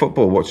willy out at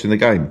football watching the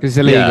game? It's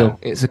illegal.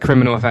 Yeah. It's a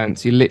criminal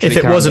offence. You literally.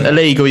 If it wasn't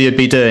illegal, you'd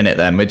be doing it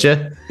then, would you?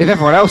 If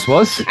everyone else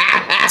was.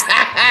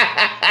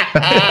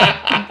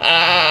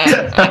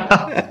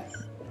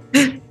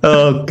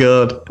 Oh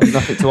God!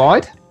 Nothing to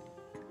hide.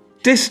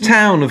 This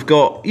town have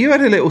got. You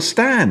had a little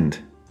stand.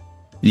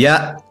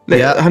 Yeah.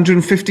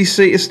 150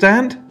 seater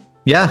stand.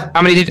 Yeah.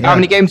 How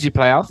many games did you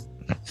play, Alf?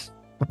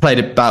 I played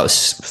about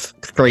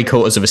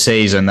 3/4 of a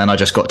season, then I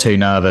just got too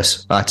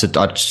nervous. I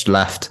just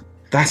left.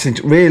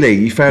 Really?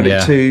 You found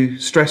it too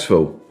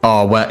stressful?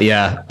 Oh, well,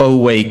 yeah.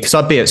 All week, because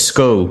I'd be at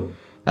school,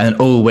 and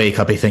all week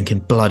I'd be thinking,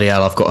 bloody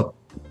hell, I've got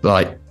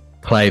to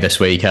play this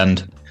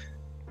weekend.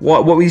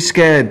 What were you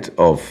scared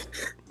of?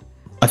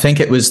 I think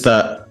it was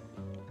that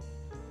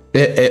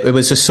it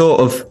was a sort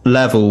of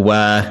level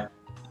where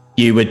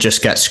you would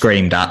just get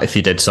screamed at if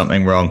you did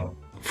something wrong.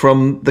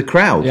 From the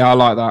crowd? Yeah, I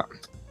like that.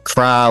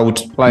 Crowd,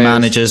 players.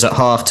 Managers at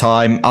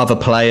half-time, other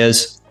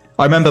players.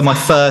 I remember my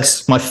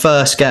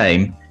first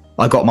game,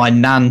 I got my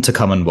nan to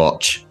come and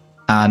watch,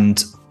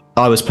 and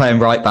I was playing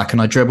right back,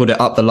 and I dribbled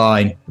it up the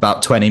line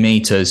about 20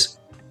 metres,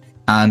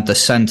 and the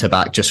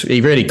centre-back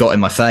he really got in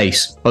my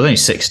face. I was only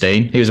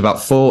 16, he was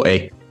about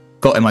 40.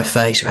 Got in my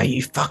face, what are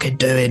you fucking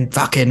doing?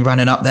 Fucking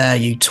running up there,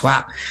 you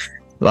twat.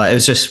 It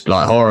was just,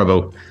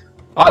 horrible.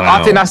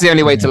 I think that's the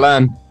only way to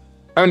learn.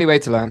 Only way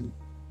to learn.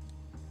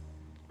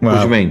 Well,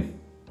 what do you mean?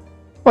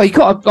 Well, you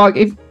got to,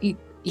 if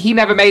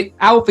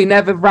Alfie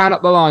never ran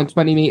up the line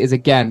 20 metres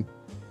again.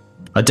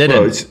 I didn't.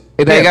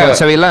 Well, there you go,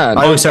 so he learned.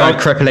 I also had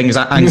crippling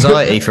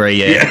anxiety for a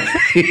year.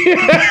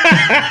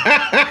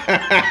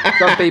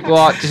 Some people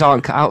just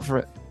aren't cut out for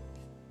it.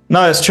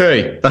 No, that's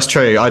true. That's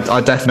true.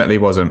 I definitely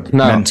wasn't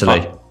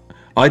mentally.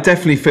 I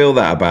definitely feel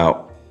that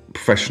about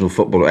professional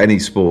football or any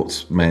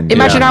sportsmen.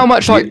 Imagine how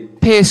much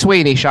Piers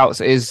Sweeney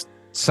shouts at his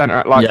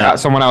centre at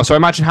someone else. So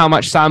imagine how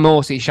much Sam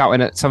Morsey's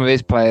shouting at some of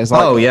his players.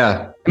 Like,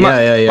 yeah.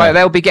 Like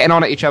they'll be getting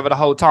on at each other the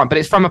whole time, but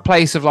it's from a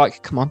place of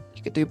like, come on,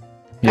 you could do better.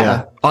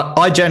 Yeah,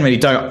 I generally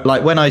don't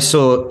like when I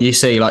saw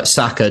like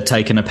Saka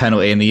taking a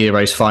penalty in the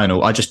Euros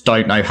final. I just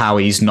don't know how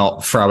he's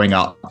not throwing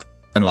up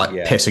and like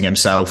pissing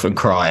himself and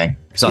crying,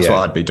 because that's what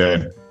I'd be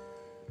doing.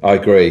 I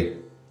agree.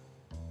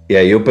 Yeah,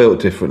 you're built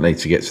differently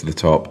to get to the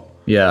top.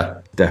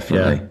 Yeah,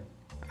 definitely.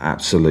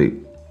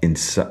 Absolute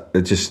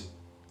just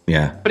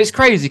But it's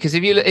crazy because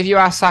if you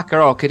ask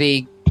Saka, could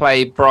he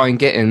play Brian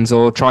Gittins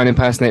or try and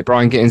impersonate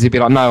Brian Gittins, he'd be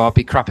like, no, I'd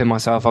be crapping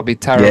myself. I'd be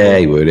terrible. Yeah,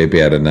 he would. He'd be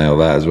able to nail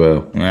that as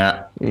well.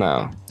 Yeah.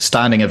 No.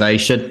 Standing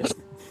ovation.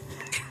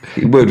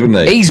 He would,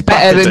 wouldn't he? He's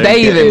better than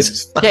David.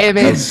 Get him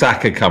in. And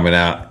Saka coming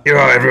out. You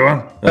all right,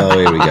 everyone? Oh,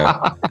 here we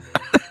go.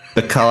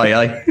 The Kai,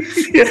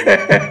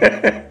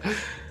 Yeah.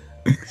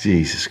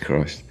 Jesus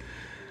Christ.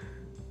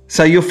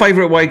 So your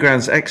favourite away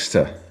ground's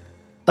Exeter?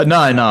 No,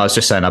 I was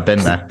just saying I've been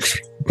there.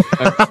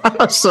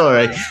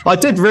 Sorry. I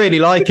did really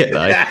like it,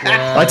 though.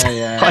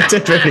 I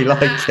did really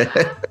like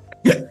it.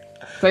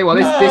 Tell you what,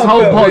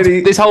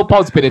 this whole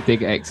pod's been a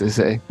dig at Exeter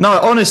City. No,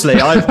 honestly,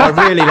 I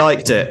really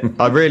liked it.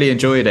 I really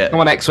enjoyed it.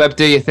 Come on, X-Web,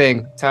 do your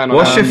thing.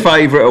 What's your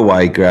favourite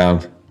away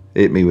ground?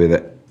 Hit me with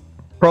it.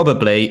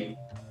 Probably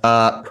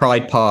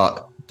Pride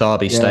Park,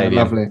 Derby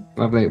Stadium.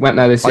 Lovely. Went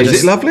there this year.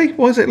 Is it lovely?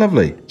 Why is it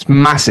lovely? It's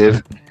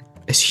massive.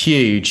 It's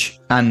huge,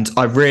 and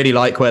I really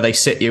like where they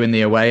sit you in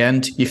the away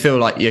end. You feel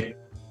like you're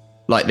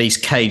like these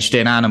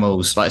caged-in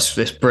animals. Like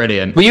it's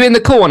brilliant. Were you in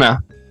the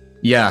corner?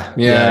 Yeah.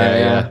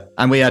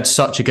 And we had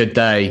such a good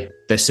day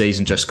this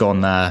season just gone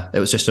there. It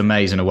was just an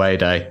amazing away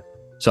day.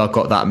 So I've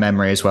got that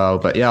memory as well.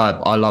 But yeah,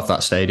 I love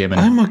that stadium.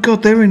 And oh my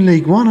God, they're in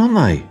League One, aren't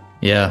they?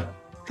 Yeah.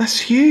 That's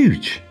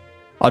huge.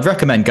 I'd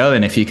recommend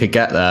going if you could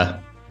get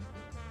there.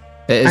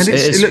 It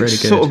looks really good.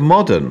 Sort of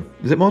modern.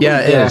 Is it modern?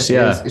 Yeah, it is.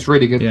 Yeah. It's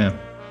really good. Yeah.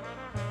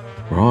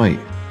 Right.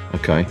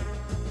 Okay.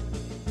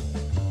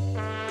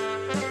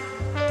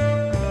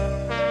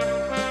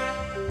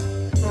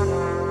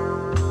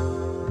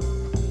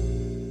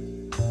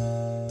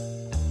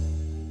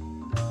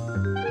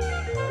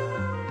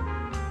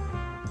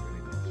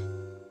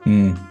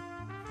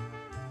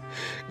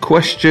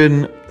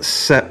 Question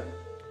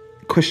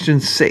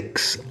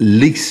 6.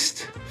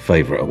 Least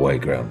favourite away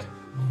ground?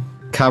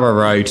 Carrow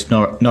Road,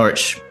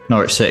 Norwich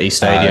City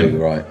Stadium. Oh,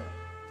 right.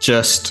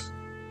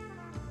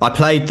 I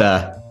played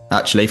there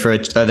actually for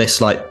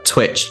this like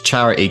Twitch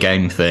charity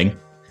game thing,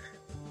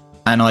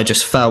 and I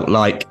just felt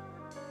like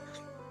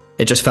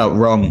it just felt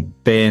wrong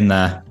being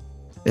there.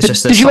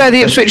 Did you wear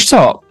the Ipswich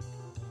top?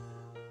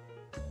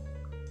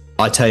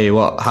 I tell you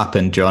what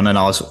happened, John, and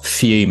I was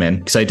fuming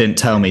because they didn't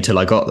tell me till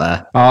I got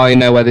there. I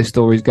know where this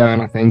story's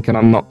going, I think, and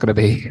I'm not going to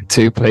be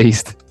too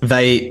pleased.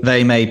 They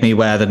made me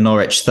wear the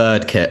Norwich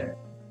third kit,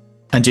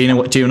 and do you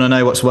want to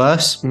know what's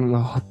worse?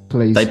 Oh,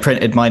 please. They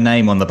printed my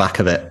name on the back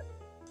of it.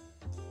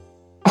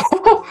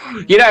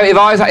 You know, if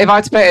I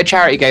had to play at a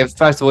charity game,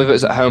 first of all, if it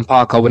was at home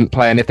park, I wouldn't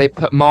play, and if they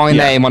put my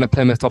name on a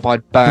Plymouth top,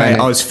 I'd burn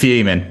it. I was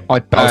fuming.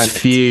 I was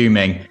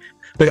fuming.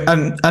 But,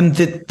 and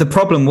the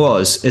problem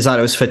is that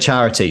it was for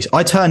charities.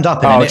 I turned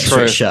up in an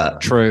Ipswich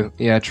shirt. True.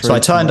 So I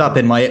turned up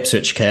in my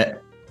Ipswich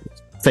kit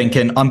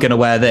thinking, I'm going to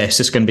wear this.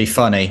 It's going to be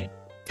funny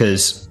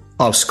because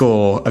I'll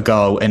score a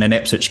goal in an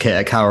Ipswich kit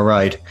at Carrow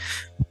Road.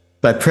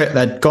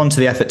 They'd gone to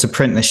the effort to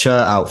print this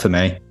shirt out for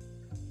me.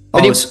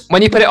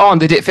 When you put it on,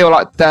 did it feel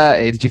like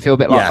dirty? Did you feel a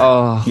bit like,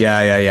 oh?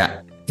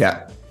 Yeah.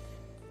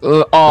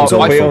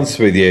 I'll be honest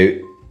with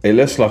you, it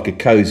looks like a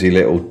cosy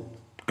little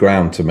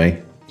ground to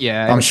me.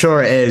 Yeah, I'm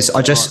sure it is.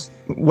 I just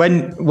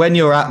when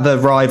you're at the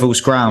rivals'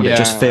 ground, it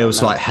just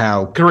feels like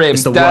hell. Grim,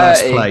 it's the dirty.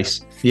 worst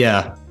place.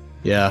 Yeah.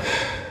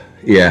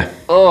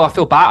 Oh, I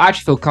feel bad. I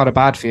actually feel kind of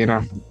bad for you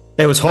now.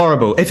 It was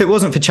horrible. If it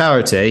wasn't for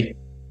charity,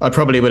 I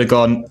probably would have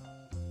gone.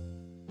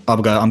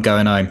 I'm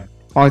going home.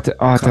 I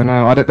don't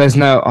know. I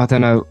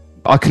don't know.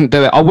 I couldn't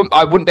do it. I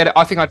wouldn't be able to,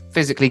 I think I'd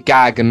physically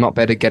gag and not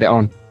be able to get it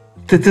on.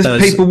 Does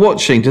people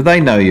watching, do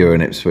they know you're an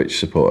Ipswich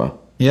supporter?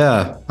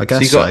 Yeah, I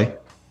guess so.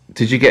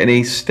 Did you get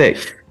any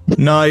stick?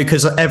 No,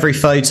 because every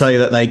photo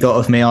that they got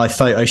of me, I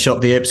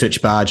photoshopped the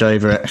Ipswich badge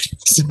over it.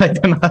 So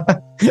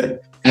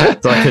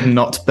I could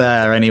not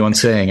bear anyone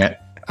seeing it.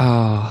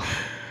 Oh,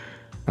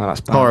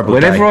 that's bad. Horrible.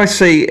 Whenever I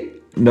see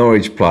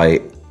Norwich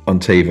play on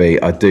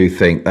TV, I do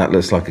think that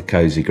looks like a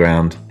cosy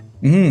ground.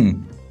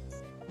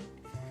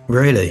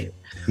 Really?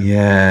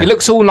 Yeah. It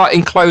looks all like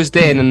enclosed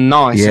in and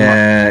nice.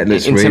 Yeah, and, it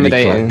looks really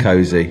quite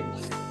cosy.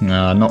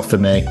 No, not for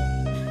me.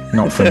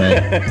 Not for me.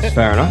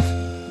 Fair enough.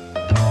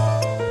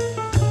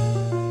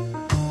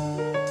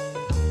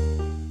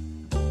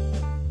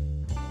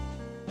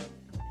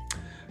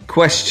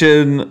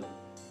 Question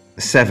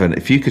 7.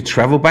 If you could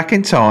travel back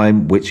in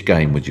time, which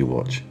game would you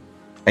watch?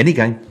 Any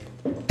game.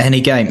 Any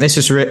game. This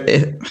is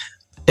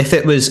if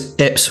it was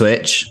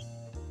Ipswich,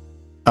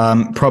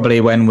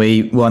 probably when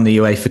we won the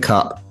UEFA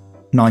Cup,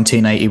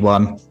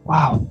 1981.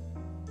 Wow.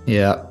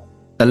 Yeah.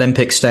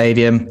 Olympic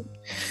Stadium.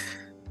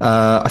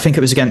 I think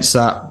it was against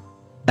that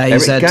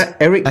AZ.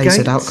 Eric AZ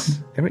Gates.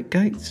 Eric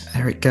Gates.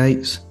 Eric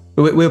Gates.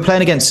 We were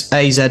playing against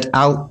AZ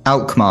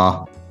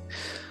Alkmaar,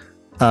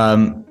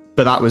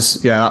 but that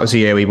was the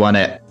year we won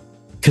it,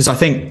 because I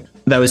think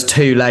there was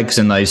 2 legs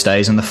in those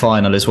days in the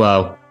final as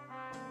well,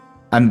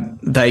 and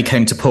they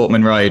came to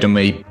Portman Road and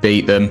we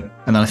beat them,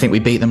 and then I think we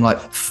beat them like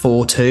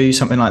 4-2,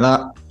 something like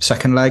that.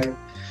 Second leg,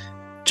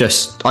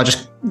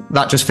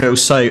 that just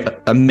feels so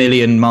a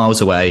million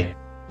miles away.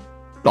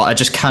 Like, I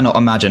just cannot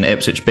imagine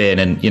Ipswich being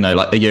in,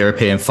 like the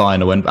European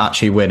final and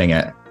actually winning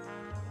it.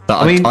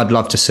 But I'd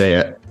love to see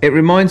it. It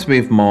reminds me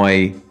of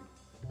my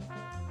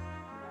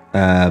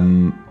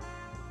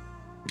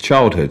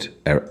childhood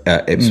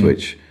at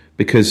Ipswich,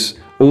 because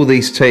all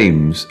these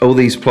teams, all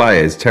these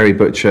players, Terry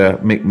Butcher,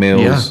 Mick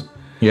Mills,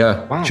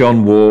 Wow.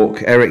 John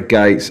Walk, Eric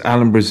Gates,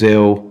 Alan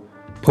Brazil,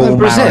 Paul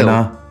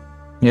Mariner,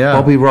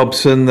 Bobby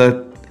Robson,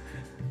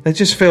 they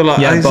just feel like,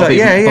 Bobby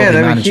they were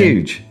managing.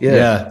 huge.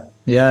 Yeah,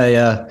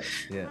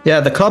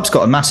 the club's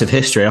got a massive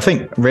history. I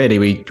think really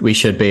we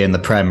should be in the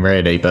Prem,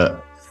 really,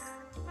 but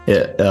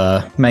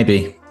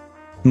maybe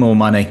more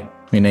money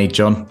we need,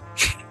 John.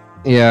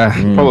 Yeah,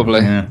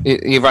 probably. Yeah.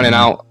 You're running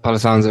out by the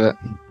sounds of it.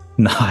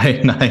 No.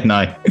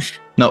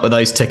 Not with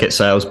those ticket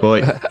sales,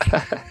 boy.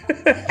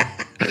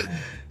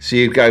 So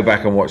you'd go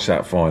back and watch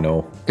that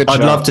final.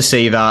 I'd love to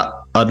see that.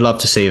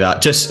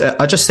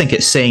 I just think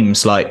it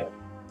seems like,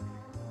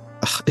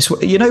 it's,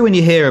 when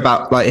you hear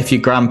about, like, if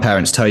your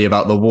grandparents tell you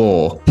about the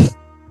war,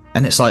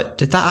 and it's like,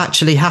 did that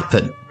actually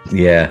happen?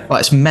 Yeah.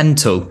 Like, it's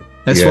mental.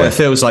 That's what it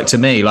feels like to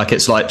me. Like,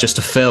 it's like just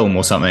a film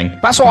or something.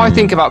 That's what I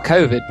think about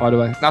COVID, by the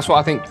way. That's what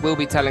I think we'll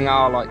be telling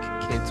our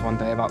kids one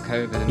day about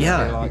COVID. And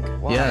they'll be like,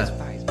 what is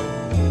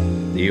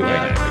that? You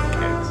ain't having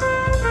kids.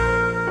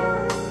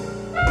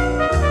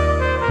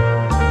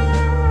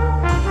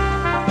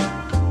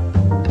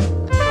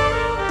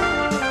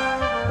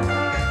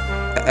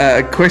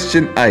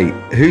 Question 8.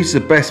 Who's the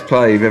best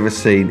player you've ever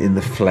seen in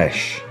the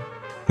flesh?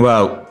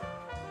 Well,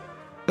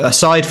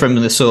 aside from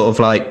the sort of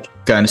like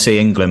going to see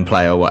England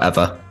play or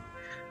whatever,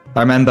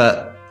 I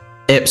remember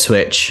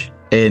Ipswich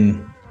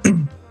in, I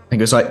think it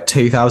was like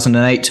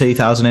 2008,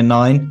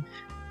 2009.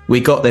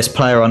 We got this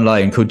player on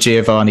loan called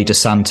Giovanni Dos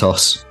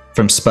Santos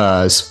from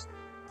Spurs.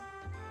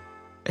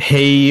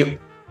 He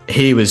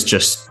was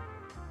just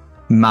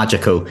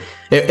magical.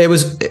 It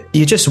was,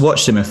 you just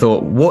watched him and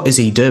thought, what is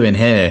he doing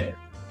here?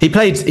 He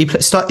played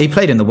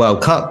in the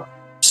World Cup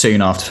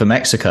soon after for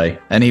Mexico,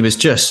 and he was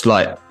just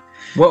like,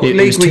 what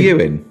league were you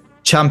in?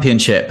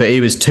 Championship, but he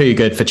was too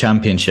good for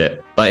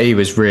Championship. Like, he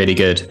was really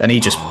good, and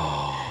he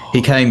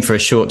came for a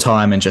short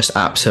time and just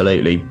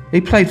absolutely.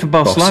 He played for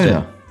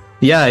Barcelona.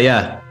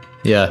 Yeah.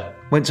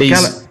 Went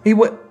to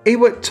he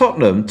went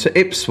Tottenham to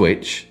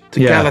Ipswich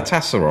to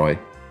Galatasaray.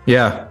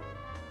 Yeah.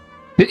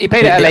 He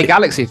played at LA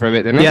Galaxy for a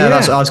bit, didn't he? Yeah,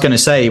 that's what I was going to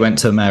say. He went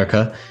to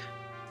America,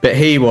 but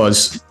he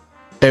was.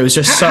 It was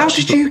just How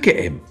did you get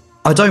him?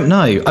 I don't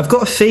know. I've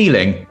got a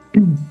feeling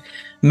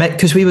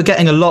because we were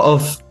getting a lot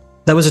of.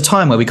 There was a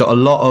time where we got a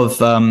lot of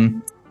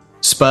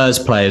Spurs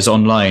players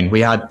on loan.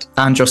 We had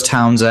Andros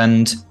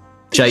Townsend,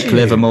 Jake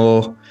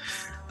Livermore.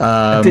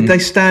 Did they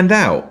stand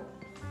out?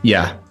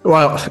 Yeah.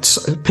 Well,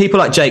 people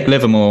like Jake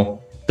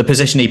Livermore, the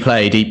position he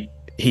played,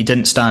 he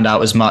didn't stand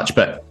out as much,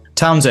 but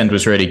Townsend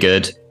was really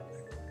good.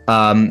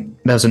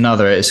 There's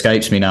another, it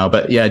escapes me now,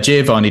 but yeah,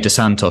 Giovanni Dos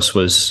Santos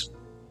was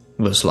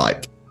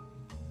like.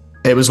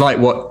 It was like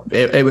what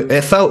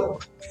it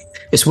felt.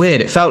 It's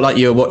weird. It felt like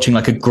you were watching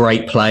like a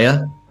great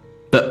player,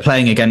 but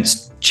playing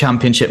against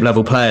Championship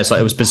level players. Like,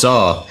 it was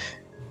bizarre.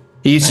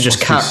 He used to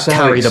just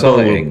carry the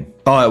ball.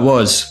 Oh,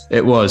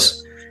 it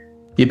was.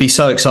 You'd be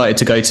so excited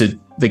to go to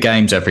the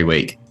games every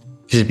week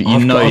because you're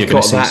going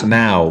to see that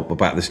now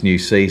about this new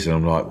season.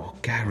 I'm like, well,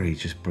 Gary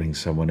just brings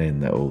someone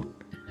in that'll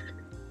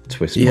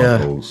twist my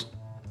balls.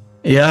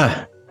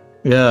 Yeah.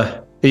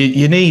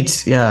 You need.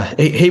 Yeah,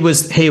 he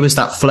was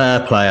that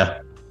flair player.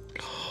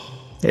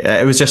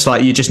 It was just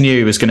like, you just knew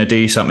he was going to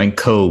do something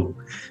cool.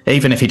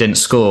 Even if he didn't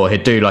score,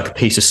 he'd do like a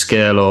piece of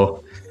skill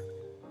or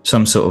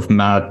some sort of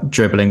mad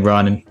dribbling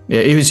run. And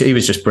he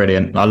was just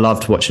brilliant. I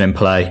loved watching him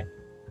play.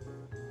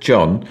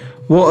 John,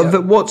 what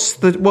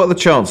are the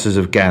chances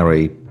of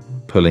Gary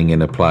pulling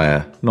in a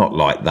player not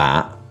like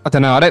that? I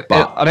don't know. I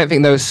don't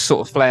think those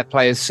sort of flair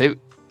players suit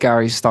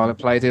Gary's style of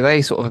play, do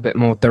they? Sort of a bit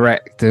more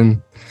direct and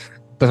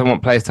doesn't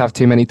want players to have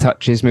too many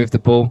touches, move the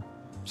ball.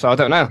 So I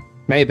don't know.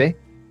 Maybe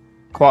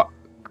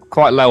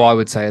quite low, I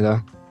would say,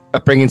 though.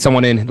 Bringing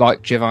someone in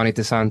like Giovanni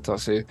Dos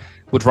Santos, who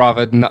would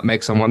rather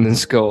nutmeg someone than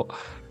score.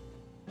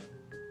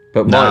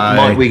 But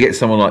might we get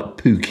someone like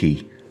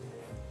Pookie?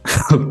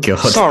 Oh, God.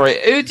 Sorry,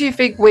 who do you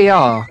think we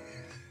are?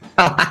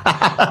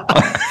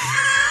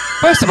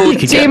 First of all,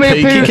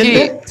 Timu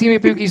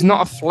Puki's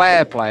not a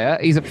flair player.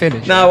 He's a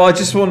finisher. No, I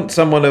just want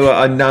someone who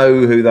I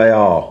know who they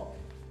are.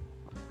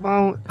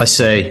 Well, I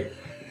see.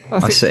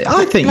 I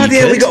think bloody you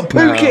hell, could. we got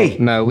Pookie.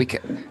 No, we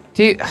can.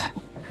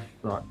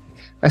 Right.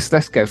 Let's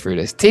go through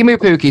this. Timu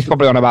Puki's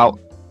probably on about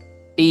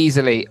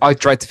easily. I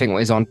dread to think what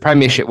he's on.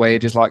 Premiership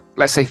wages, like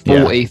let's say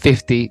 40,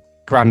 50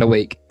 grand a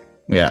week.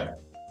 Yeah.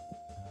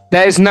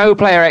 There's no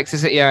player X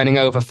City earning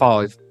over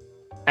 5,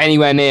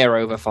 anywhere near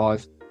over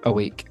 5 a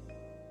week.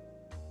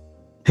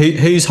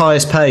 Who's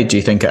highest paid, do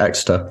you think, at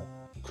Exeter?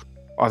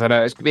 I don't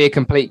know. It's gonna be a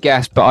complete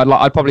guess, but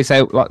I'd probably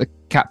say like the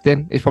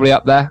captain is probably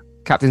up there.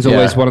 Captain's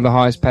always one of the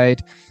highest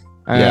paid.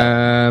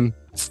 Trying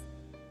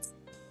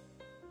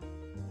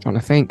to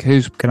think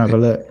Can I have a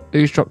look?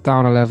 Who's dropped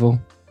down a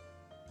level?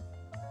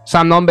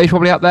 Sam Nombe's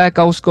probably up there.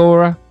 Goal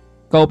scorer,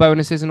 goal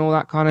bonuses, and all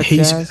that kind of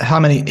jazz. How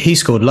many? He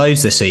scored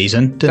loads this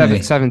season, didn't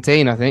he?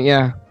 17, I think.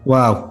 Yeah.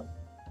 Wow.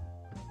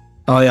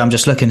 Oh yeah, I'm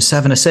just looking.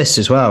 7 assists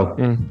as well.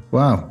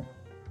 Wow.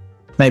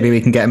 Maybe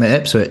we can get him at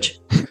Ipswich.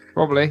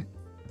 Probably.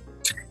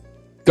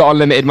 Got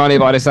unlimited money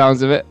by the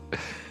sounds of it.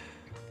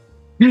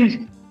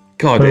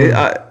 God,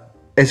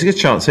 there's a good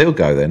chance he'll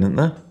go then, isn't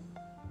there?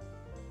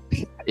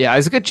 Yeah,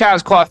 there's a good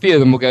chance quite a few of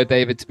them will go,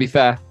 David, to be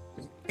fair.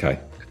 Okay.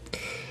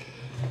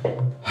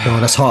 Oh,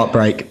 that's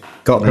heartbreak.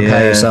 Got to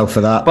prepare yourself for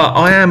that. But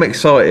I am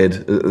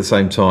excited at the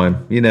same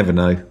time. You never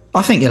know.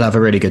 I think you'll have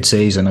a really good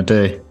season, I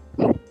do.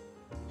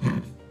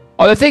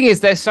 Oh, the thing is,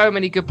 there's so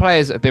many good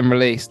players that have been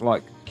released.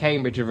 Like,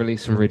 Cambridge have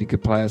released some really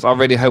good players. I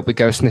really hope we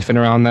go sniffing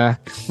around there.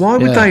 Why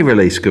would they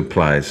release good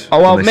players?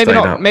 Oh, well,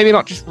 maybe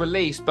not just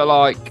released, but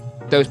like,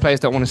 those players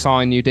don't want to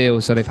sign new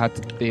deals, so they've had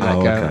to be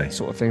let go,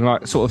 sort of thing.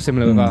 Like, sort of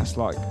similar with us.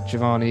 Like,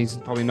 Giovanni's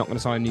probably not going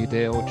to sign a new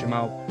deal.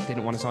 Jamal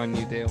didn't want to sign a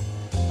new deal,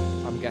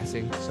 I'm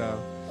guessing.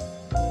 So,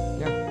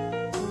 yeah.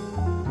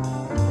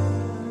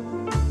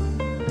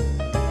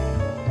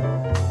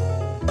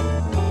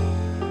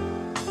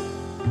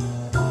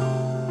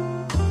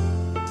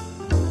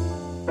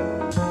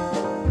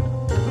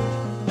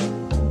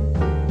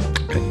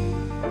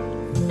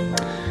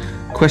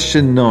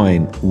 Question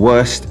 9.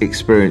 Worst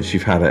experience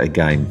you've had at a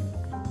game?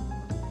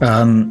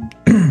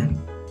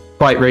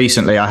 Quite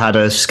recently, I had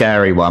a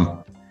scary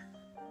one.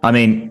 I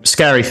mean,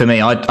 scary for me.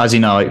 As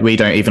you know, we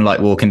don't even like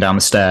walking down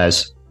the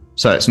stairs,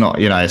 so it's not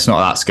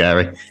that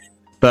scary.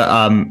 But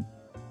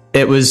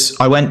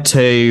I went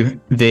to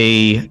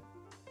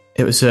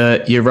it was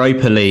a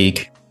Europa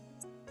League,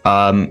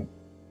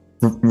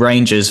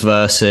 Rangers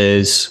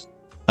versus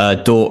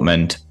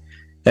Dortmund,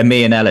 and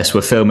me and Ellis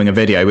were filming a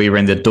video. We were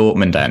in the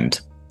Dortmund end.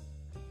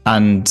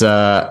 And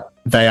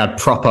they had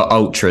proper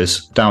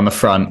ultras down the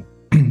front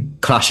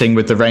clashing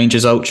with the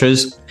Rangers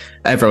ultras.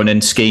 Everyone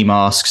in ski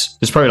masks.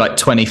 There's probably like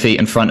 20 feet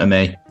in front of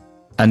me.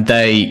 And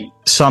they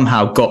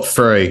somehow got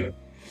through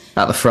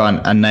at the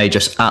front and they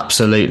just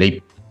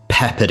absolutely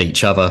peppered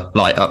each other.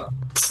 Like a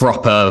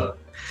proper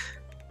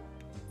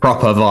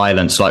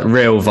violence, like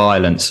real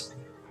violence.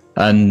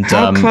 And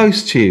how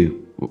close to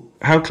you?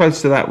 How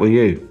close to that were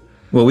you?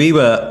 Well, we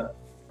were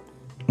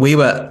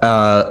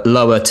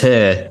lower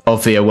tier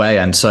of the away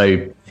end,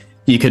 so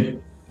you could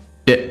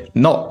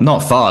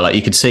not far. Like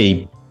you could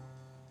see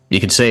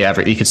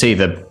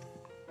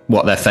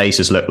what their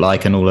faces look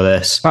like and all of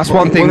this. That's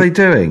one thing.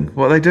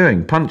 What are they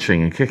doing?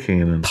 Punching and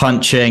kicking and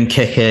punching,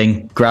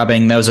 kicking,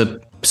 grabbing. There was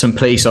some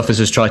police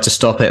officers tried to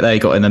stop it. They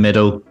got in the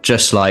middle,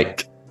 just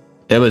like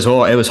it was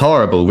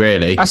horrible,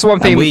 really. That's the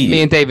one thing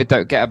me and David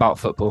don't get about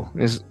football.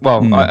 I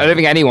don't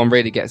think anyone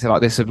really gets it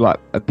like this of like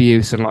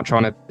abuse and like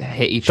trying to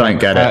hit each other,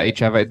 hurt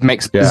each other. It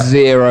makes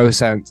zero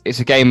sense. It's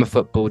a game of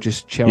football.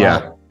 Just chill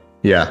out.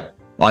 Yeah.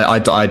 I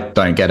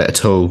don't get it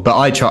at all. But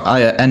I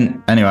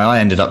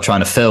ended up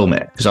trying to film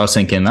it because I was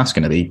thinking that's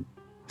going to be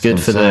good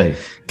for the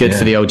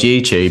old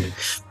YouTube.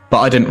 But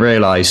I didn't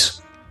realise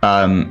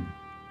even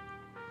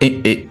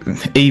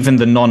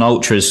the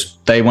non-ultras,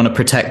 they want to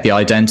protect the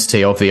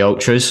identity of the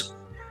ultras.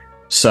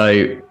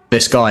 So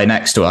this guy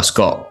next to us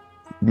got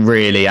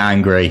really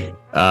angry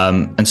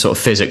and sort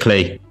of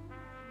physically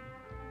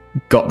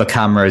got the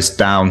cameras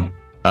down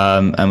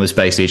and was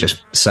basically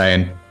just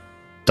saying,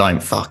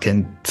 don't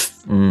fucking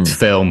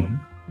film.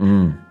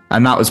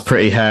 And that was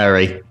pretty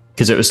hairy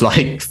because it was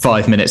like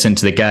 5 minutes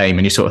into the game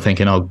and you're sort of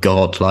thinking, oh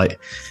God, like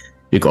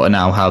you've got to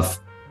now have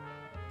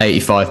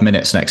 85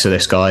 minutes next to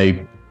this guy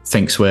who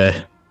thinks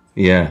we're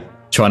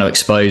trying to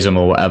expose him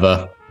or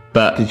whatever.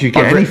 But did you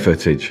get any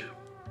footage?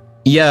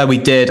 Yeah, we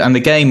did, and the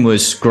game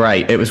was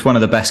great. It was one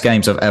of the best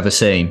games I've ever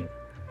seen,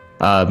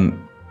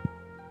 and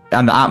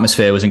the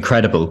atmosphere was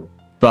incredible.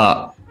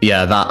 But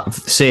yeah,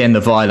 seeing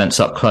the violence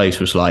up close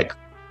was like,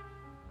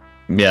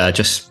 it's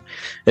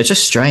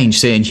just strange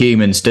seeing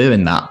humans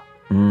doing that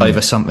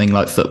over something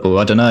like football.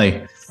 I don't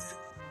know.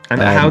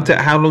 And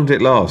how long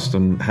did it last,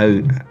 and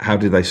how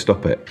did they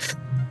stop it?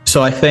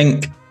 So I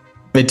think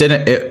it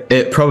didn't.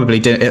 It probably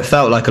didn't. It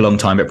felt like a long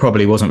time. It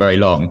probably wasn't very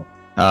long.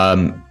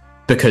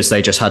 Because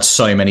they just had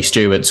so many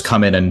stewards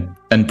come in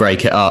and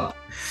break it up.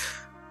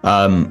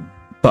 But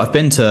I've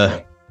been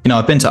to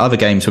other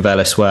games with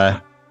Ellis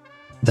where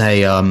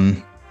they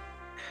have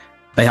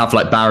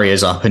like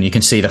barriers up and you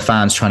can see the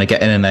fans trying to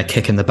get in and they're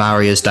kicking the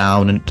barriers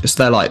down and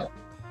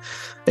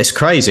it's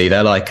crazy.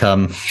 They're like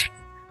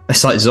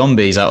it's like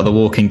zombies out of The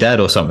Walking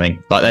Dead or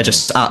something. Like they're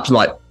just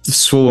like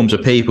swarms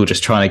of people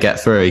just trying to get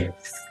through.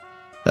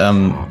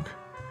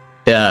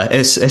 Yeah,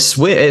 it's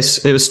weird.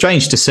 It was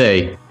strange to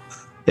see.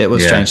 It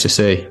was strange to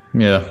see.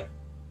 Yeah.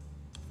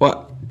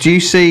 What do you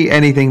see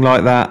anything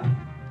like that?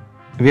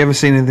 Have you ever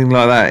seen anything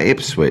like that at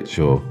Ipswich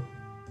or?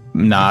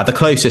 Nah, the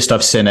closest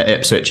I've seen at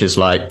Ipswich is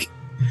like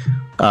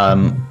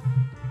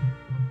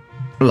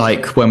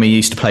like when we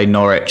used to play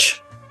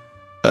Norwich,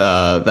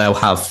 they'll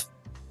have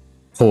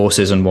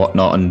horses and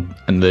whatnot,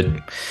 and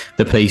the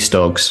police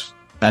dogs,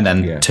 and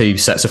then 2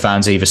 sets of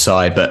fans either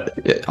side. But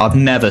I've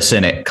never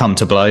seen it come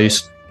to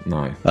blows.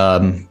 No.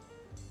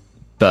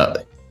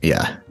 But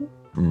yeah,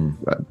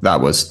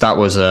 that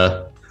was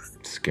a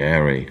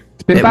scary.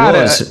 It's been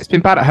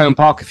bad at Home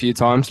Park a few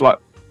times. Like,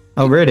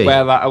 oh really?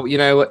 Where that, you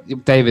know,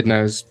 David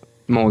knows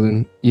more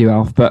than you,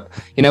 Alf, but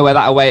you know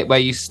where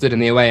you stood in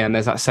the away end,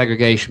 there's that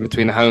segregation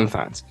between the home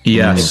fans.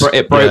 Yes,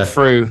 it broke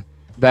through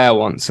there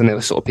once, and it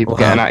was sort of people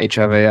getting at each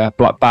other. Yeah,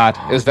 like bad.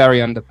 It was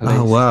very under police.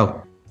 Oh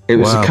wow! It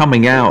was a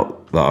coming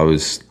out that I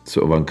was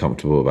sort of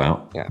uncomfortable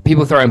about. Yeah,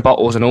 people throwing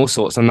bottles and all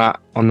sorts on that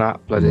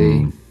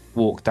bloody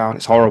walk down.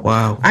 It's horrible.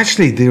 Wow.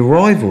 Actually, the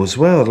arrival as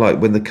well, like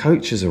when the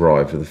coaches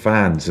arrived with the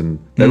fans, and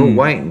they're all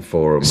waiting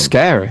for them.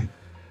 Scary.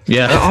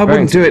 Yeah, I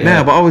wouldn't do it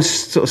now, but I was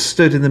sort of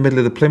stood in the middle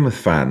of the Plymouth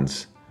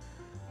fans.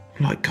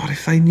 I'm like, God,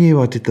 if they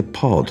knew I did the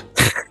pod.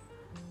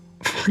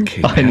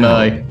 Fucking I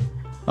know.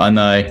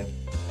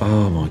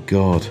 Oh my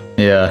God.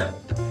 Yeah.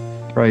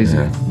 Crazy.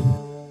 Yeah.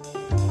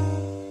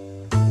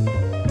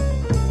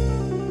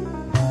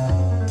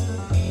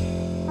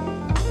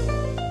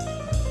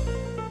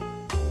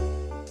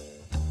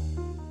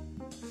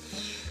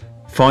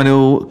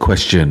 Final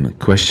question.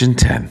 Question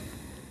 10.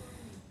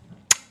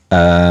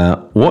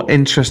 What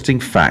interesting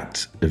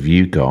fact have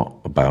you got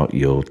about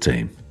your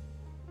team?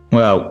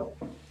 Well,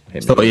 I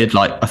thought you'd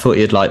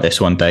like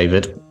this one,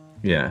 David.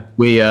 Yeah.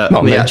 We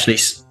actually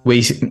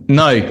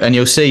and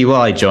you'll see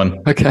why,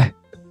 John. Okay.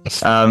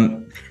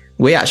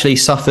 We actually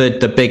suffered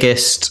the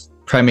biggest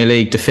Premier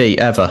League defeat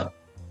ever.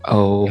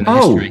 Oh,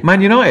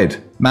 Man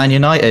United. Man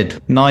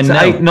United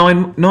 9-0.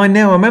 9-0,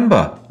 I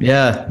remember.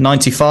 Yeah,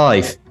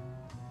 95.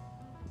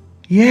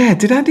 Yeah,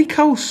 did Andy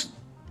Cole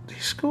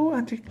score?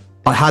 Andy?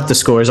 I had the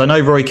scorers. I know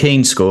Roy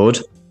Keane scored.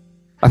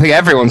 I think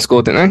everyone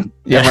scored, didn't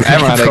they? Yeah,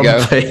 everyone had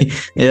a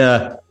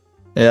go.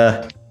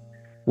 Yeah.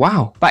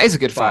 Wow, that is a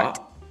good fact.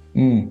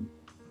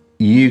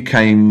 You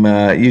came,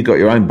 you got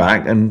your own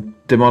back and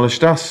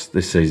demolished us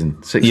this season,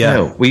 6-0.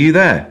 Yeah. Were you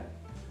there?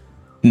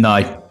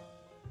 No.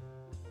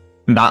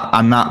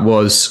 That's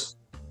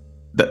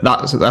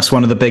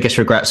one of the biggest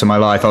regrets of my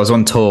life. I was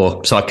on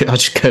tour, so I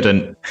just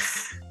couldn't.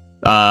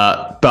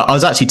 But I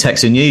was actually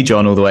texting you,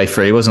 John, all the way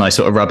through, wasn't I?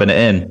 Sort of rubbing it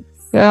in.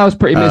 Yeah, I was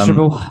pretty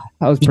miserable.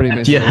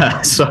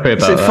 Yeah, sorry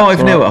about that. Is it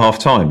 5-0 at half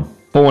time?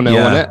 4-0,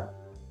 wasn't it?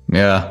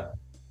 Yeah.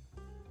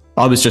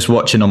 I was just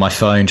watching on my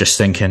phone, just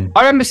thinking.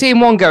 I remember seeing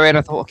one go in.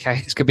 I thought,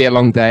 okay, this could be a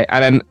long day.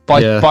 And then by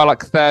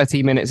like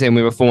 30 minutes in,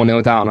 we were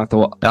 4-0 down. I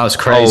thought, that was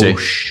crazy. Oh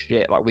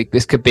shit! Like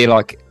this could be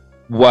like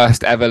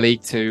worst ever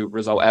League Two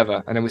result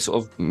ever. And then we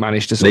sort of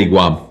managed to. League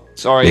One.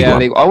 Sorry, League One.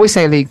 League. I always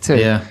say League Two.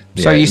 Yeah.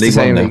 So used to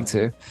saying League now.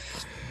 Two.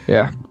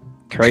 Yeah,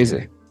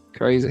 crazy.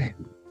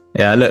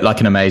 Yeah, it looked like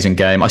an amazing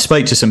game. I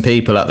spoke to some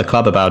people at the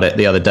club about it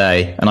the other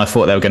day, and I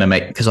thought they were going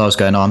to because I was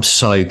going, I'm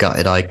so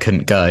gutted I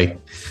couldn't go.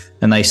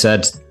 And they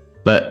said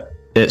that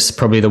it's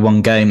probably the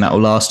one game that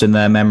will last in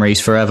their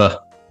memories forever.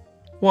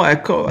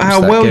 What?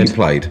 How well you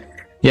played?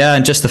 Yeah,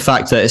 and just the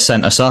fact that it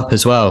sent us up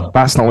as well.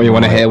 That's not what you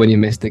want to hear when you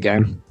missed a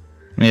game.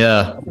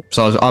 Yeah,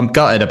 so I'm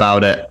gutted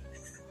about it.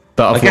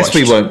 But I guess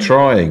we weren't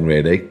trying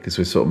really because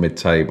we're sort of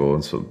mid-table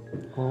and sort of.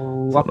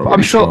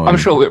 I'm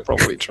sure we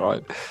probably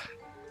tried.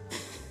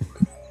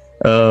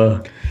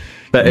 But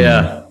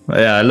yeah,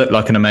 it looked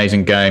like an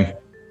amazing game.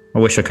 I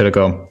wish I could have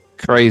gone.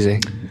 Crazy.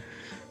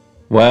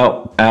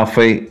 Well,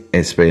 Alfie,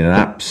 it's been an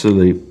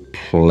absolute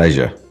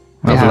pleasure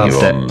having you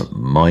on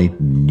my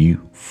new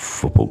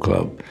football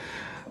club,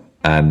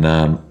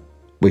 and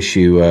wish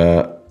you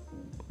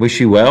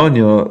well in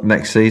your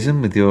next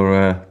season with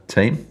your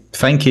team.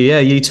 Thank you. Yeah,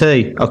 you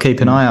too. I'll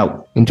keep an eye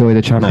out. Enjoy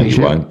the championship.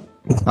 No, you won't.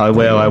 I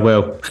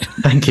will.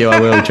 Thank you. I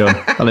will, John.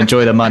 I'll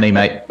enjoy the money,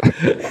 mate.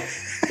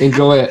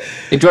 Enjoy it.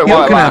 Enjoy it You're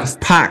while it going to lasts.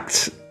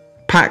 have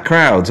packed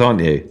crowds, aren't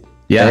you?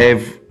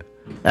 Yeah.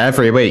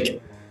 Every week.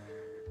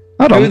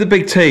 Who are the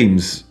big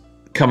teams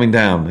coming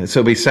down? So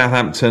it'll be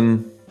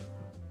Southampton,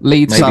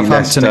 Leeds, maybe Southampton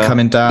Leicester, are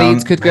coming down.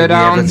 Leeds could go maybe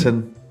down.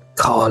 Everton.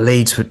 God,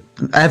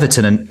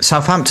 Everton and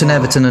Southampton,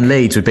 Everton and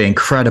Leeds would be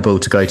incredible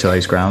to go to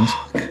those grounds.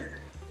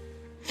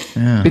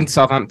 Yeah. Been to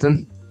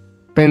Southampton,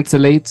 been to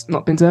Leeds,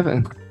 not been to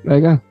Everton. There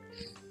you go.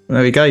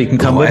 There we go. You can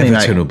come with me, mate.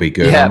 Everton will be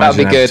good. Yeah, that'd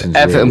be good. Everton's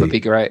Everton really- would be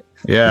great.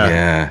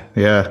 Yeah.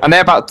 And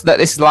they're about that.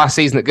 This is the last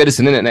season at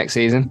Goodison, isn't it? Next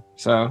season,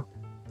 so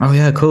Oh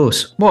yeah, of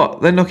course.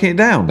 What? They're knocking it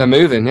down? they're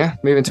moving. Yeah,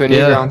 moving to a new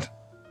Yeah. ground.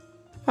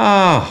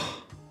 Ah,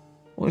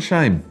 what a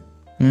shame.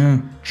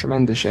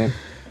 Tremendous shame.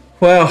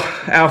 Well,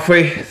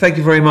 Alfie, thank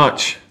you very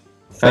much.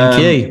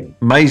 Thank you.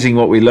 Amazing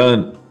what we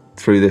learned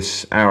through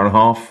this hour and a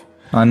half.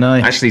 I know.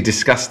 Actually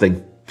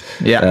disgusting.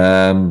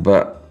 Yeah.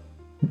 But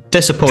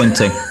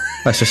Disappointing.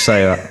 Let's just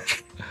say that.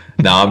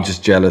 no, I'm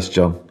just jealous,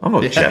 John. I'm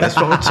not jealous.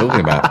 What am I talking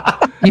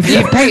about?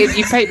 You've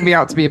painted me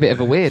out to be a bit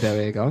of a weirdo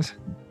here, guys.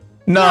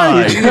 No.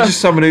 You're just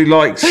someone who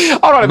likes.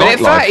 Hold on a minute.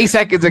 nightlife. 30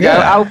 seconds ago,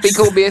 Yeah. Alfie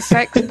called me a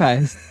sex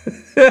pest.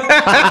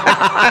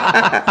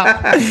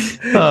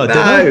 Oh, did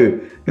I? No,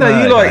 No,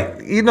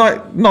 Right, you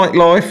like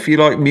nightlife. You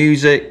like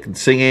music and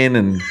singing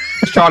and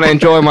Just trying to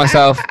enjoy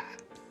myself.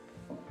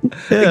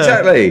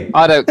 exactly.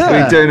 I don't care.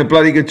 You're doing a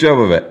bloody good job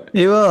of it.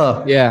 You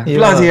are. Yeah. You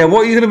Bloody are. hell!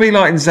 What are you going to be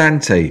like in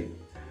Zante?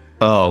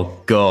 Oh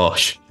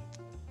gosh,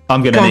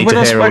 I'm going to God, need when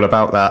to I hear spoke- all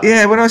about that.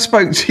 Yeah, when I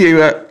spoke to you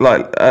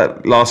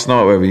last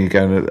night, wherever I'm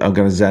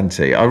going to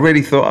Zante, I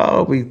really thought,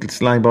 oh, we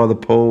just laying by the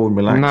pool and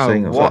No,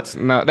 relaxing. I was what?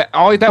 like, No,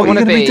 I don't What are want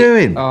you to gonna be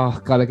doing? Oh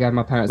God, again,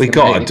 my parents. we are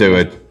gonna got to hate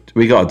me. do it.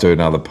 We got to do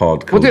another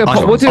pod. We'll do a called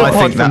pod, we'll do a I pod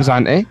think from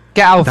that- Zante.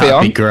 Get Alfie That'd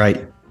on. be great.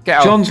 Get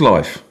Alfie. John's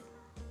life.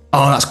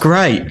 Oh, that's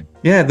great.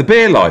 Yeah, the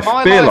beer life.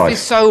 My beer life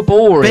is so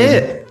boring.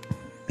 Beer.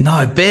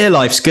 No, beer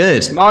life's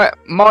good. My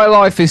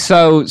life is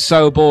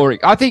so boring.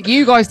 I think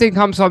you guys think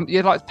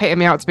you're like pitting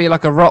me out to be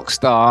like a rock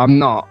star. I'm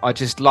not. I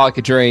just like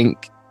a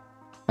drink.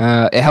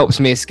 It helps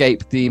me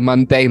escape the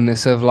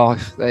mundaneness of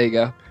life. There you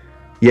go.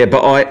 Yeah,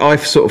 but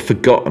I've sort of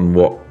forgotten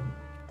what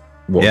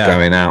Yeah.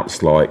 going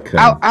out's like.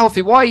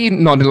 Alfie, why are you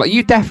nodding? Like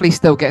you definitely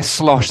still get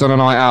sloshed on a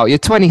night out. You're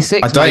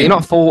 26, mate. You're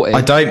not 40.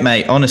 I don't,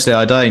 mate. Honestly,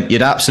 I don't.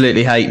 You'd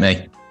absolutely hate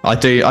me. I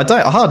do. I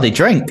don't. I hardly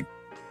drink.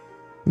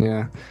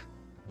 Yeah.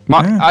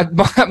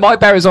 My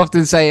parents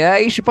often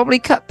say, you should probably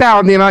cut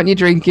down the amount you're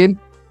drinking.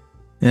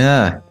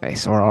 Yeah.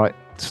 It's all right.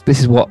 This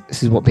is what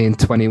being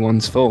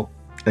 21's for.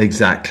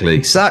 Exactly,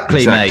 mate.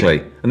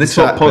 And this is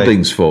what Exactly.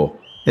 podding's for.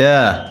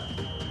 Yeah.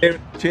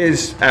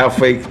 Cheers,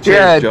 Alfie. Cheers,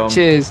 Yeah, John.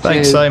 cheers.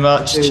 Thanks cheers, so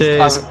much.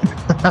 Cheers.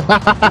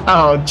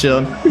 Oh,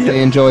 John.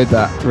 Really enjoyed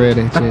that.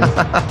 Really.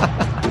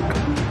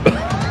 Cheers.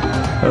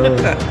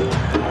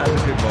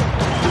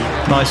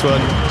 Nice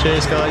one.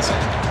 Cheers,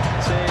 guys.